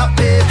 Kells.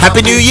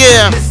 Happy New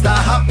Year. Mr.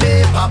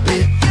 Happy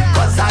Pappy,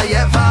 cause I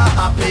ever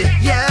happy.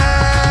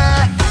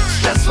 Yeah,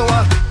 stress for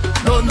her.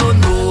 No,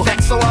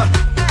 vex for her.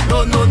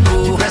 No,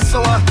 depress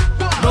for her.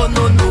 No,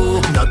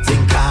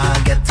 nothing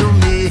can get to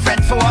me.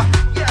 Fret for her.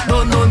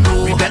 No,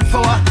 regret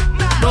for her.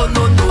 No,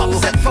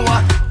 upset for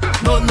her.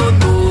 No,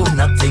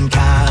 nothing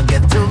can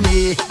get to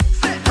me.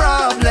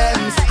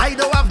 Problems, I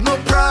don't have no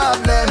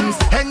problems.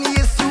 Any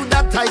issue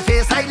that I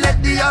face, I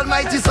let the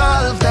Almighty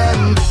solve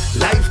them.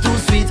 Life too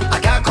sweet, I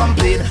can't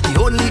complain. The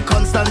only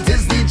constant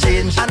is the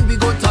change, and we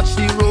go touch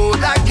the road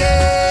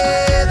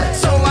again.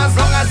 So as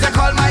long as you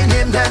call my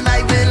name, then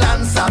I will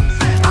answer.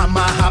 I'm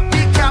a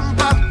happy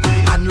camper,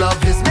 and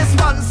love is my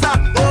sponsor.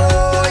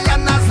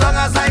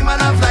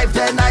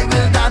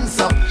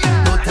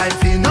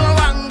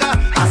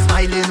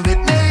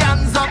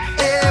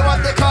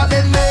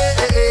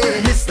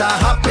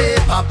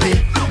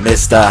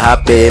 Mr.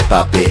 Happy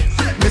Papi.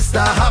 Mr.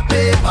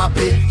 Happy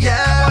Papi,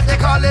 yeah, what they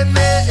calling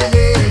me,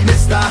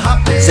 Mr.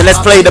 Happy. So let's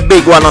play the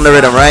big one on the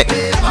rhythm, right?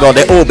 No,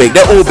 they're all big,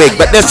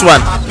 but this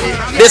one.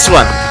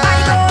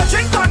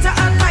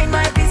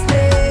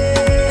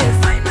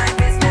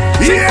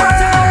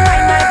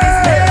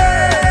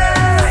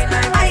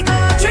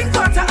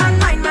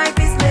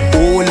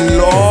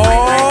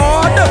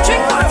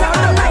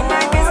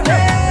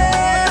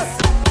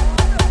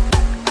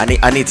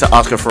 I need to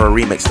ask her for a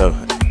remix though.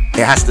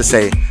 It has to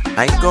say,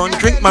 I ain't gonna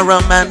drink my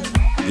rum, man.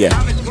 Yeah,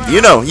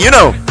 you know.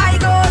 Credible.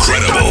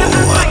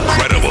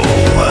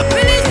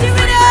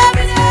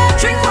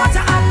 Drink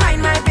water and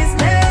mind my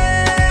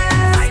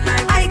business.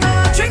 I go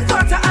drink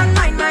water and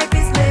mind my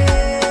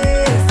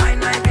business.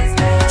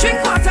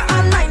 Drink water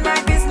and mind my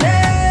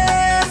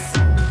business.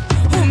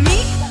 Who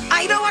me?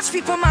 I don't watch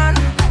people, man.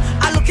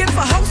 I'm looking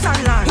for house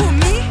and land. Who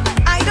me?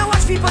 I don't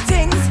watch people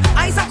things.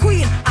 I's a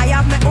queen. I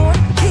have my own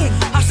king.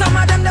 Some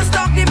of them just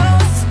talk the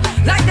most,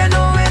 like they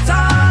know it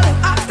all.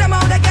 Ask them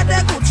how they get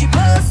their Gucci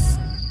purse.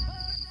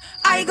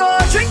 I go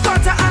drink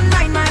water and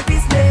mind my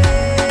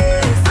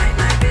business.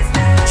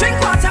 Drink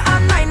water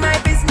and mind my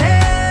business.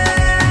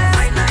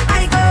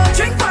 I go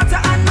drink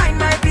water and mind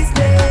my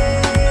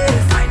business.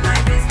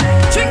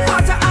 Drink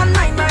water and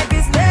mind my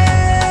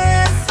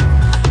business.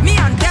 Me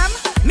and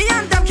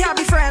them can't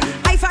be friends.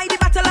 I fight the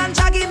battle and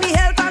Jah give me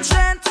health and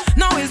strength.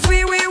 Now it's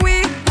we.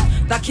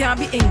 That can't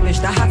be English,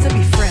 that had to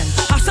be French.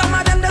 Some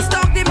of them just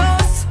talk the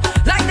most,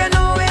 like they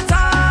know it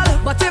all.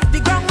 But if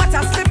the ground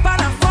water slip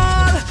and I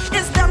fall,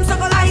 it's them so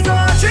go like go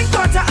drink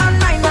water and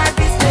mind my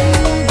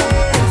business.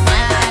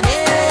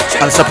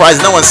 I'm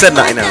surprised no one said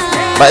nothing,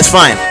 but it's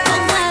fine.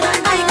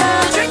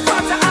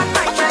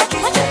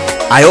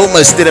 I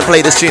almost didn't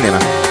play this tune,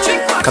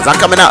 because I'm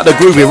coming out of the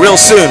groovy real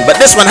soon,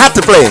 but this one had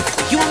to play.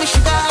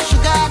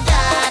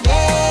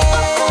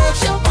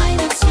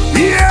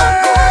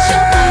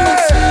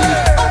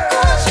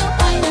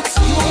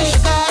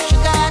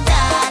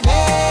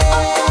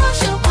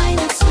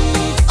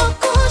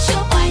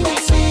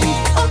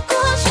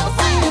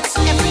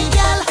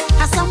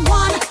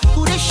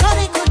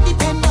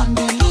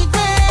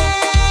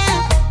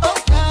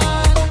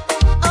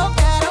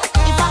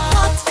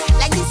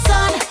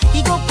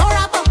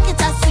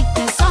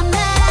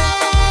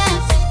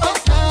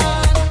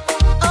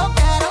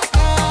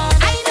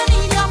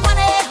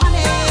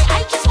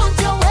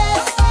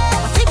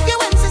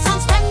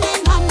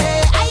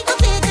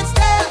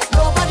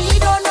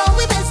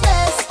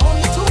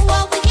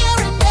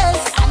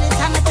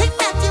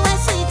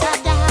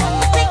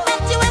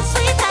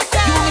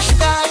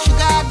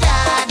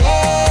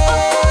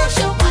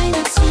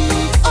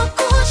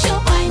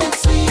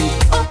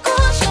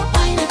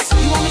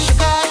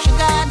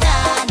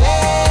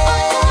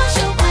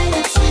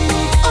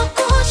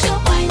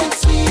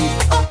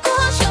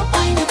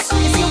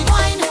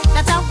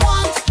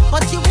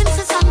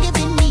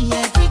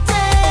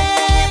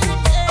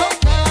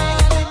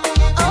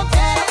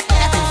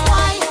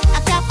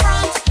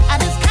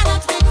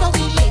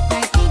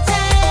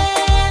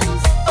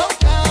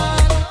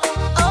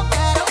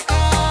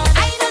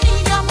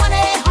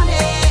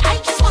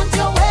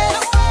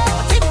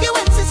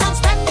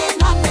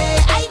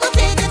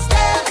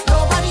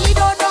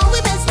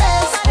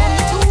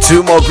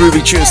 Two more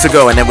groovy tunes to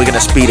go and then we're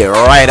gonna speed it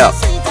right up.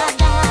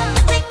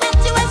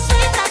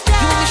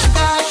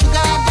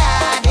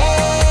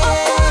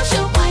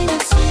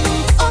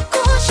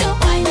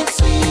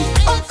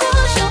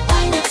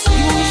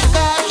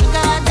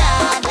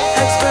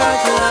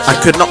 I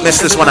could not miss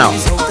this one out.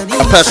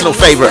 A personal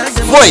favorite.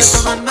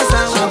 Voice.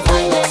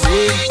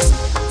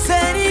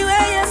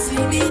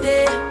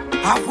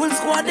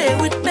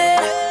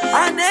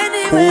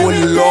 Oh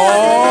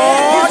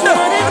Lord.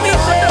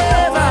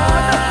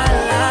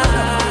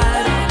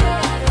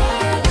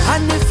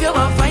 And if you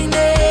want find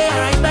it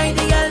right by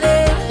the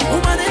alley,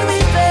 woman in me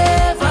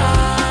favor.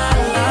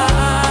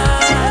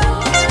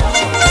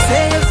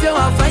 Say if you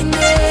want find it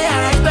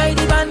right by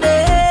the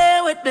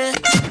band with me.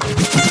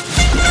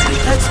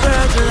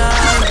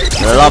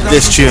 I love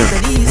this tune.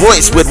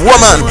 Voice with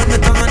Woman.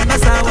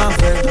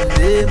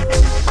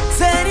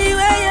 Say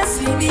anywhere you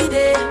see me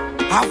there,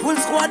 I full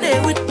squad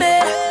there with me.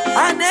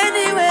 And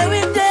anywhere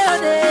we there,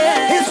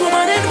 it's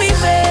woman in me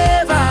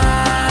favor.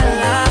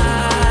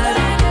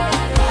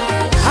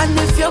 And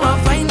if you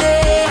want find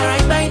it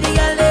right by the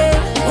alley,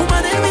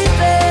 woman in me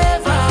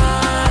favor.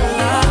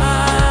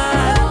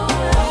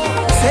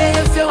 Say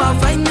if you want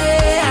find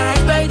it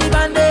right by the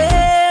band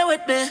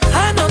with me.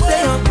 I know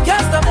they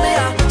can't stop me,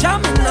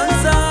 jamming on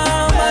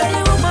somebody,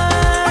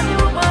 woman.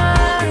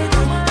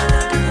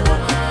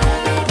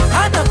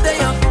 I know they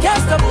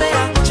can't stop me,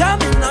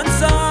 jamming on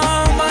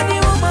somebody,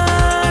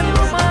 woman.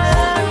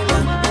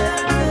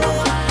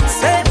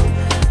 Say,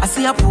 I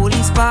see a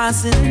police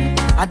passing,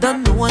 I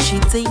don't know what she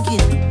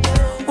thinking.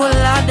 Well, a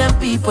lot of them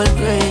people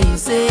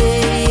crazy.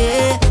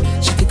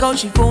 She take out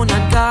she phone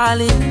and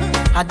calling,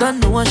 I don't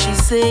know what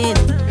she's saying.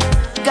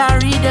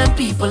 Carry them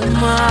people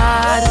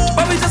mad.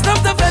 But we just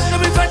love the vet,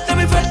 let me vet, let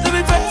me vet, let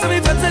me vet, let me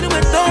vet, and we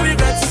no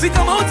regrets. We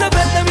come out of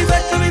vet, let me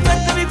vet, let me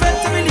vet, let me vet.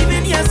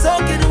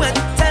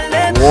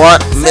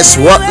 what, Miss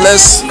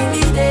Watless?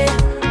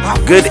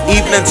 Good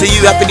evening to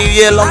you. Happy New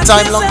Year. Long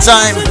time, long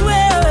time.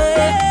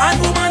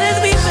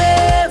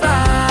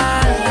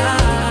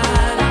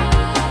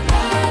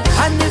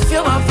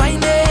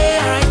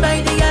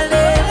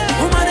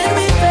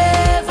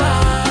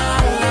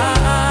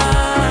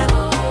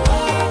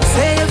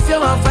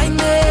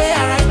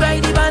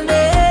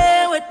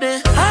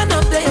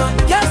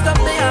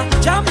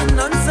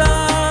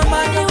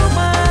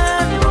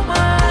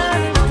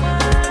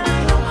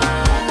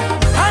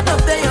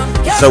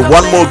 So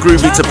one more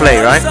groovy to play,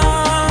 right?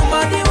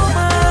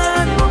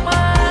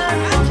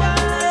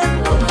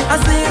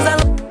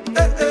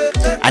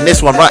 And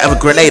this one right of a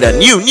Grenada.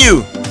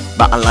 New.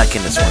 But I'm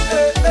liking this one.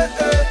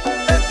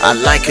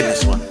 I'm liking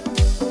this one.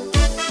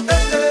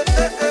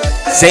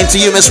 Same to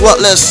you, Miss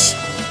Watless.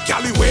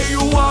 Cali, where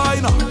you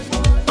wine,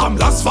 I'm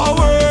lost for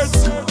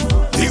words.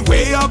 The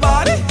way your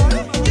body,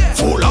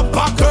 full of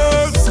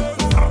backers.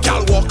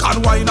 Gal walk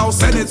and wine now,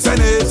 send it.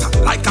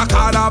 Like a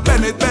Carter,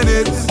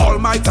 Bennett. All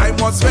my time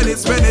was spend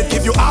it.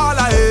 Give you all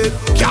I hate.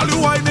 Gal, you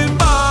whining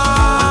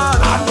bad.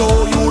 I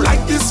know you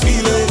like this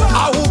feeling.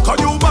 How can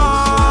you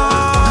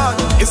bad?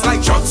 It's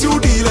like drugs you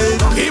dealing.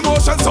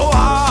 Emotion so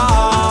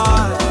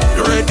hard.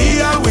 You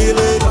ready and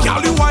willing.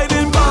 Gal, you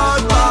whining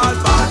bad.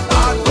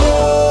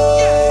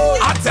 Oh,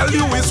 I tell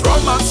you it's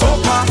rum and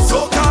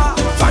soca.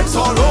 Vibes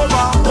all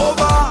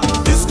over.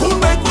 This could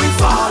make we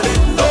fall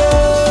in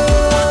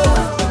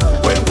love.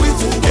 When we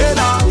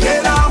together,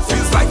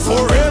 feels like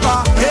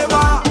forever,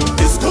 ever.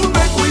 This could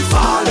make we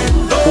fall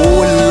in love.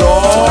 Oh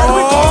Lord,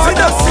 we go see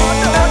the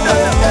scene.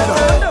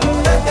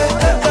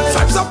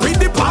 Vibes up in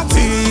the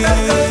party.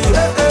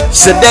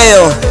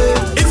 Sadale.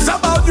 It's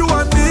about you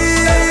and me.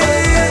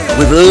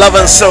 With love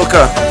and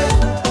soca.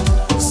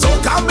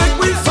 Soca make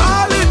we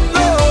fall in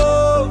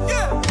love.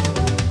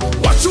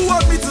 What you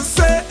want me to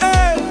say?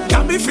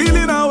 Got me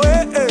feeling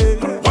away.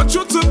 Want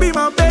you to be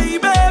my baby,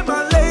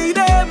 my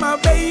lady, my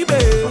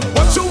baby.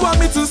 What you want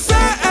me to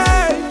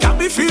say? Got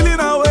me feeling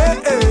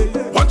away.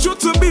 Want you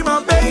to be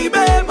my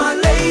baby, my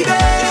lady.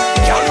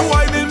 Girl, you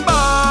whining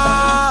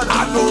bad.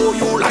 I know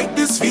you like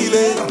this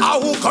feeling.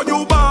 How can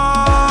you bad?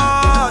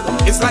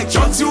 It's like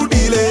drugs you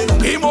dealing.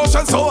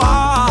 Emotion so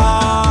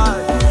high.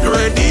 You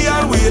ready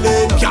and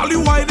willing. Girl,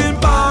 you whining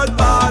bad.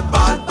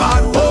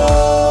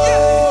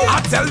 Oh,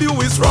 I tell you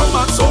it's rum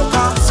and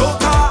soca.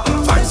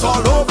 Vibes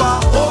all over.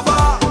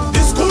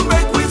 This could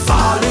make we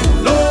fall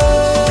in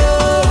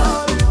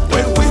love.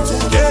 When we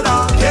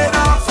together,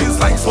 feels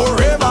like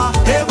forever,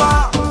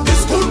 ever.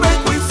 This could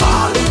make we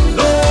fall in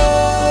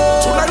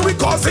love. Tonight we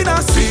causing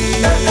a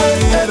scene.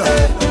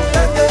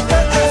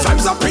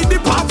 Vibes up in the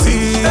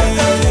party.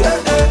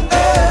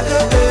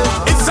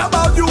 It's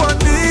about you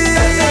and me.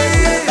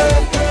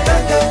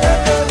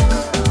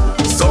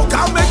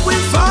 Soca make we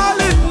fall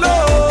in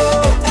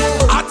love.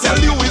 I tell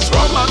you it's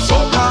rum and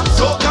soca.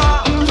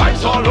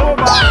 Vibes all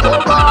over.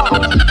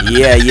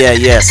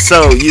 Yeah.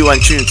 So you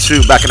and tune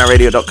to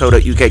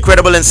bacchanalradio.co.uk.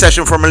 Credible in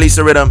session from Release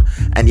the Rhythm.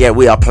 And yeah,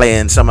 we are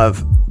playing some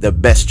of the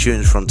best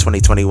tunes from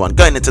 2021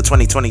 going into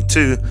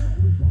 2022.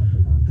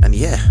 And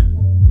yeah,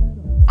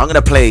 I'm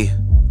gonna play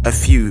a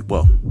few,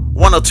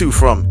 one or two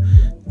from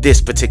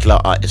this particular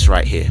artist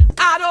right here.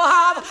 I don't.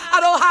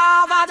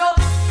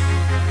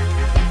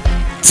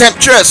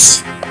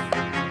 Temptress.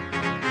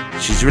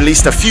 She's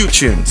released a few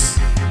tunes.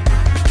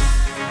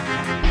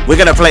 We're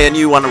gonna play a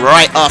new one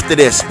right after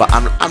this, but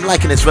I'm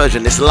liking this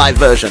version, this live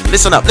version.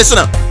 Listen up.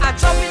 I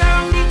jump in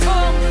around the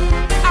tongue,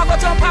 I go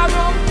jump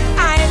around,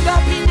 I end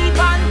up in the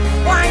pan,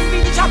 wine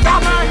with the chopper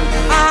man,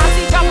 I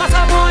see chopper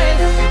some oil,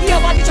 you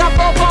want the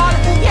chopper ball,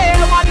 yeah,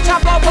 you want the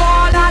chopper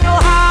ball, I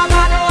don't have,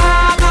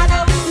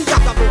 the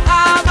chopper ball,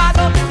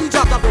 the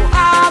chopper ball,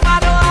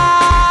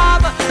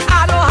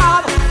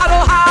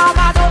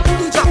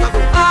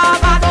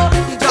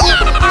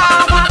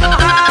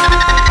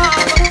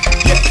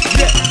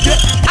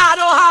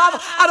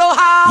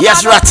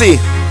 Yes, Ratty.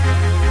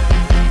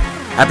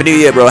 Happy New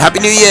Year, bro. Happy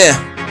New Year.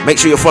 Make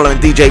sure you're following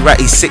DJ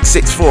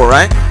Ratty664,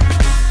 right?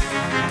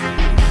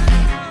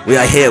 We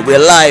are here. We're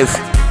live.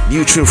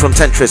 New tune from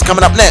Temptress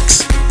coming up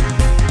next.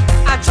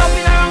 I jump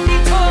in around the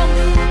tongue,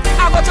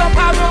 I go jump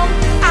around,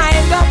 I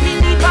end up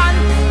in the pan,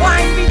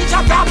 wine with the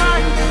chopper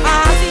man,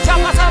 I see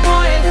chopper some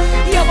oil,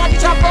 you want the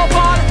chopper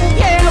ball,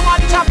 yeah, you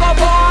want the chopper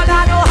ball,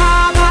 I don't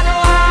have,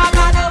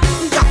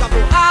 the chopper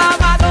ball,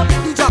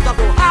 the chopper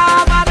ball,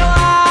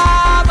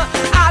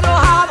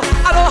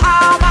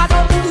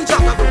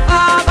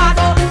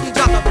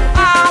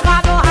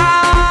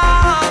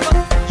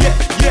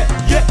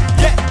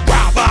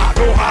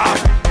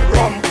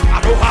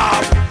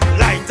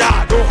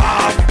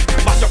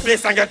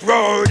 and get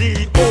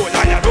rowdy. Oh,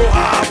 I don't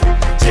have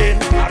gin,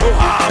 I don't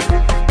have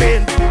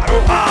pin, I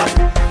don't have.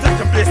 Let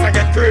them place and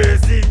get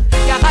crazy.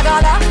 You have a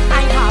dollar,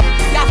 I have.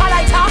 You have a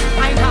lighter,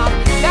 I have.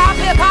 You have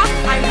paper,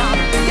 I have.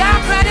 You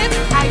have credit,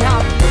 I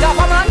have. You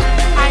have a man,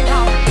 I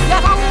have. You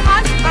have a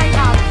woman, I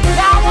have. You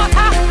have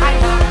water, I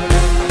have.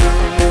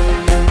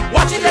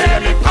 Watch it, let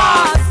me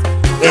pass.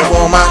 Hey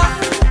woman,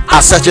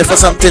 I'm searching for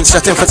something,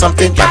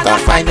 but I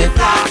find it.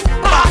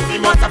 Pass me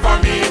matter for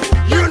me.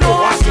 You know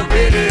what you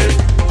really.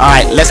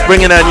 Alright, let's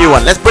bring in a new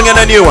one. Let's bring in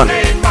a new one.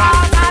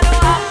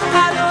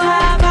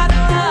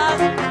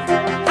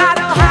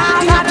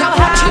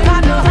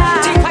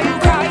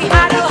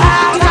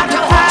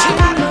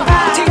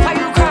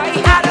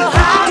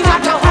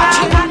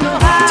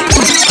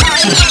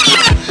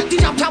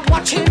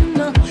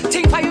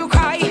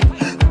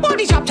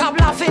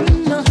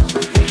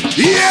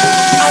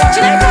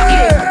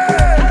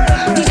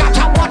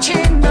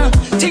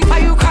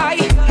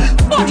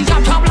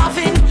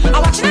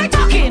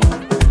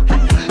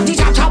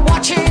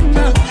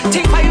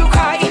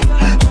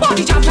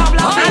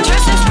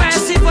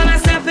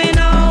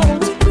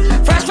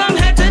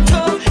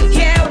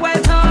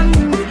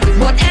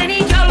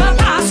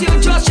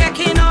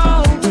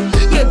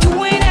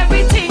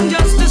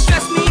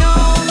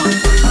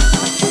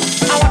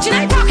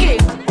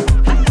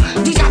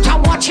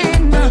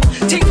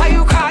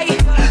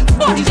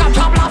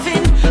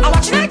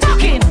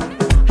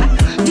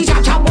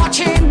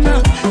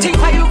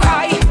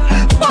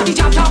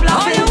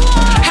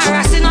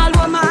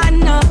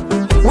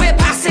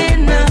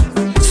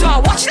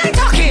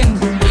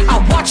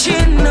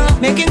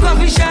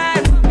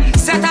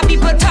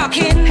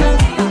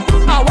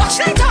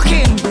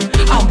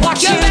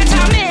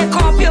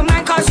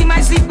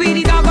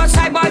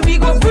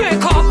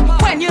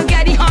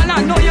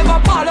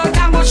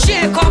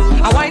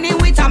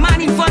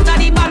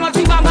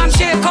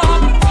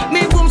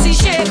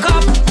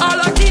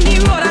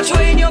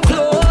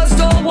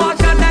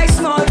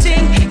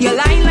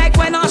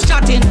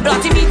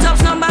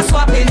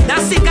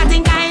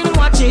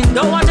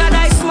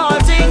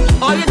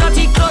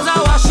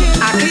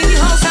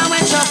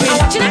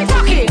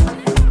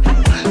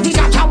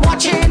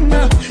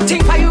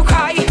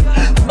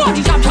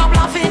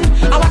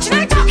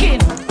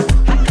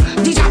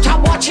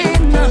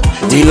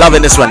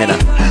 Loving this one, you know.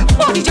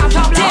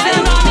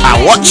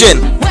 I'm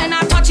watching. When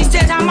I touch his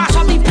stage, I mash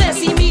up the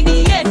place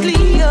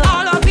immediately.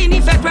 All up in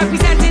effect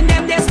representing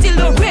them, they're still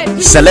the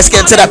red. So let's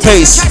get into that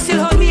pace.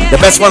 The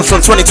best one from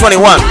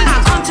 2021.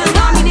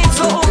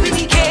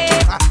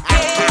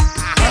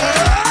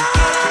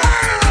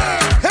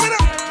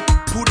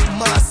 Put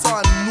mask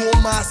on, no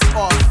mask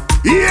off.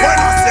 Yeah. When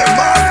I say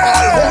mask,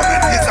 all home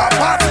it is a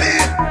party.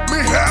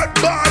 Me head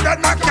bad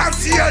and I can't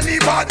see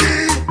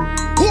anybody.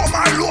 Home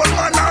alone,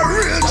 man, a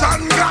real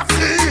John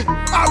Gaffney.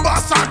 A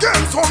boss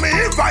again, so me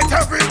invite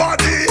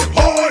everybody.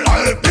 Whole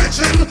all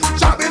pitching,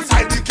 job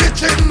inside the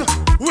kitchen.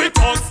 With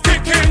us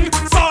kicking,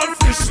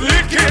 saltfish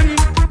licking.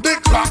 The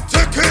clock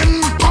ticking,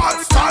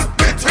 pots start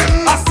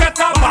bitting. I set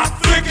a back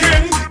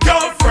flicking,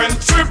 girlfriend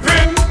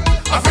tripping.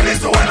 I feel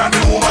it when I'm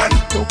a woman.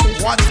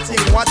 What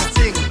the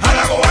thing? And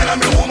I go when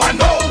I'm a woman,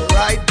 no.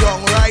 Right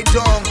down.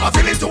 I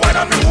feel it when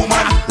I'm a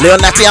woman.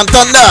 Leon Natty and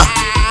Thunder.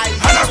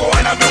 And I go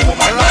when I'm a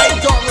woman, right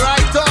down.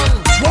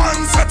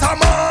 One set of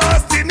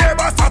mass, the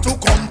neighbors start to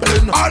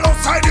complain. All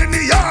outside in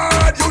the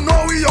yard, you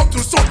know we up to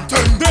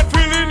something. They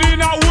feeling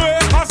in a way,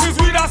 cause his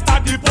weed has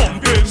started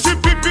pumping. She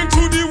peeping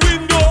through the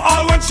window,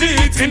 all when she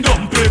eating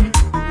dumpling.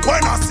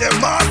 When I say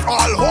mass,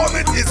 all home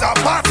it is a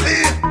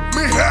party.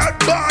 Me head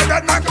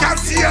bad and I can't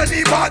see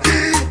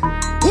anybody.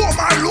 Home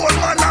alone,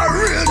 man, a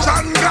real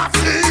John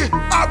Gaffney.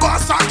 A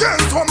boss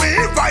again, so me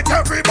invite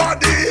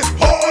everybody.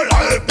 Whole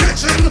all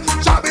pitching,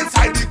 job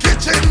inside the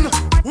kitchen.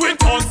 With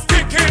us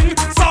sticking,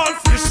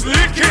 saltfish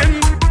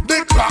licking.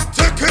 The clock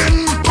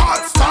ticking,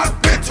 pots start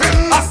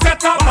bitting. I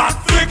set a back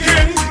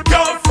flicking,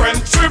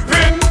 girlfriend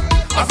tripping.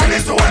 I feel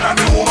it when I'm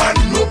a woman.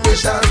 No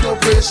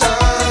patience.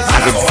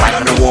 I've been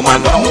fighting a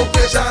woman. No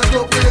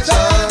patience.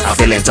 I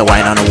feel into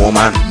wine on a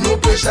woman. No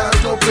patience.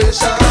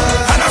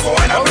 And I go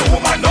when I'm a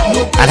woman,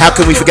 no. And how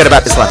can we forget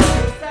about this one?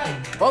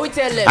 What we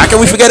tell them? How can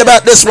we forget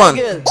about this one?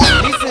 Girl,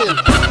 listen.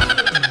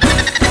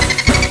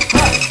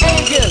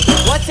 Hey girl,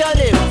 what's your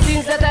name?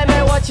 Since the time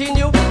I'm watching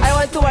you, I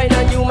want to wine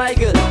on you, my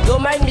girl.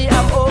 Don't mind me,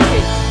 I'm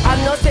okay. I'm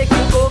not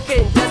taking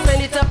cocaine. Just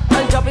send it up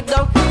and drop it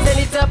down. Send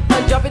it up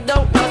and drop it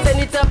down. Now send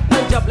it up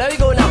and drop. Let me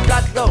go now.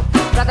 Flat down,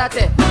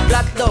 flatate,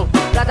 flat down,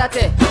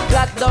 flatate,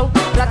 flat down,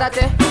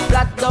 flatate,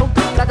 flat down,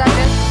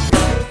 flatate.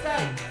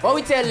 What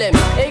we tell them?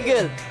 Hey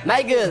girl,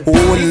 my girl.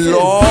 Oh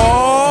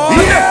Lord.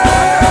 Hey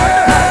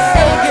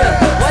girl,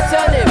 what's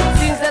your name?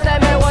 Since the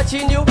time I'm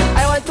watching you,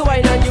 I want to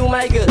wine on you,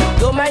 my girl.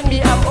 Don't mind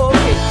me, I'm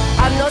okay.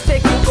 I'm not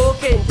taking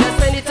cocaine. Just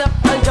send it up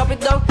and drop it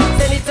down.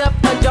 Send it up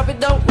and drop it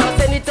down. Now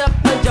send it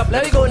up and drop.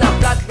 Let me go now.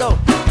 Flat down,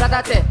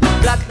 flatate,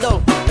 flat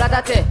down,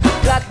 flatate,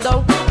 flat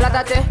down,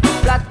 flatate,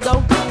 flat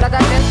down,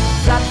 flatate,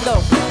 flat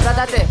down,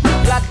 flatate,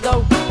 flat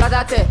down,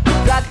 flatate,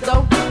 flat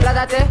down,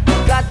 flatate,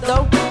 flat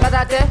down,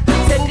 flatate.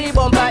 Send the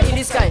bumper in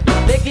the sky.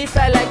 Make it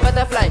fly like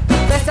butterfly.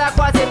 Let's start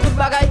quasi put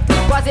bagay,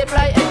 quasi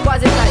fly and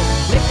quasi fly.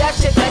 Make that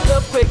shit like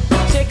earthquake.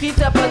 Shake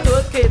it up and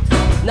twerk it.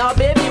 Now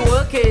baby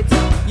work it.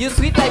 You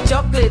sweet like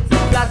chocolate.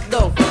 Flat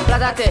down,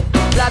 flatate,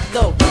 flat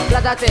down,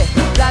 flatate,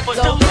 flat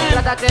down,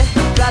 flatate,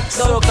 flat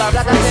down,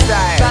 flatate,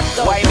 flat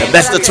down. The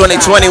best of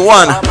 2021.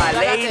 All my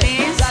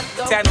ladies,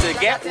 time to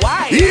get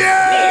wild.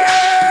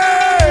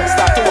 Yeah!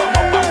 Start to warm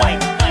up and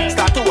wine.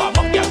 Start to warm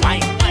up your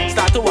wine.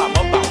 Start to warm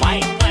up and wine.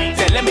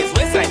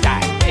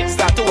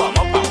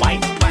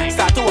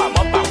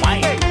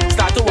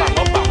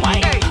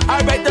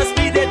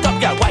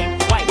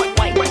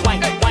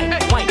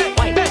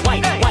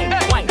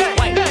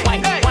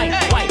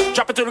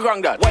 to the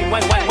ground, that. Wine,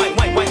 wine, wine, wine,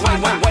 wine, wine, wine,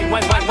 wine, wine,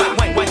 wine, wine, wine,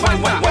 wine,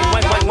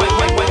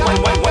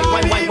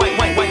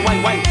 wine, wine,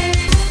 wine, wine.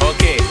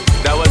 Okay,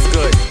 that was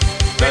good.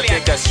 Now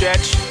take a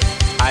stretch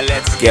and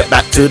let's get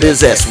back to the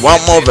zest.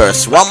 One more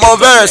verse. One more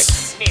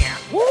verse.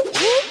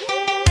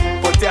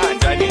 Put your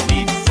hands on your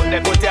knees. Put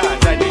your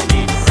hands on your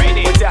knees. Put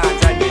your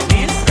hands on your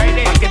knees.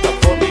 Back it up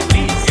for me,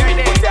 please. Put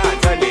your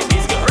hands on your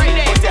knees. Put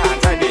your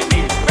hands on your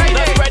knees.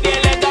 Just spread your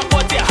legs up.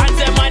 Put your hands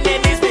on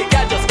your knees. Big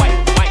girl, just wine,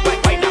 wine,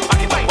 wine, wine, now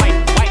pocket, wine, wine,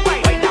 wine,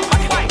 wine, wine, now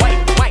pocket, wine,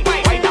 wine, wine,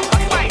 wine, wine, now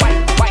pocket, wine,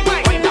 wine, wine,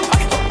 wine, wine, now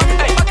pocket.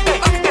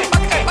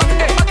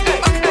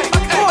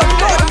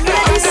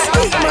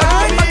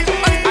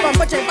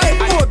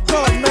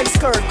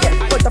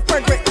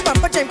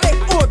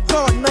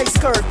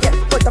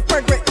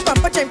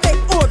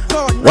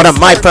 One of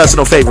my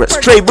personal favorites,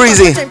 Trey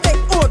Breezy,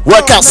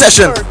 workout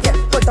session.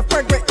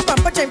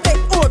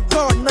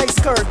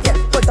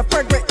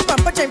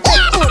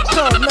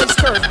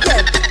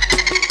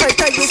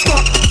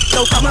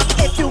 No come up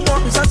if you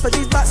want results for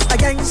these bats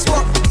again.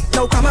 Squat.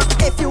 No come up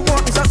if you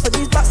want results for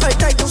these bats. I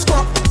tell you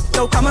squat.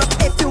 No come up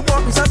if you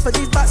want results for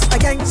these bats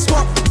again.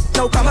 Squat.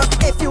 No come up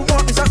if you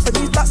want results for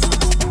these bats.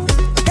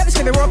 Get this,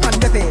 give me rope and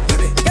nip it.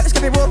 Get this,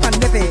 give me rope and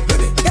nip it.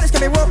 Get this,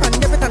 give me rope and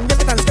nip it and nip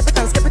it and skip it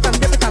and skip it and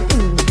nip it and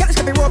Get this,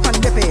 give me rope and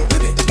nip it.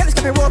 Get this,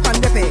 give me rope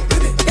and nip it.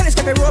 Get this,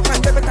 give me rope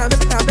and nip it and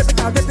nip it and nip it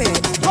and nip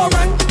it. Go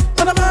run,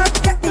 on the mark,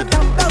 get the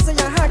dumbbells in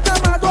your hand.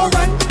 Come on, go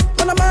run,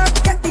 on the mark,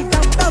 get the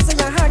dumbbells in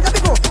your hand. Let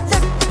me go.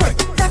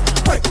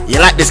 You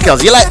like this,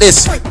 girls? You like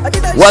this?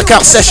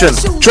 Workout session.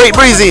 Trey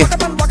Breezy.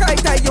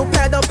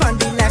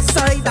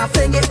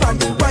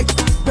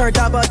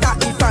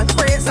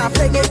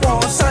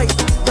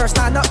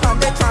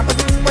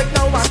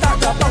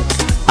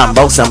 I'm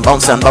bouncing,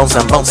 bouncing,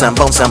 bouncing, bouncing,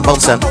 bouncing,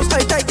 bouncing.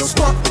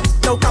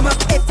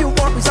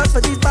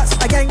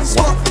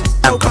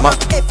 And come up.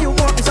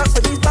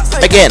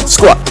 Again,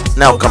 squat.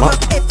 Now come up.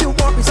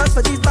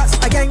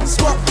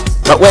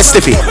 But where's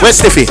Stiffy? Where's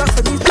Stiffy?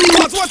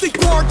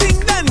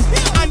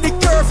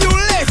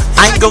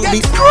 I ain't gonna be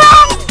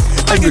drunk.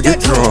 I'm gonna get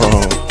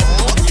drunk.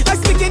 I'm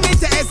speaking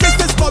into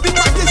existence, but we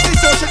practicing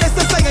social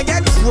distance. I can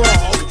get drunk.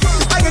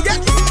 I can get.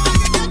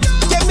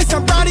 Give me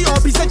some brownie or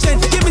piece of gin.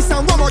 Give me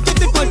some one more, give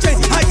me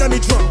punching. I can be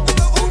drunk.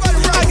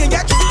 I can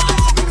get.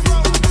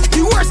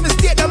 The worst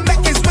mistake to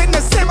make is when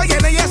the same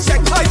again. Yes,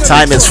 check.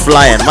 Time is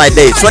flying. My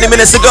day. 20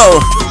 minutes to go.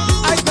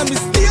 I can be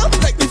still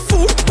like the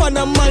food on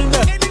a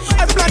minor.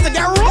 I plan to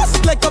get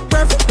roast like a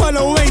breath on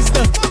a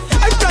waster.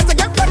 I plan to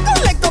get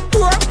better like a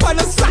poor on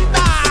a slap.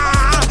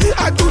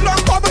 I do not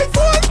call my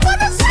phone for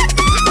the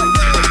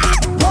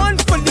second. One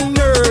for the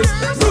nerves,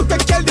 fruit to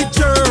kill the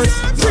germs.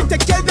 Drink to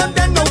kill them,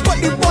 then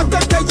nobody water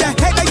to your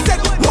head. I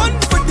said one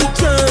for the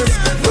germs,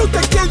 fruit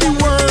to kill the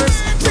worms.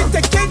 Drink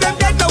to kill them,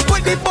 then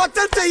nobody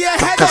water to your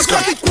head. I've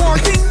got the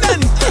quarantine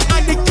done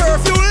and the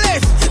curfew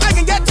lift. I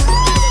can get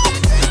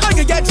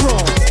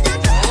drunk.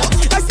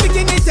 I'm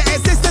speaking into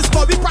existence,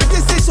 but we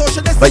practice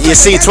social distance. But you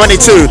see,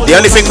 22, the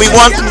only thing we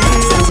want.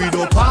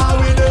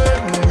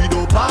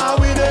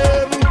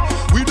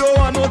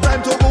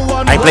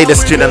 I ain't played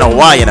this tune in a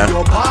while, you know.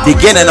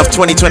 Beginning of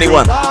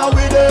 2021.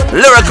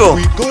 Lyrical.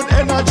 We good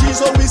energy,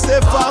 so we stay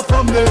far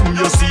from them.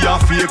 You see a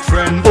fake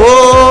friend.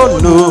 Oh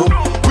no.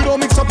 We don't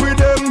mix up with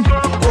them.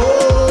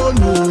 Oh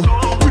no.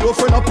 We don't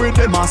friend up with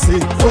them. I say,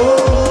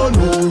 oh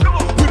no.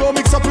 We don't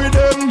mix up with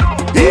them.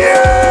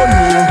 Yeah. Oh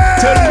no.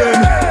 Tell them.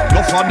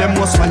 Enough of them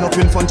must smile up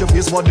in front of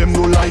your face, but them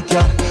no like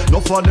ya.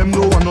 Enough of them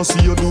no wanna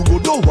see you do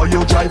good, though while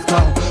you drive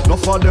car.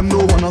 Enough of them no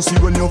wanna see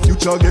when your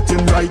future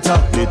getting brighter.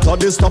 They thought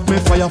they stop me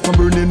fire from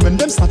burning when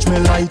them snatch me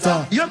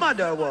lighter. Your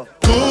mother what?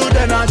 Good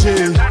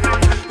energy,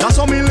 that's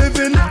what me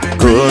living.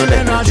 Good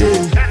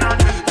energy,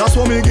 that's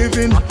what me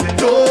giving.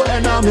 No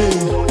enemy,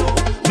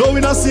 no we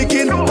not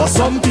seeking. But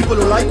some people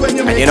like when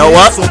you make. And you know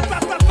what?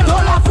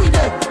 Don't laugh with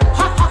them.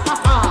 Ha ha ha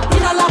ha. We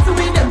not laugh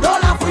with them.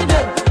 Don't laugh with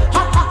them.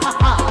 Ha ha ha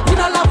ha. We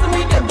not laugh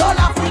with them. Don't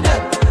laugh with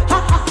them. Ha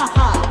ha ha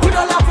ha. We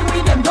don't laugh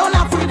with them. Don't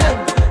laugh with them.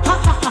 Ha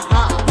ha ha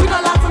ha. We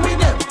not laugh with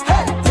them.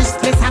 Hey, this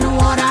place on the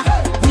water.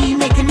 We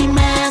making the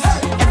mess.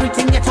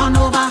 Everything get turned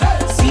over.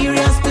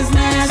 Serious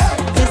business.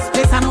 This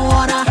place on the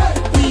water.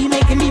 We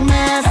making the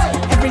mess.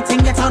 Everything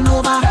get turned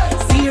over.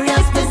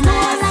 Serious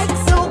business. Like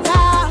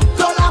soca.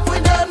 Don't laugh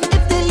with them.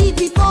 If they leave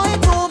before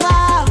it's over.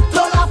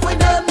 Don't laugh with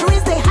them.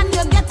 Raise their hand,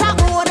 you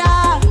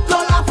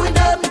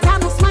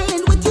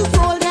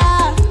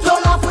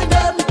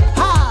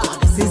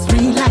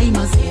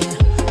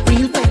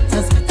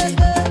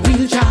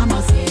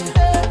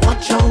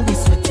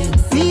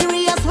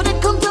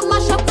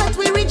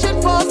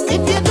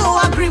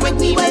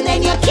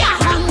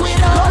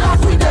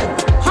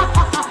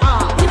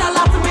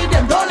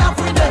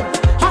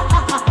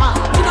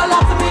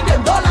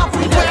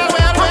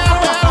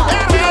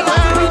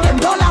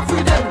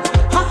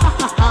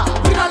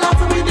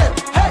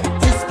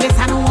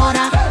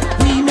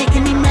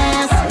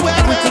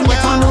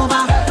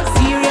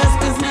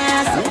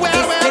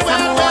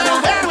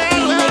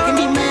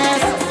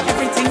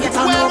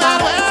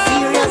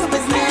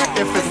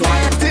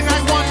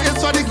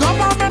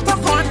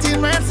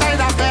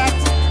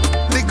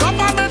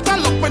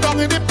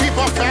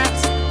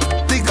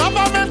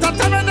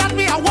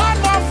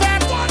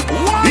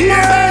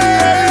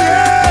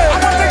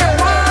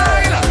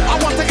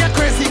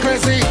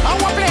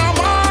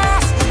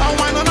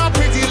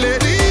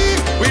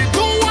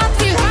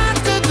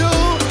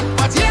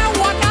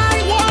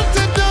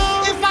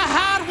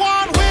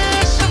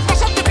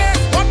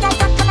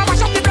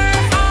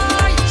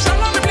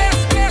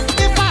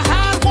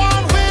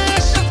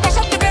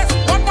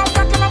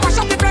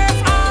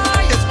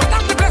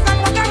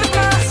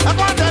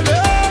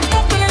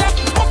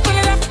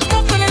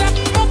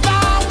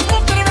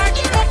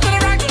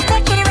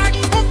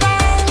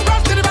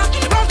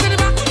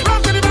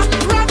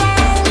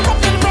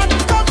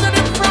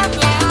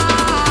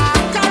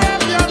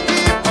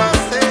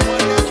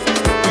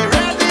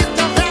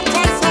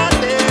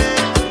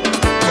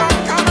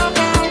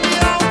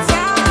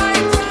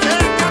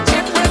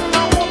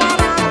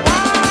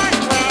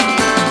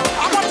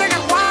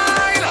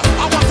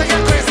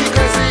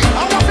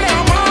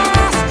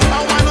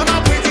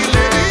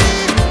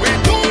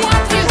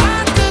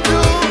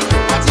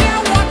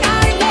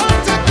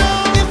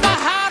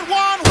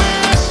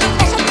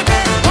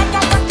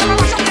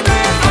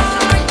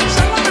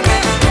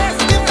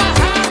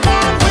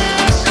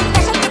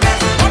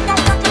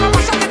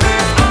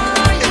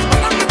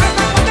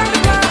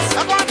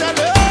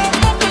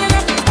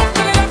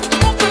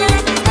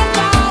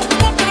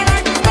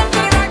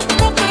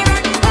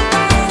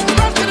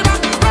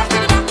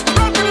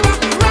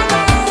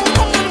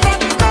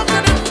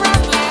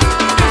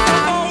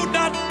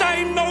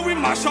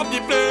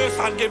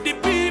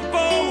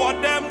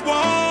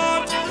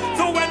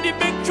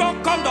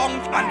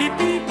And the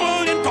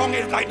people in tongue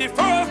is like the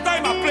first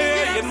time I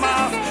play in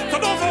mass. So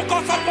don't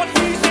focus on what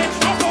he say,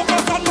 don't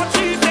focus on what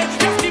she say.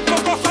 Just keep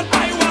focus on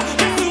Iowa.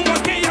 Just do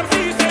what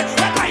KMC say.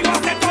 When Iowa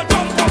said to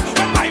jump up,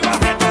 when Iowa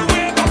said to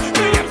wave up,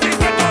 KMC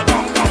said to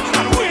jump up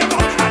and wave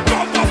up and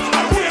jump up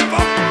and wave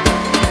up.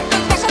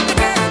 Mash up the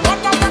bass,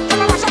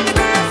 mash up the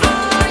bass.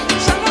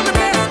 Shall know the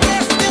bass,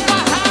 yes, if I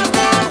have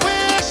one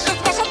wish. Just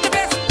mash up the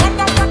bass,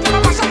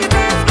 mash up the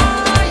bass.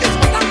 It's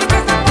mash up the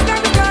bass and what I'm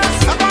the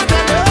gas. I'm on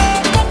the left,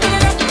 up to the left, up to the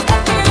left,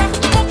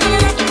 up to the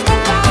left, up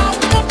down, up to the right, up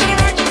to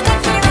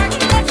the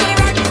right, up to the right, up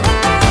down, run to the back, run to the back, run to the back,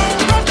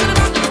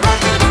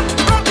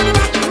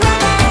 run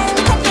down,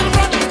 come to the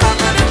front, come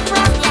to the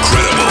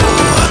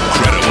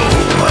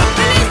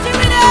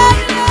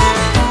front.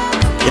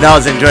 You know, I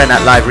was enjoying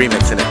that live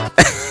remix, innit?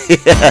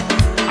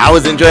 I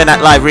was enjoying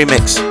that live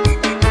remix.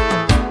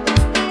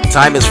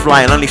 Time is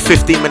flying. Only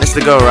 15 minutes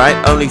to go, right?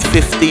 Only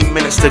 15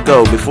 minutes to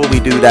go. Before we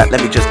do that,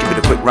 let me just give you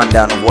a quick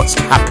rundown of what's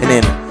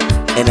happening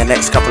in the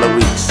next couple of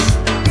weeks.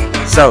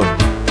 So,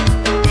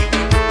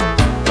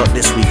 not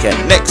this weekend.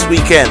 Next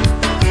weekend,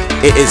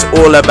 it is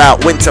all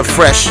about Winter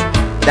Fresh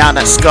down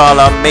at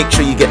Scala. Make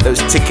sure you get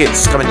those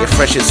tickets. Come in your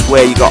freshest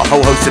wear. You got a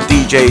whole host of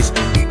DJs.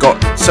 Got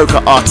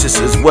soca artists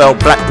as well.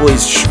 Black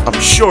Boys,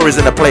 I'm sure, is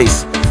in the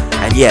place.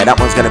 And yeah, that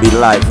one's going to be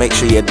live. Make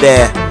sure you're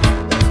there.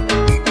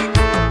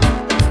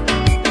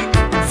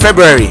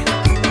 February,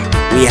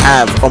 we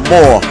have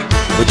Amore,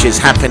 which is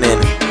happening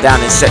down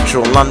in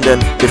central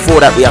London. Before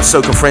that, we have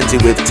Soca Frenzy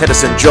with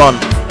Tedderson John,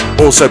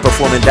 also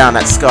performing down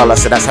at Scala.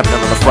 So that's happening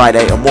on a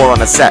Friday. Amore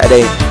on a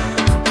Saturday.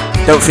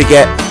 Don't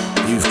forget,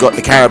 you've got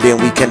the Caribbean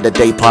Weekender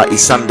Day Party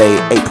Sunday,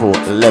 April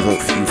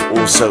 11th. You've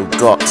also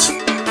got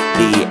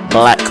the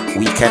Black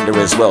Weekender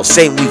as well.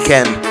 Same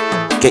weekend.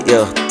 Get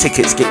your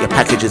tickets, get your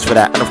packages for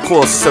that. And of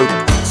course,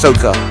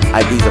 Soca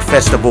Ibiza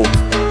Festival.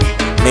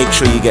 Make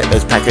sure you get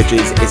those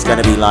packages. It's going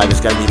to be live.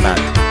 It's going to be mad.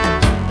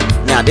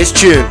 Now, this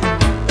tune,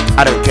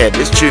 I don't care.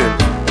 This tune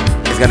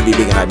is going to be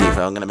big in Ibiza.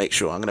 I'm going to make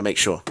sure.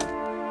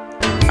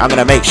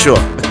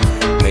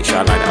 Make sure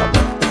I line it up,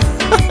 man.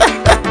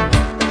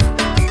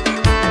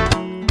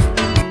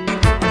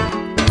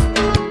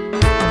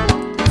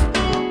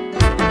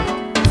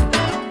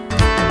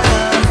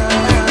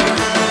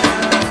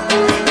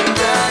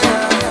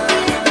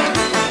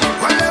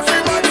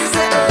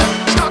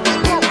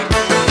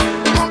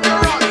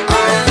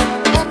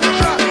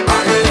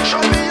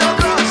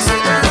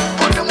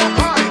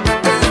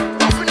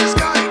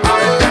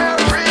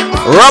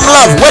 Rum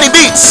Love, Wedding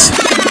Beats.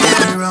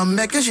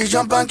 Make she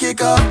jump and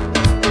kick up.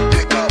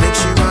 Make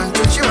she run,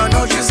 touch she run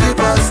out she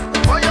slippers.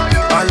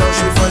 Although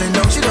she falling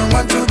down, she don't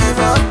want to give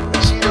up.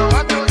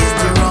 It's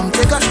the rum,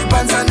 take her she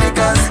pants and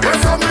knickers. When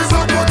some is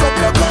up, put up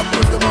your cup,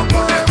 put them up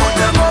high. Put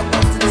them up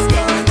to the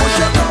sky, push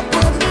your cup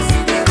up.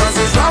 Cause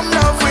it's rum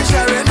love we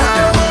sharing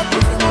now.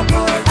 Put them up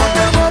high, put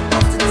them up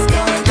to the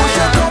sky, push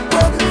your cup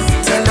up.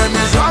 Tell them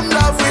it's rum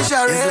love we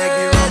sharing. It's like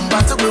the rum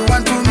battle we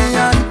want to me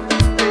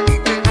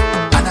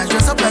and I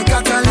dress up like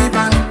a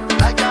Taliban.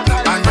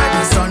 And by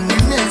the sun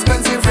in the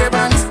expensive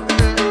Ray-Bans.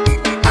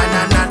 And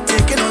I'm not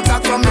taking no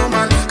talk from no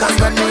man. Cause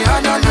when we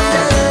are on the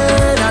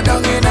head, I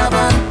down in a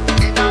van.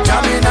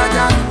 Jam in a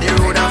jam, the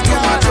road have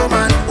too much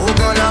woman. Oh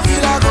God, I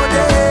feel I go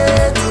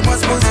there, too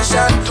much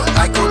position.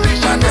 I couldn't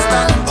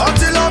understand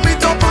until I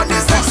meet up on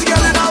this sexy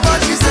girl in a van.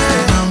 She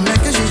say,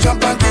 make she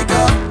jump and kick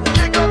up.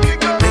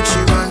 Make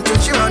she run till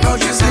she run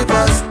out she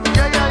slippers.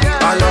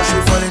 Although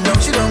she falling down,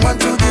 she don't want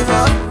to give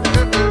up.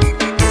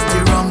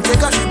 Take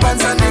her she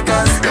pants and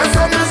knickers. If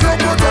some is up,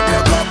 put up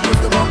your cup, put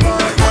them up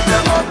high. Put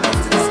them up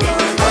to the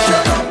sky, push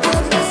your cup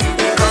up.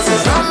 Cause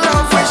it's rum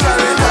love we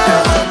sharing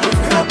now.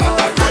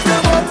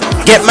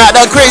 Get mad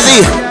and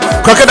crazy.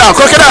 Crocodile,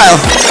 crocodile.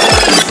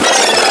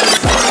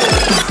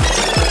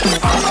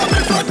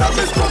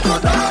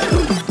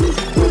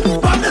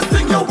 Baddest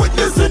thing you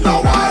witness in a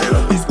while.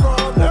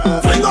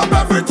 Fling up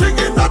everything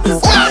in that this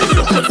style.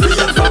 You can see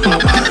it from a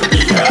mile.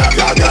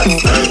 Behavior gets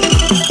sting.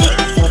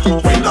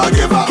 We don't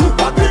give up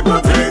what people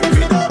think.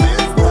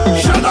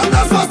 Shut up,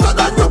 that's faster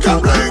than you can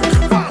blink.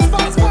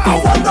 I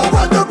wonder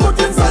what they put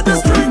inside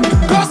this drink.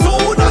 Cause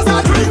soon as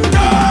I drink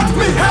that,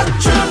 me head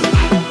chill,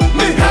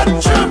 me head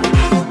chip,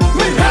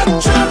 me head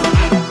chip,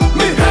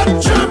 me head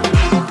chip.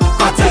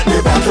 I take the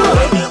bottle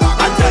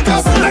and take a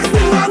sip. Next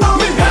thing I know,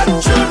 me head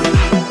chip,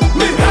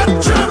 me head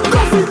chip.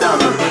 Coffee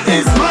down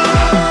is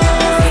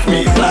mine,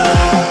 me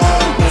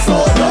blind. So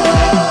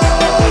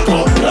don't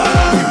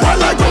complain. Why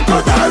like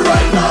crocodile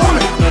right now?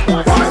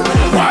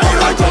 Why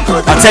like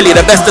crocodile? I'll tell you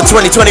the best of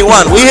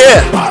 2021. We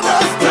here.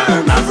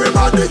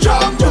 Everybody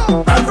jump,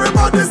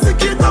 everybody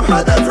sick in the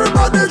head,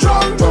 everybody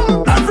drunk.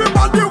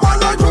 Everybody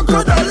want like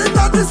crocodile in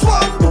this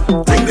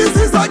one. Think this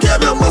is a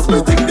game, you must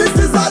be think this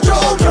is a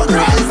joke. You're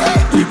crazy,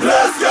 the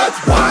place gets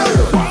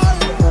wild.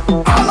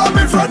 All of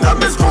me friend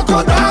them is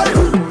crocodile.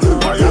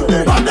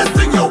 Baddest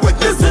thing you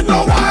witness in a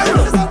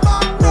while.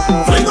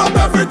 Fling up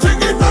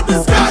everything in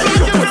the sky.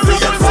 You can see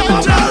it from a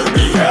mile.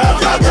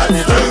 Behavior gets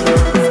sting.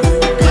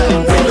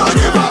 We don't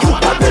give up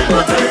what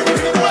people think.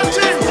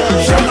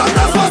 Shut up,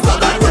 that's faster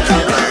than we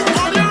can blink.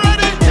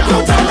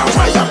 Don't tell them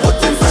why you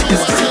put in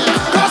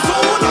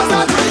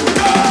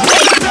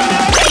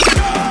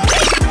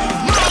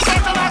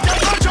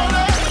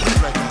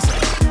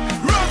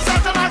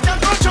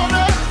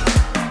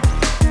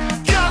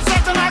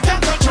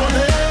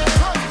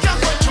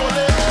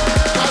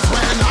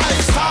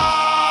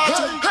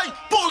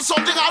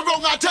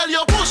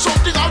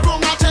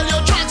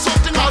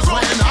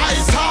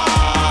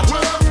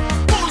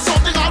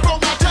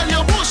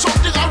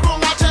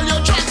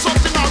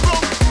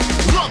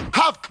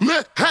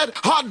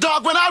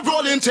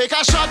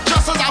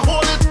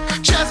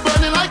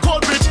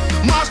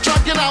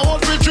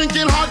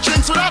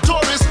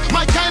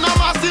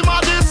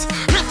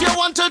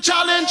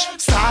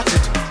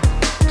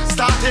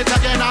it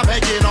again, I'm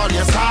begging all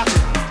you start it.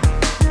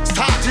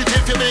 Start it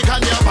if you big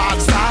and you're bad,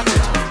 start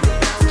it.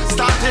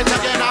 Start it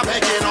again, I'm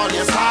begging all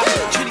you start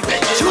it.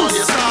 Begging all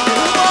you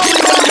start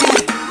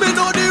it. Me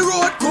know the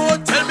road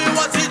code, tell me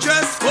what's the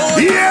dress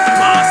code. Yeah!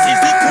 Mass is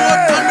the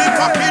code, and me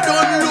pocket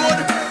unload.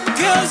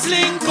 Girls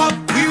link up,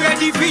 we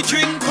ready for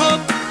drink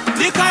up.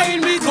 Liquor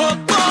in me cup,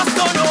 mass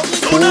done up.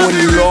 Oh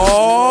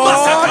Lord!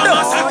 Massacre,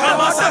 massacre,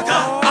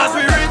 massacre. As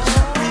we rich,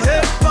 we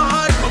head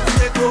bad, come to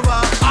take over.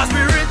 As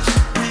we rich,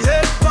 we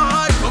head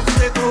bad, come to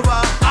take over.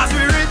 As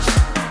we rich,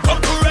 come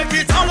to wreck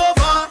it all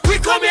over. We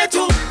come here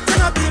to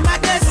turn up the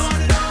madness,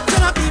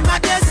 turn up the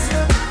madness,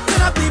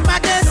 turn up the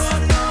madness,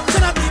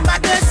 turn up the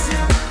madness.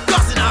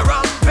 Causing a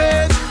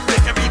rampage,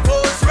 make every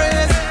post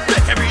raise,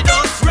 make every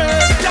dust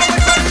raise. Yeah, we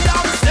turn it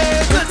down the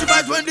stage.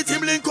 25 when the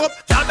team link up,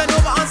 y'all bend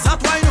over and start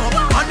wine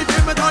up. On the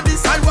pavement on the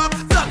sidewalk,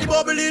 flat the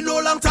bubble in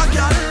no long time,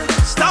 y'all.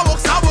 Star walk,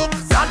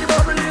 flat the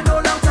bubble in no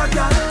long time,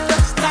 y'all.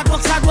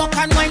 Start walk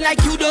and wine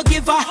like you don't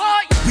give a.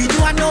 We do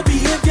have no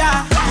behavior,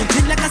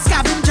 hunting like a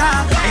scavenger.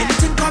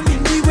 Anything come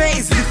in the way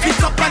is lift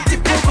it up and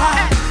tip over.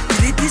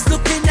 Ladies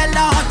looking a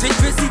lot with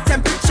crazy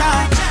temperature.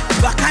 The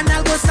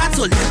bacchanal go start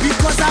so late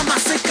because I'm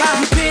massacre.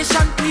 We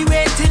patiently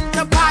waiting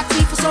to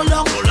party for so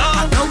long.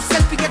 And now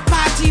self we get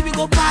party, we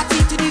go party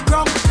to the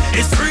ground.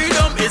 It's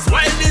freedom, it's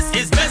wildness,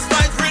 it's best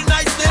vibes, real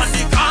niceness. On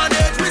the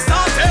carnage we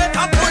started,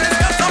 and police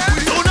got up.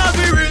 We don't have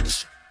we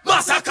rich.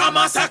 Massacre,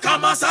 massacre,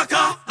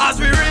 massacre. As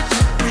we rich,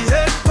 we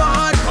head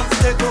bad, come to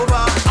take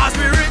over. As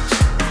we rich,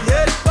 we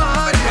head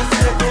bad, come to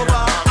take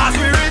over. As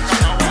we rich,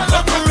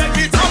 come to wreck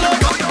it all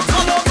over,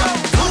 all over.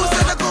 Who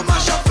said I could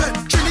mash up it?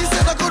 Trini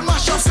said I could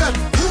mash up it.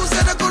 Who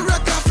said I could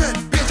wreck off it?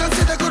 Peyton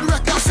said I could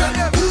wreck off it.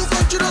 Who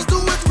country does do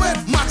it well?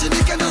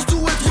 Martinique can just do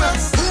it well.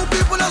 Who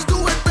people does do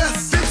it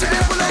best? 50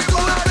 people does do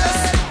it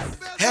best.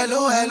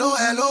 Hello, hello,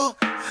 hello.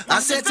 I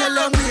said tell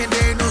them we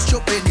ain't no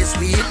shopping this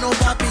week, no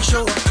papi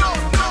show.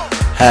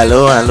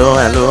 Hello, hello,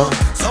 hello.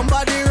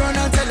 Somebody run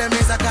and tell them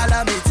it's a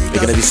calamity.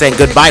 We're gonna be saying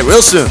goodbye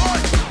real soon.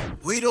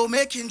 We don't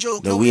making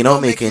joke. No, we don't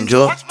making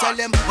joke. Tell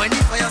them when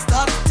the fire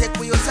start, take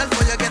for yourself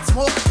or you get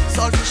smoke.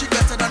 Saltfish is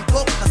better than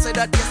coke. I say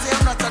that yes,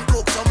 I'm not on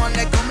coke. Someone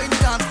like come in the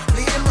dance,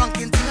 playing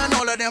ranking thing and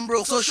all of them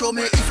broke. So show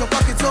me if your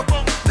pockets up.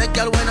 Make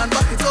y'all wine and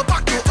back it up.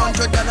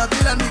 $200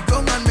 bill and we go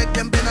and make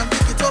them bend and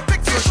pick it up.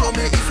 So show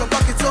me if your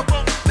pockets up.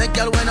 Make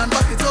y'all wine and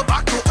back it up.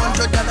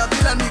 $200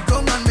 bill and we go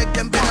and make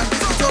them bend and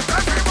pick it up.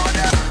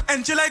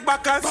 And you like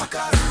Bacchus,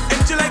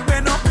 and you like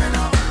Beno,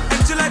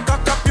 and you like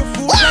cock up your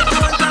food like you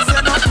want to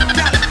send up.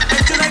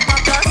 And you like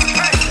Bacchus,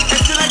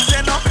 and you like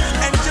Zeno,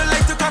 and you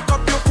like to cock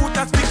up your food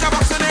and speak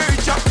about so they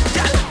reach up.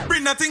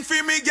 Bring nothing for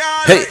me,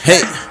 girl. Hey,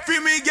 hey. For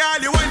me, girl,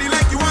 you want it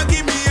like you want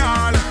give me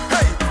all.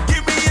 Hey,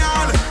 give me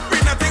all.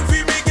 Bring nothing for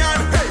me, girl.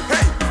 Hey,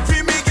 hey. For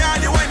me, girl,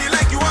 you want it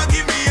like you want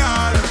give me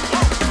all.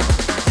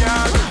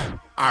 Girl,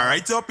 I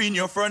right up in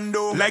your front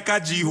door like a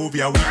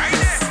Jehovah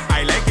Witness.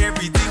 I like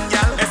everything,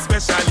 girl,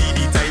 especially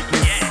the tightness.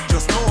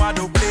 Just know I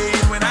don't play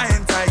when I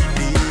enter in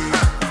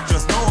there.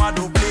 Just know I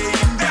don't play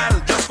in,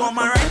 girl. Just come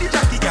and ride the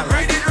jockey, girl.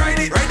 Ride it, ride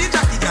it, ride the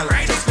jockey, girl.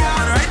 Just come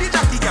and ride the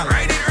jockey, girl.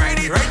 Ride it, ride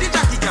it, ride the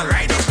jockey, girl.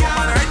 Just come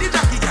and ride the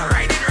jockey, girl.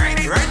 Ride it,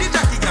 ride it, ride the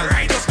jockey, girl.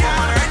 Just come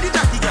and ride the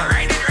jockey, girl.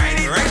 Ride it, ride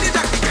it, ride the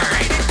jockey, girl.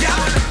 Ride it,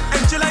 girl.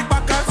 And you like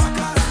Bacchus,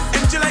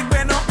 and you like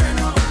Beno,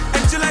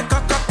 and you like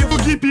cock up your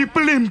food. Give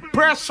people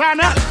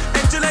impression.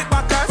 And you like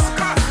Bacchus,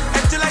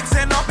 and you like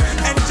Zeno,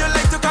 and you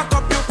like to cock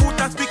up your foot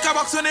and speak a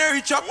box on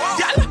every chop.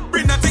 Girl,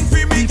 bring nothing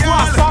for me, girl. Before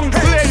a song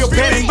play, you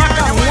bend back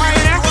and whine.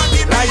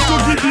 Like to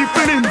give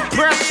people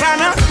impression.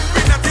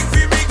 Bring nothing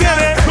for me, girl.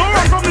 Don't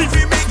run from me.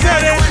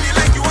 Steady.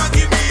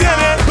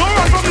 Don't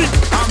run from me.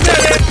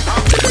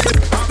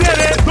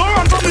 Steady. Don't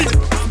run from me.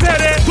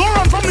 Steady. Don't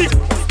run from me.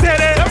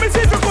 Steady. Let me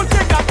see if you could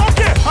take that.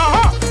 Okay.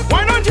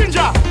 Why not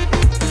ginger?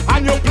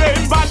 And you're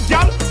playing bad,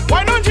 girl.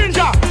 Why not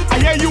ginger? I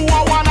hear you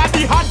are one of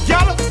the hot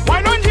girl.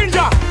 Why not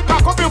ginger?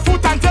 Cock up your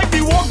foot and take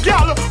the walk,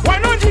 girl. Why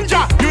not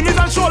ginger? You need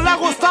a shoulder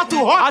go start to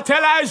hot. I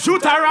tell her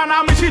shoot her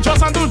and me she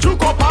just want to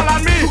juke up all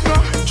on me.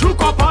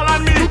 Juke up all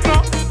on me.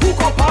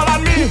 Juke up all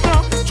on me.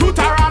 Shoot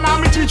her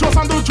and me she just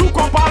want to juke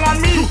up all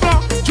on me.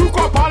 Juke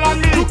up all on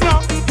me.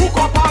 Juke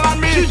up all on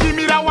me. She give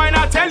me that wine,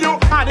 I tell you.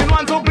 I didn't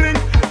want to blink.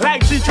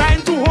 Like she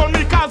trying to hold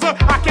me cause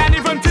I can't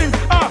even think.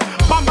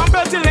 Bam bam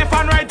belty left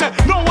and right.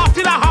 No I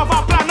feel I have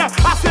a plan.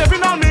 I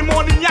saving all me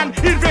money and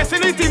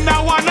investing it in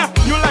that one.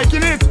 You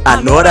liking it?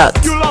 I know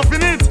that. You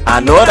loving it? I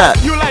know that.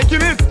 You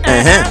liking it?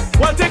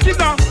 Well take it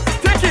now.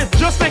 Take it.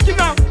 Just take it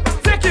now.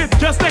 Take it.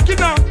 Just take it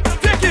now.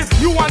 Take it.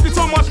 You want it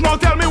so much now.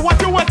 Tell me what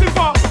you waiting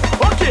for.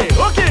 Okay,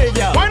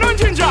 girl. Why not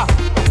ginger?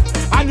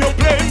 And you're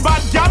playing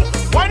bad, girl.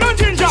 Why not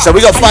ginger? So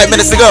we got 5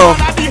 minutes to go.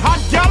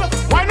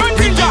 Why not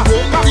ginger?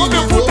 Cock up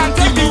your foot and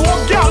take the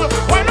walk, girl.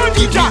 Why not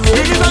ginger?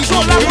 You need a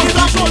show level.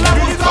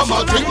 Come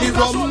on, drink me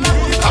rum.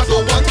 I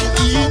don't want to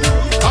eat.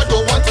 I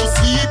don't want to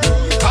sleep.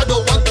 I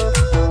don't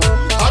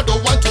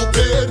want to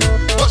bed.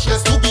 Much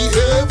less to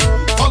behave.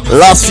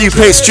 Last few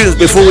pace tunes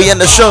before we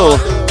end the show.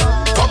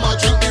 Come on,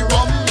 drink me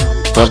rum.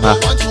 I don't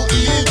want to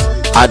eat.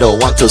 I don't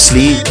want to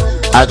sleep.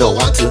 I don't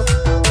want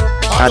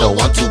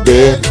to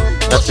bed.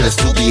 Not just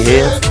to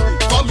behave.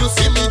 Come you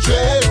see me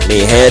dread. Me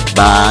head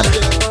bad.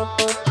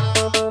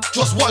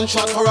 Just one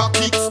shot for a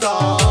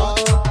kickstart.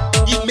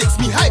 It makes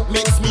me hype,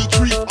 makes me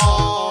drift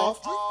off.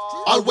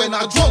 All when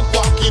I drunk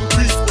walk in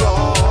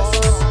crisscross.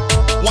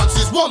 Once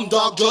it's warm,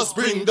 dog, just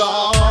bring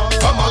down.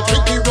 Come on,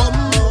 drink the rum.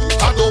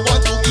 I don't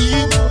want to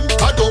eat.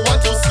 I don't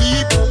want to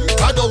sleep.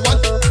 I don't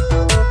want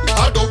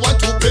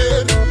to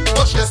bed.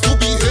 Much less to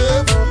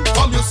behave.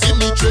 Come you see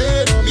me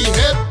dread. Me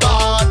head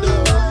bad.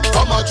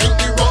 Come on, drink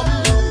the rum.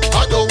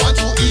 I don't want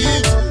to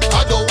eat.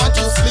 I don't want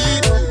to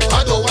sleep.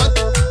 I don't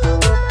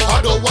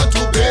want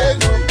to beg.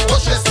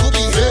 Much less to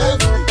behave.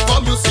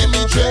 Come you see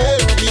me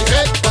dread. Me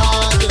head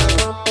bad.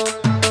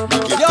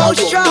 Yo,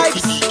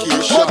 Stripes,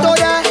 Moto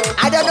there.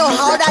 I don't know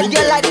how that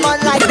girl like man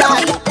like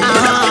that.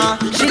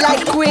 She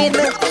like Queen.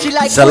 She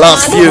like. It's the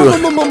last few.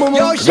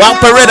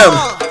 Wampa rhythm.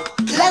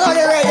 Lego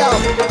the rhythm.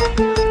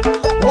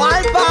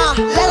 Wampa,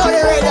 Lego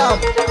the rhythm.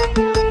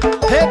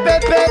 Hip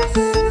hip hip.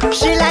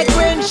 She like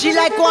Queen. She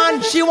like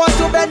one. She want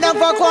to bend down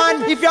for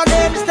one. If your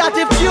name starts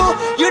with Q,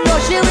 you know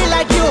she will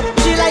like you.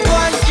 She like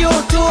 1 Q,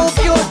 2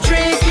 Q,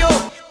 3 Q.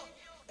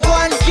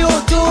 1 Q,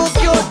 2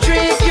 Q,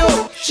 3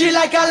 Q. She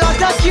like a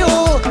lot of Q,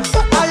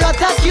 a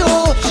lot of Q.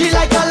 She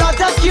like a lot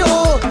of Q, a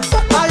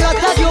lot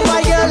of Q,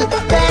 my girl.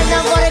 Bend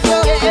down for the Q,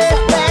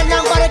 bend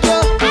down for the Q,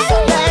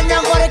 bend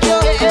down for the Q,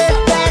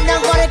 bend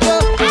down for the Q,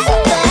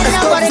 bend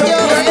down for the Q,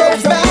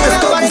 bend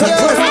down for the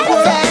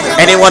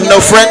Q. Anyone know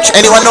French?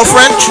 Anyone know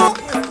French?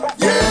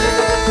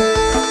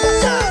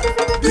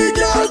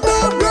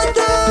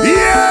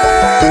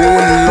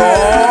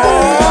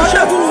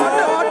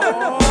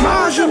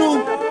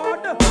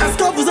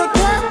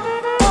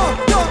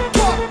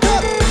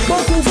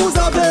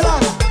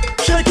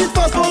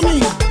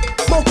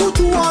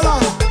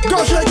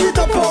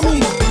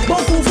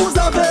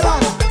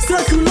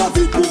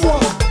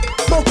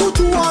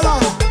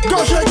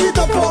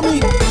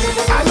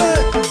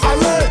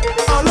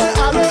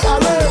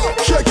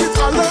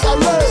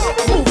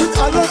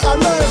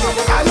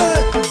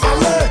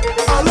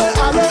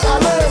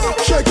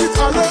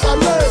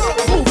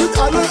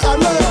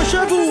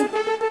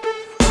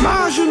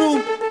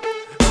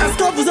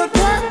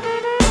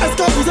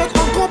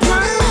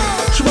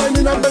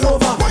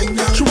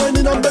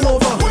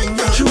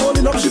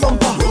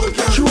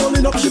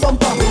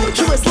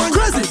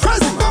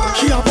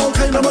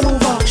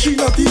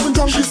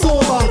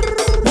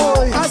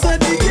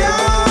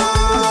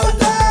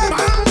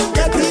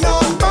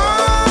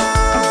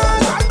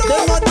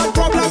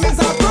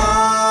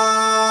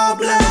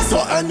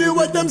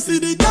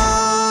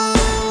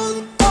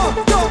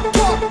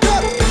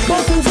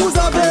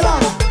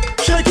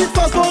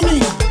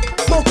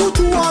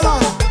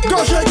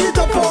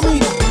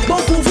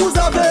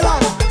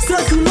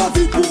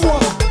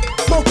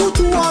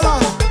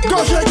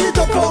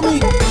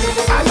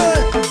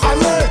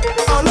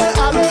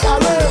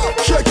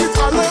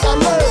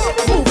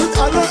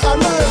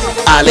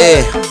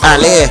 Allez,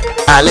 allez,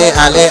 allez,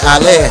 allez,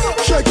 allez.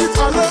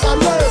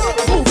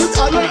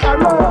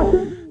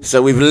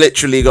 So we've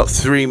literally got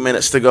 3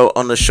 minutes to go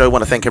on the show. I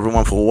want to thank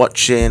everyone for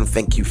watching.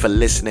 Thank you for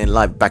listening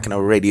live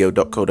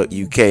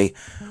bacchanalradio.co.uk.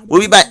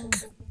 We'll be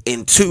back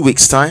in 2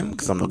 weeks' time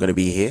because I'm not going to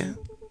be here.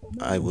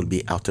 I will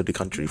be out of the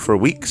country for a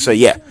week. So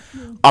yeah,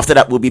 after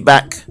that we'll be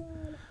back.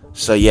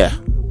 So yeah,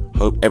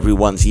 hope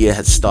everyone's year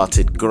has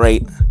started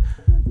great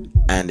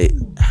and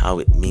how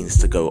it means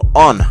to go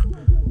on.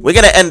 We're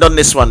going to end on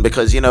this one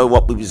because you know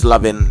what we was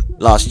loving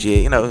last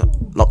year, you know,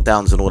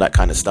 lockdowns and all that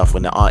kind of stuff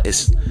when the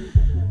artists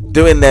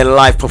doing their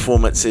live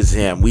performances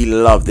here, and we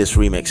love this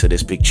remix of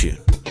this big tune.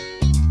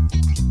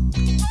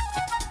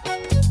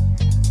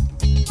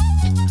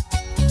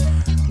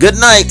 Good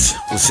night.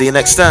 We'll see you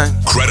next time.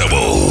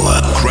 Credible.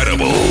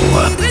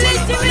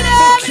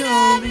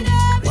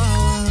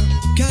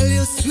 Girl,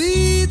 you're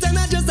sweet and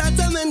I just had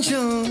to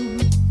mention.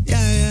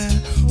 Yeah.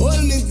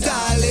 Hold me,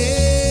 darling.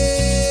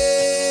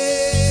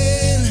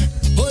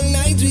 All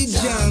night we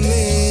jamming.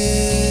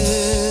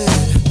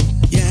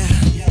 Yeah.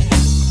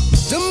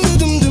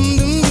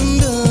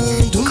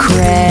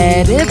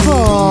 Credible.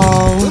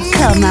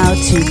 Come out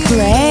to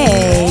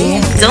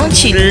play.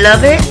 Don't you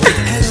love it?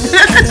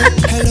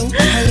 Hello.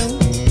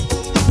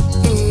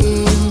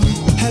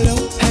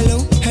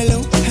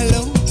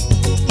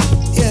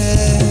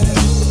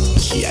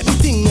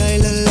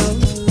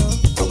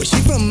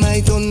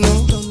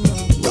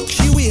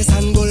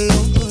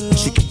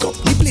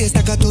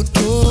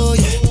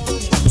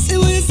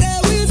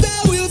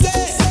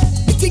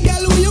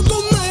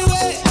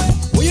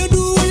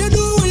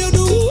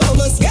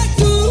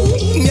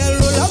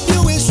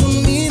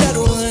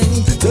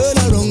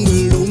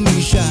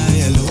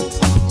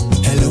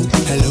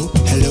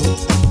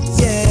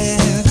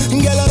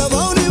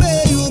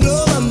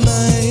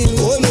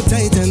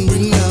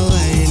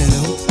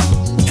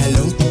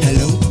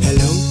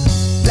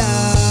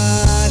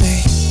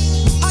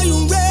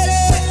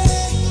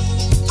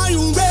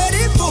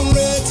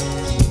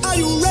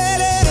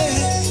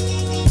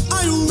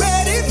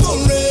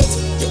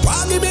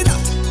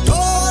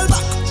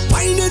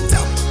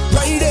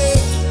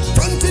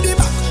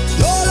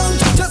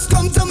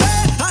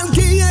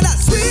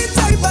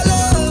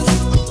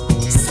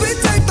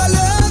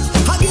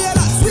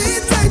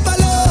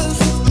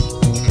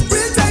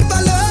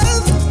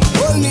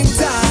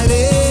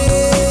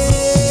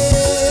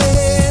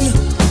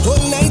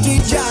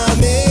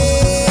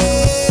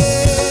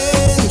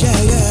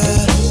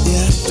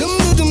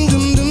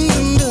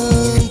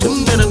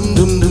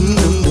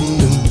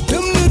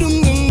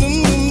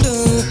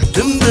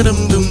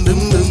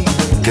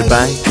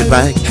 Goodbye,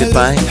 goodbye,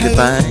 goodbye,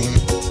 goodbye.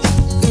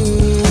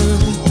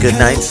 Good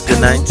nights, good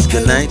nights,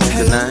 good nights,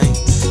 good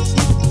nights.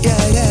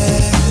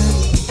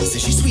 Say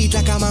she sweet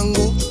like a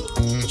mango.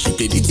 She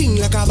play the thing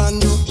like a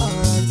banjo.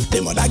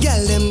 Them other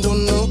girl them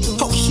don't know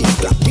how she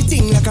clap the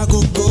thing like a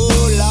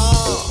Coca-Cola.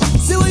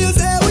 Say what you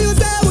say, what you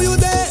say, what you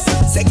say.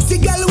 Sexy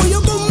girl, when you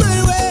come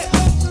my way.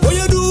 What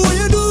you do, what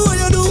you do, what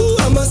you do.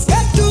 I must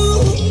get to.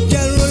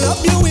 Girl, roll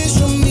up your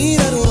waist from me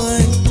that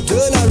wine.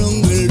 Turn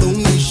around, girl, don't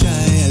be shy.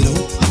 Hello,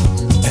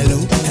 hello,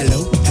 hello,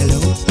 hello.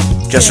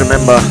 Just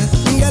remember,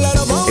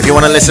 if you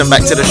want to listen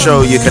back to the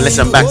show, you can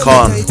listen back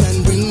on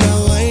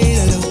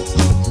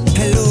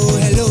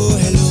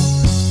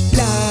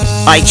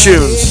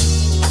iTunes,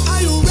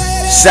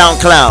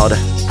 SoundCloud,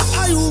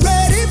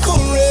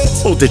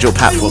 all digital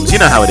platforms. You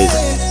know how it is.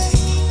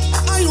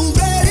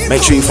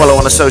 Make sure you follow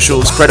on the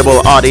socials,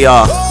 Credible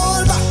RDR.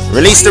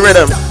 Release the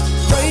rhythm.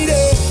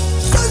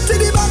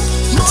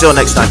 Until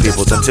next time,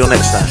 people. Until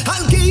next time.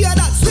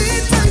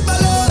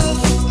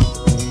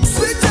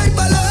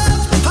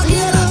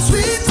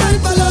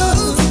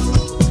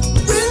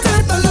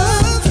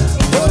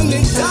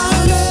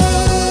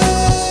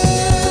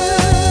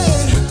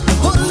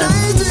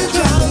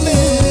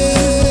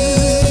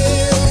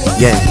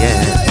 Yeah, yeah.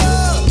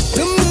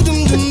 Dum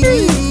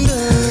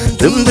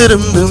dum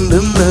dum dum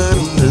dum dum.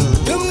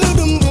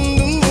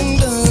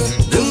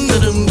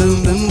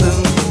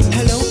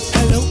 Hello,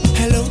 hello,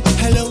 hello,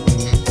 hello.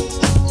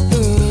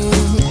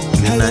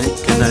 Good night,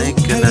 good night,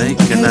 good night,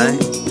 good night.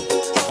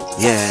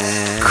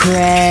 Yeah.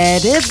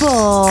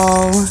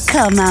 Credible,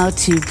 come out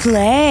to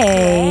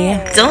play.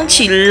 Don't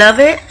you love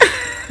it?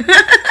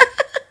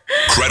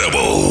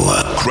 Credible.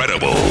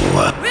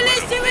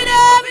 Release